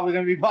Espanto's probably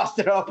going to be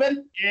busted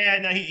open. Yeah,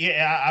 no,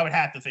 I would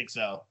have to think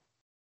so.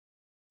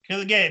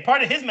 Because again,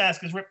 part of his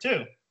mask is ripped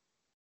too.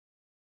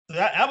 So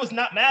that was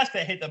not mask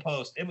that hit the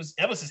post.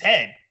 That was his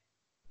head.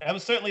 That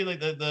was certainly like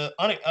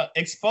the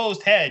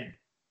exposed head.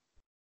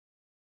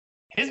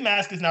 His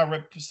mask is now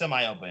ripped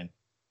semi-open.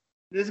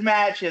 This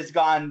match has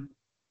gone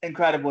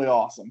incredibly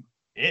awesome.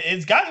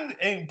 It's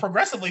gotten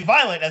progressively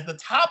violent as the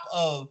top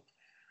of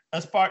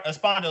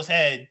Espanto's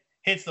head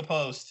hits the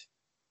post.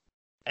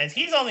 As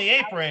he's on the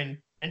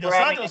apron and Del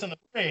Santo's in the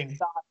ring.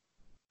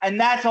 And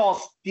that's all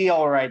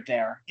steel right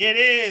there. It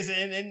is.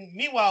 And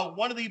meanwhile,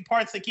 one of the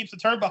parts that keeps the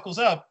turnbuckles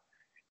up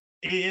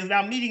is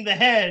now meeting the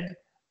head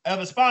of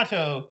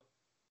Espanto.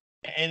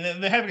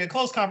 And they're having a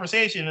close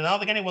conversation, and I don't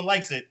think anyone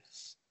likes it.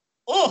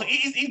 Oh,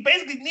 he's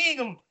basically kneeing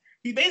him.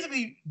 He's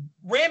basically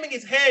ramming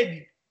his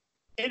head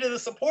into the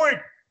support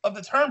of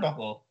the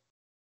turnbuckle.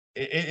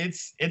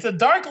 It's a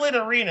dark lit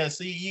arena,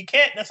 so you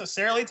can't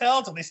necessarily tell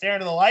until they stare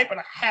into the light, but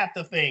I have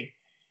to think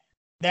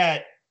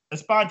that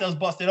Espanto's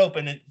busted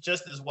open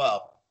just as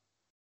well.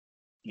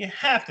 You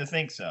have to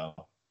think so.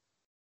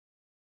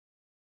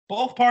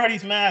 Both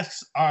parties'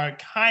 masks are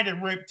kind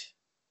of ripped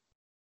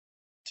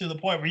to the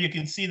point where you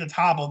can see the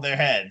top of their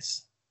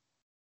heads.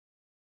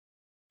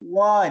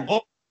 One,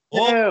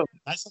 two.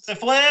 Nice sunset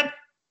flip.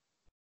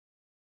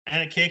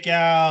 And a kick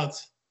out.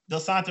 Del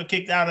Santo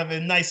kicked out of a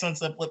nice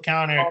sunset flip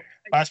counter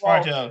by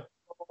Esparto.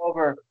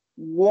 Over.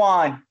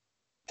 1,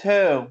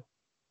 2.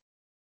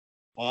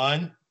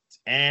 1.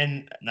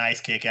 And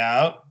nice kick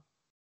out.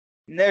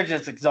 And they're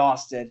just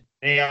exhausted.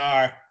 They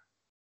are.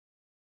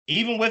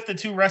 Even with the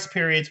 2 rest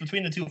periods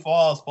between the 2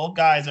 falls, both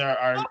guys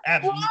are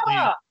absolutely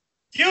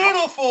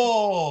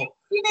beautiful.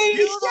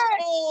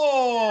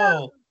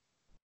 Beautiful.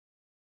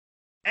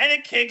 And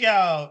a kick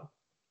out.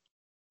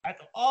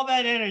 After all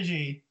that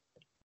energy,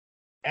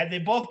 and they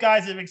both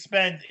guys have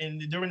expended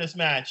during this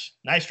match.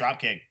 Nice drop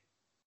kick.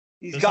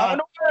 He's going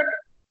to work.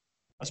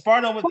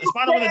 Esparto with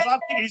a drop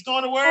kick. He's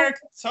going to work.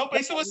 Tope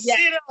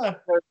Suicida.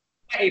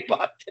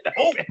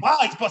 Oh, wow,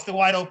 he's busted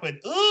wide open.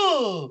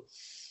 Ooh.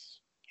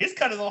 His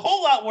cut is a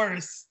whole lot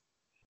worse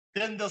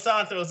than Del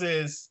Santo's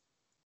is.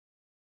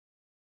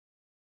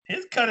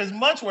 His cut is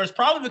much worse,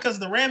 probably because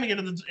of the ramming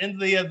into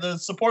the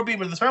support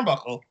beam of the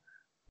turnbuckle.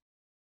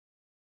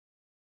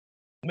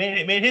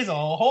 Made his a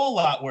whole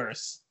lot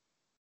worse.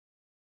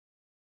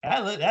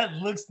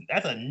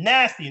 That's a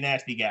nasty,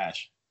 nasty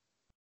gash.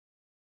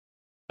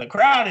 The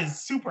crowd is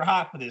super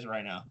hot for this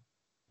right now.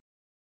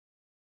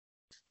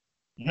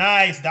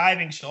 Nice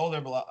diving shoulder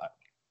block.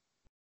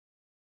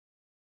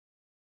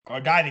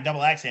 Or diving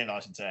double axe handle, I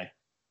should say.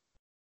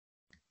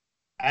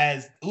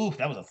 That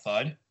was a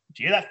thud. Did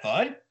you hear that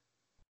thud?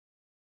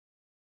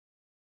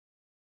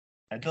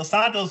 And Del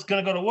Santo's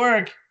going to go to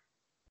work.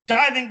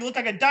 Diving, looked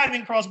like a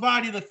diving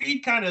crossbody. The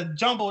feet kind of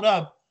jumbled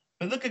up.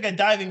 But looked like a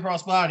diving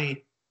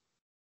crossbody.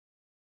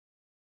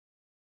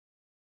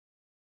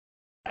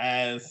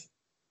 As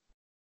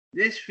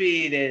this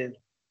feed is.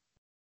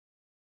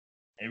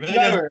 It really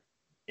doesn't.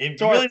 It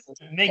really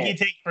doesn't make you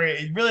take for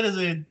it. It really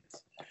doesn't.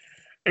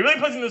 It really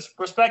puts into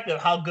perspective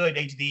how good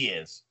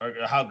HD is, or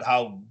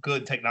how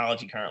good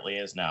technology currently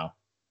is now.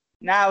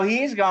 Now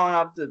he's going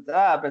up to the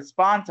top.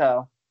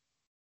 Espanto.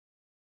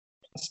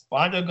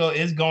 Espanto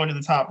is going to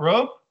the top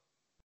rope.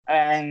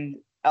 And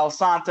El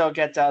Santo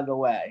gets out of the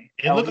way.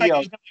 It looked like it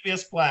was going to be a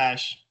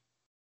splash.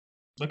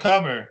 The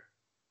cover.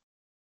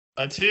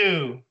 A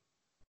 2.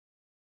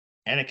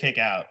 And a kick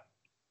out.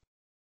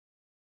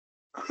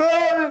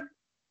 Going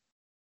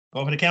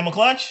for the camel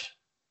clutch.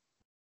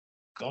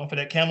 Going for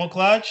that camel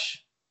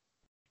clutch.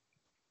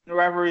 The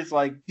referee's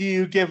like, do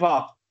you give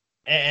up?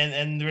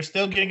 And we're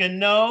still getting a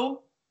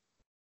no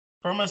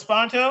from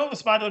Espanto.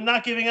 Espanto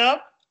not giving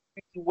up.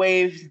 He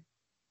waved.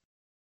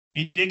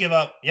 He did give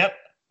up. Yep.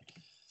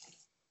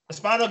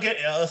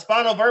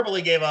 Espanto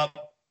verbally gave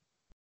up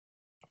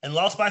and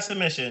lost by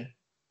submission.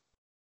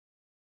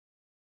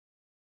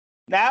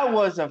 That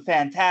was a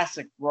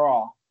fantastic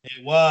brawl.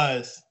 It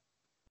was.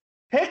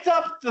 Picked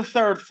up the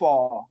 3rd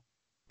fall.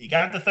 He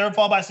got the 3rd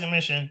fall by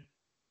submission.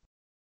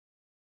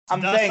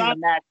 I'm saying the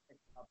match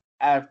picked up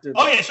after.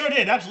 Oh, yeah, sure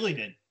did. Absolutely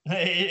did.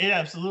 It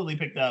absolutely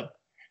picked up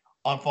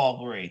on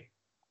fall 3.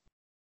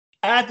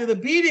 After the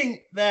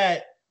beating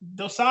that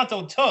Del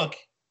Santo took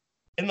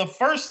in the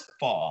 1st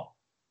fall,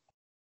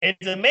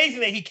 it's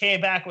amazing that he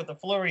came back with the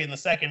flurry in the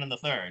 2nd and the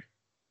 3rd.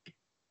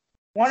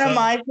 One of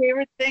my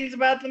favorite things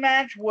about the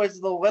match was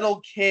the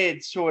little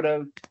kid sort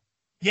of.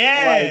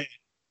 Yeah.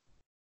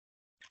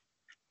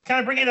 Kind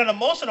of bringing an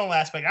emotional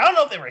aspect. I don't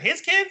know if they were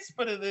his kids,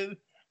 but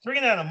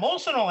bringing an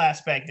emotional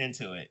aspect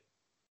into it.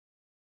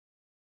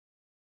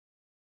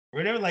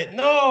 Where they were like,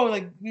 no,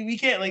 like we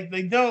can't, like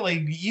they don't,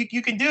 like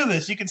you can do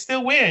this, you can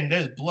still win.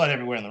 There's blood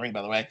everywhere in the ring,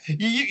 by the way.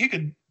 You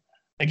could,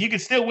 like, you can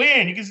still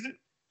win, you can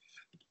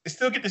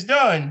still get this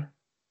done.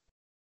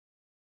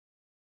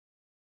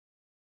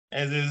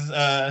 As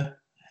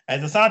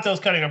the Santos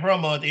cutting a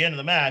promo at the end of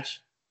the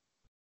match,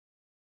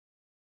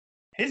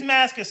 his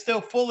mask is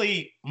still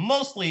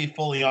mostly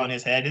fully on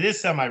his head. It is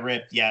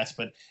semi-ripped, yes,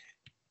 but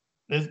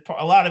there's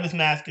a lot of his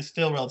mask is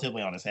still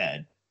relatively on his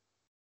head.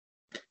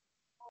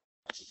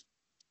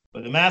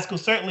 But the mask will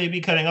certainly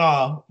be coming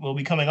off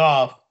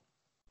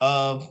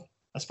of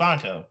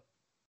Espanto.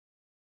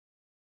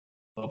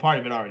 Well, part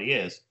of it already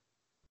is.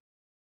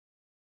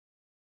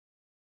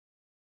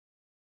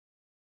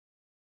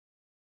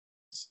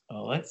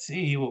 So let's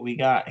see what we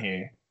got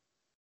here.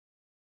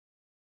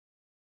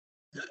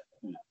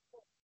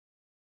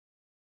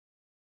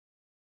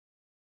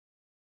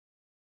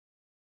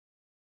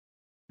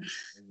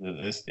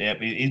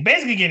 He's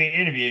basically getting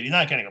interviewed. He's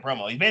not getting a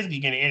promo. He's basically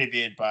getting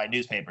interviewed by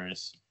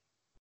newspapers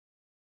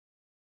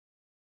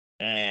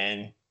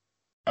and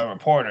a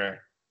reporter.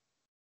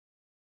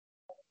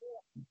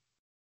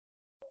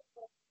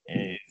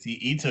 And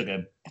he took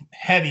a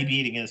heavy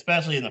beating,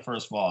 especially in the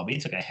first fall. He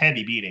took a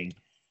heavy beating.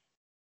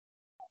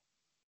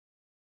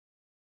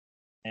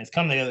 And it's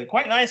come together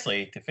quite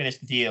nicely to finish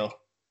the deal.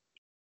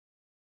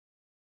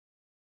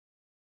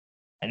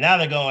 And now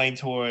they're going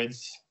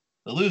towards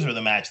the loser of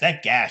the match.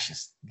 That gash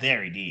is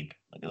very deep.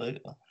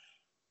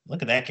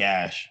 Look at that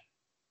gash.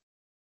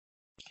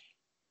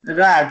 They're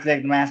going to have to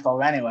take the mask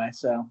off anyway,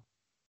 so.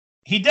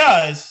 He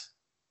does,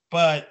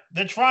 but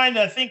they're trying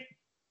to, I think,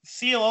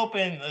 seal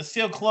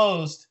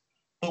closed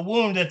the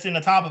wound that's in the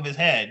top of his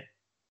head.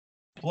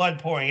 Blood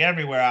pouring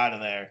everywhere out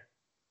of there.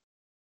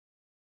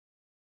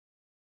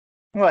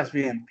 He must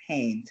be in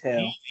pain,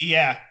 too.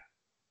 Yeah.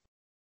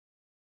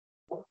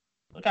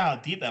 Look how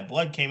deep that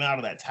blood came out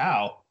of that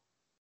towel.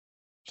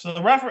 So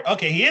the referee,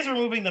 okay, he is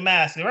removing the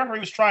mask. The referee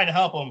was trying to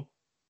help him.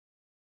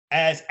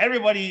 As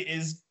everybody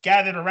is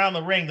gathered around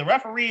the ring, the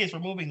referee is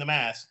removing the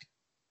mask.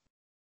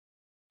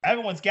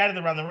 Everyone's gathered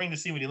around the ring to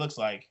see what he looks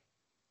like.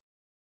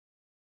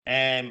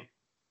 And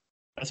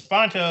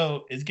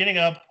Espanto is getting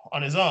up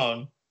on his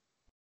own.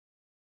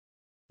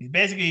 He's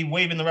basically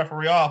waving the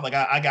referee off like,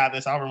 I got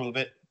this, I'll remove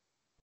it.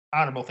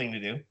 Honorable thing to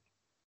do.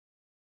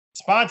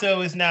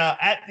 Espanto is now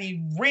at the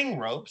ring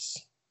ropes.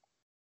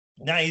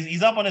 Now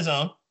he's up on his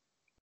own.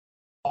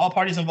 All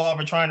parties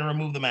involved are trying to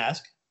remove the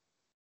mask.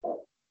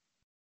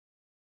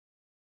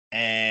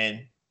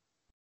 And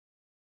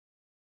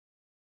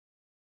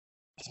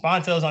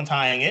Espanto's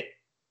untying it.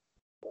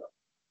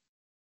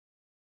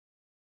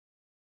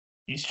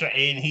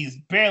 He's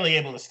barely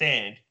able to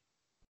stand.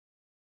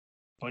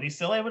 But he's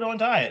still able to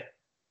untie it.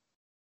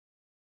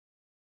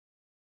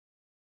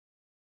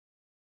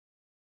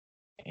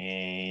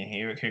 And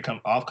here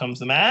comes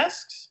the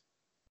masks.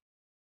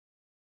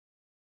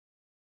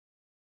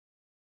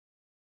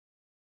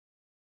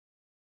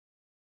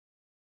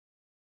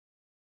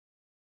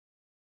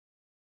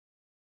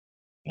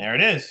 There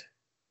it is.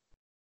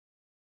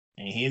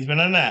 And he's been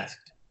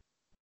unmasked.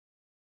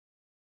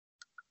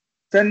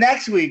 So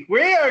next week,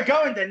 we are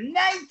going to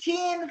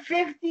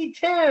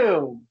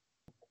 1952.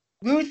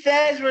 Lou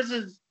Thesz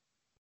versus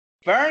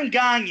Verne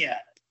Gagne.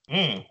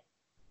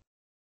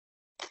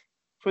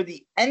 For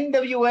the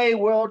NWA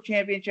World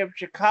Championship,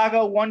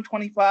 Chicago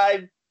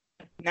 125,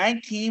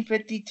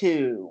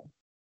 1952.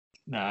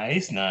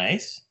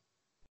 Nice.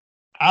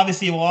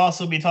 Obviously, we'll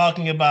also be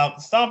talking about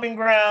the Stomping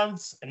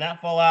Grounds and that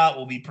Fallout.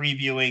 We'll be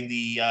previewing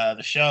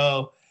the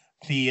show,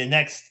 the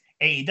next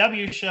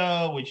AEW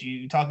show, which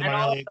you talked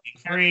about earlier, being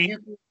free.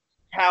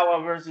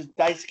 Kawa versus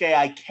Daisuke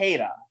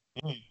Ikeda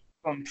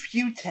from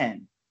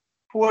Futen,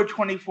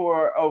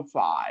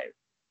 4/24/05.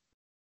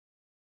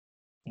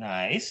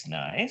 Nice.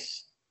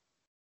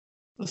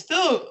 So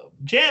still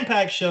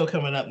jam-packed show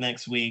coming up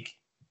next week.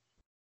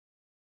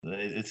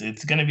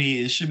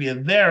 It should be a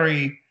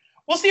very.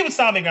 We'll see what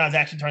Stomping Grounds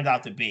actually turns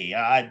out to be.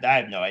 I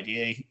have no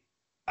idea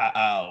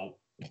how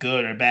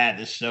good or bad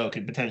this show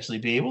could potentially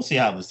be. We'll see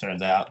how this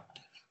turns out.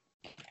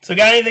 So,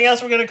 got anything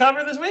else we're going to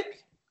cover this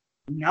week?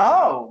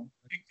 No.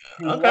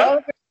 Okay.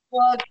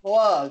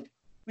 Plug.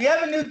 We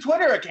have a new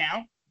Twitter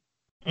account.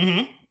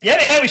 Mm-hmm.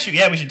 Yeah, we should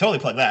totally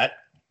plug that.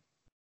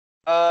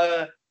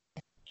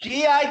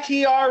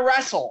 GITR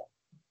Wrestle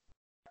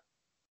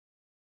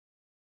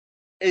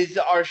is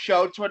our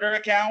show Twitter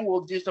account.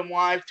 We'll do some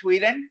live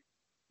tweeting.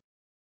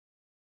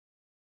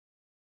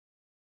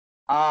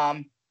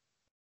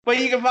 But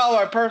you can follow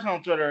our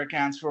personal Twitter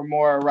accounts for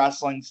more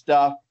wrestling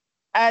stuff.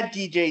 At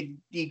DJ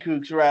D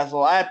Kooks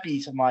Wrestle, at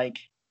Beast of Mike.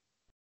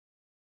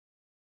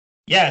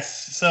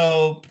 Yes.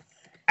 So,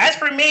 as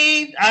for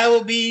me, I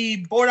will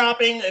be board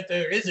hopping if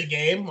there is a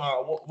game.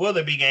 Will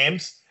there be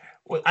games?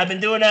 I've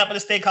been doing that with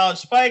the State College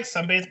Spikes.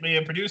 I'm basically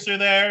a producer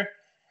there.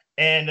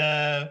 And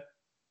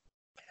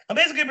I'm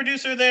basically a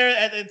producer there.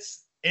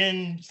 It's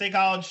in State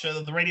College,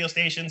 the radio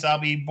stations. I'll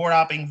be board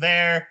hopping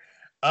there.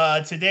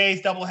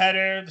 Today's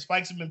doubleheader. The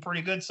Spikes have been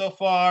pretty good so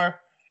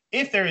far.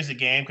 If there is a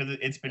game, because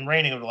it's been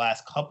raining over the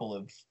last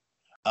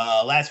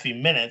few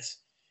minutes,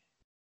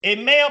 it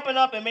may open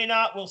up, it may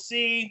not. We'll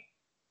see.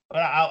 But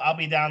I'll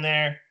be down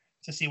there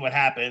to see what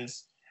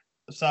happens.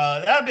 So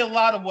that'll be a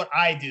lot of what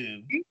I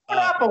do. You put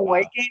up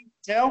away games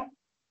too?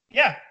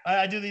 Yeah,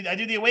 I do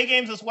the away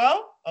games as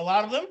well. A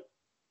lot of them.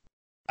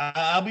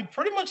 I'll be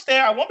pretty much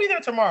there. I won't be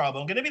there tomorrow, but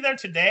I'm going to be there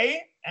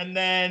today, and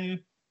then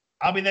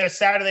I'll be there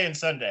Saturday and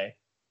Sunday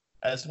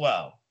as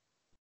well.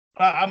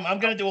 I'm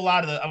going to do a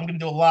lot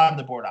of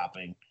the board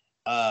hopping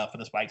for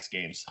the Spikes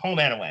games, home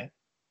and away.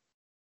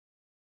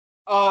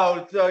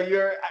 Oh, so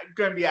you're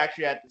going to be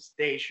actually at the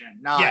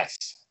station?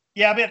 Yes.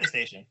 Yeah, I'll be at the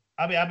station.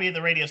 I'll be at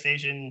the radio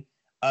station,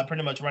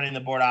 pretty much running the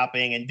board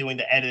hopping and doing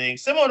the editing,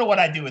 similar to what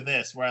I do with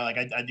this, where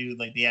I do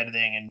like the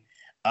editing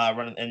and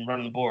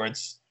running the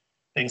boards,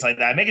 things like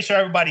that, making sure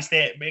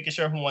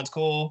everyone's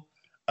cool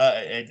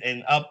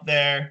and up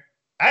there.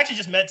 I actually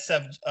just met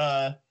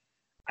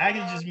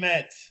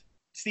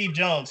Steve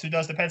Jones, who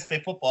does the Penn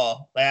State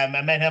football. I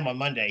met him on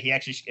Monday. He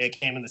actually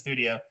came in the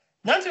studio.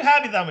 Not too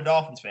happy that I'm a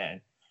Dolphins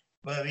fan,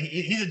 but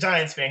he's a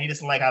Giants fan. He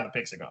doesn't like how the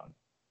picks are going.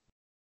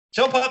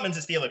 Joe Putman's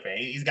a Steeler fan.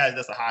 He's guy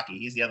does the hockey.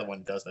 He's the other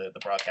one that does the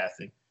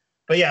broadcasting.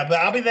 But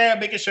I'll be there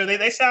making sure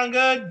they sound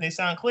good, they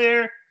sound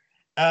clear,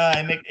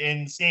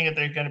 and seeing if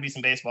there's going to be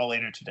some baseball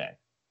later today.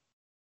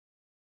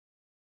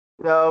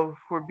 So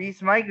for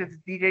Beast Mike, this is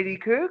DJ D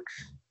Kooks,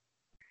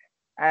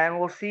 and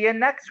we'll see you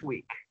next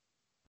week.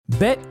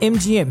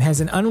 BetMGM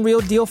has an unreal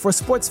deal for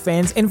sports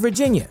fans in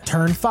Virginia.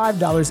 Turn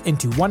 $5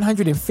 into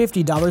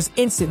 $150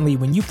 instantly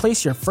when you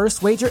place your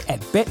first wager at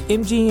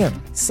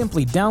BetMGM.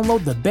 Simply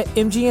download the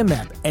BetMGM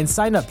app and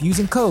sign up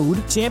using code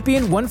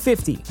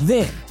Champion150.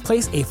 Then,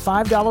 place a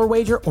 $5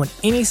 wager on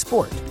any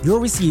sport.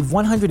 You'll receive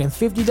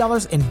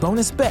 $150 in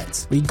bonus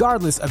bets,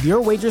 regardless of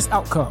your wager's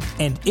outcome.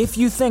 And if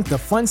you think the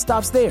fun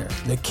stops there,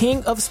 the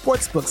king of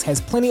sportsbooks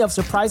has plenty of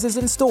surprises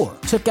in store.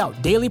 Check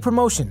out daily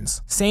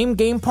promotions,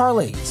 same-game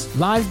parlays,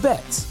 live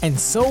bets, and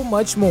so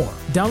much more.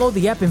 Download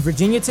the app in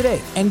Virginia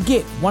today and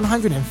get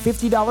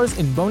 $150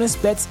 in bonus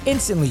bets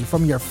instantly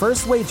from your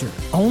first wager.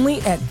 Only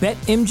at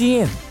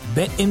BetMGM.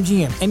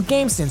 BetMGM and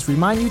GameSense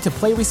remind you to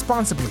play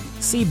responsibly.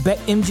 See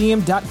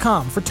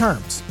BetMGM.com for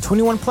terms.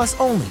 21 plus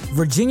only.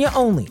 Virginia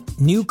only.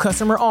 New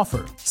customer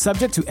offer.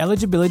 Subject to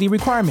eligibility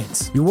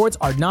requirements. Rewards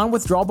are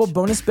non-withdrawable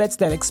bonus bets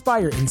that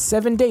expire in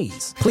 7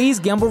 days. Please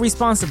gamble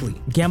responsibly.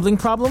 Gambling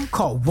problem?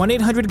 Call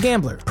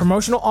 1-800-GAMBLER.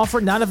 Promotional offer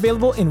not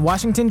available in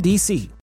Washington, D.C.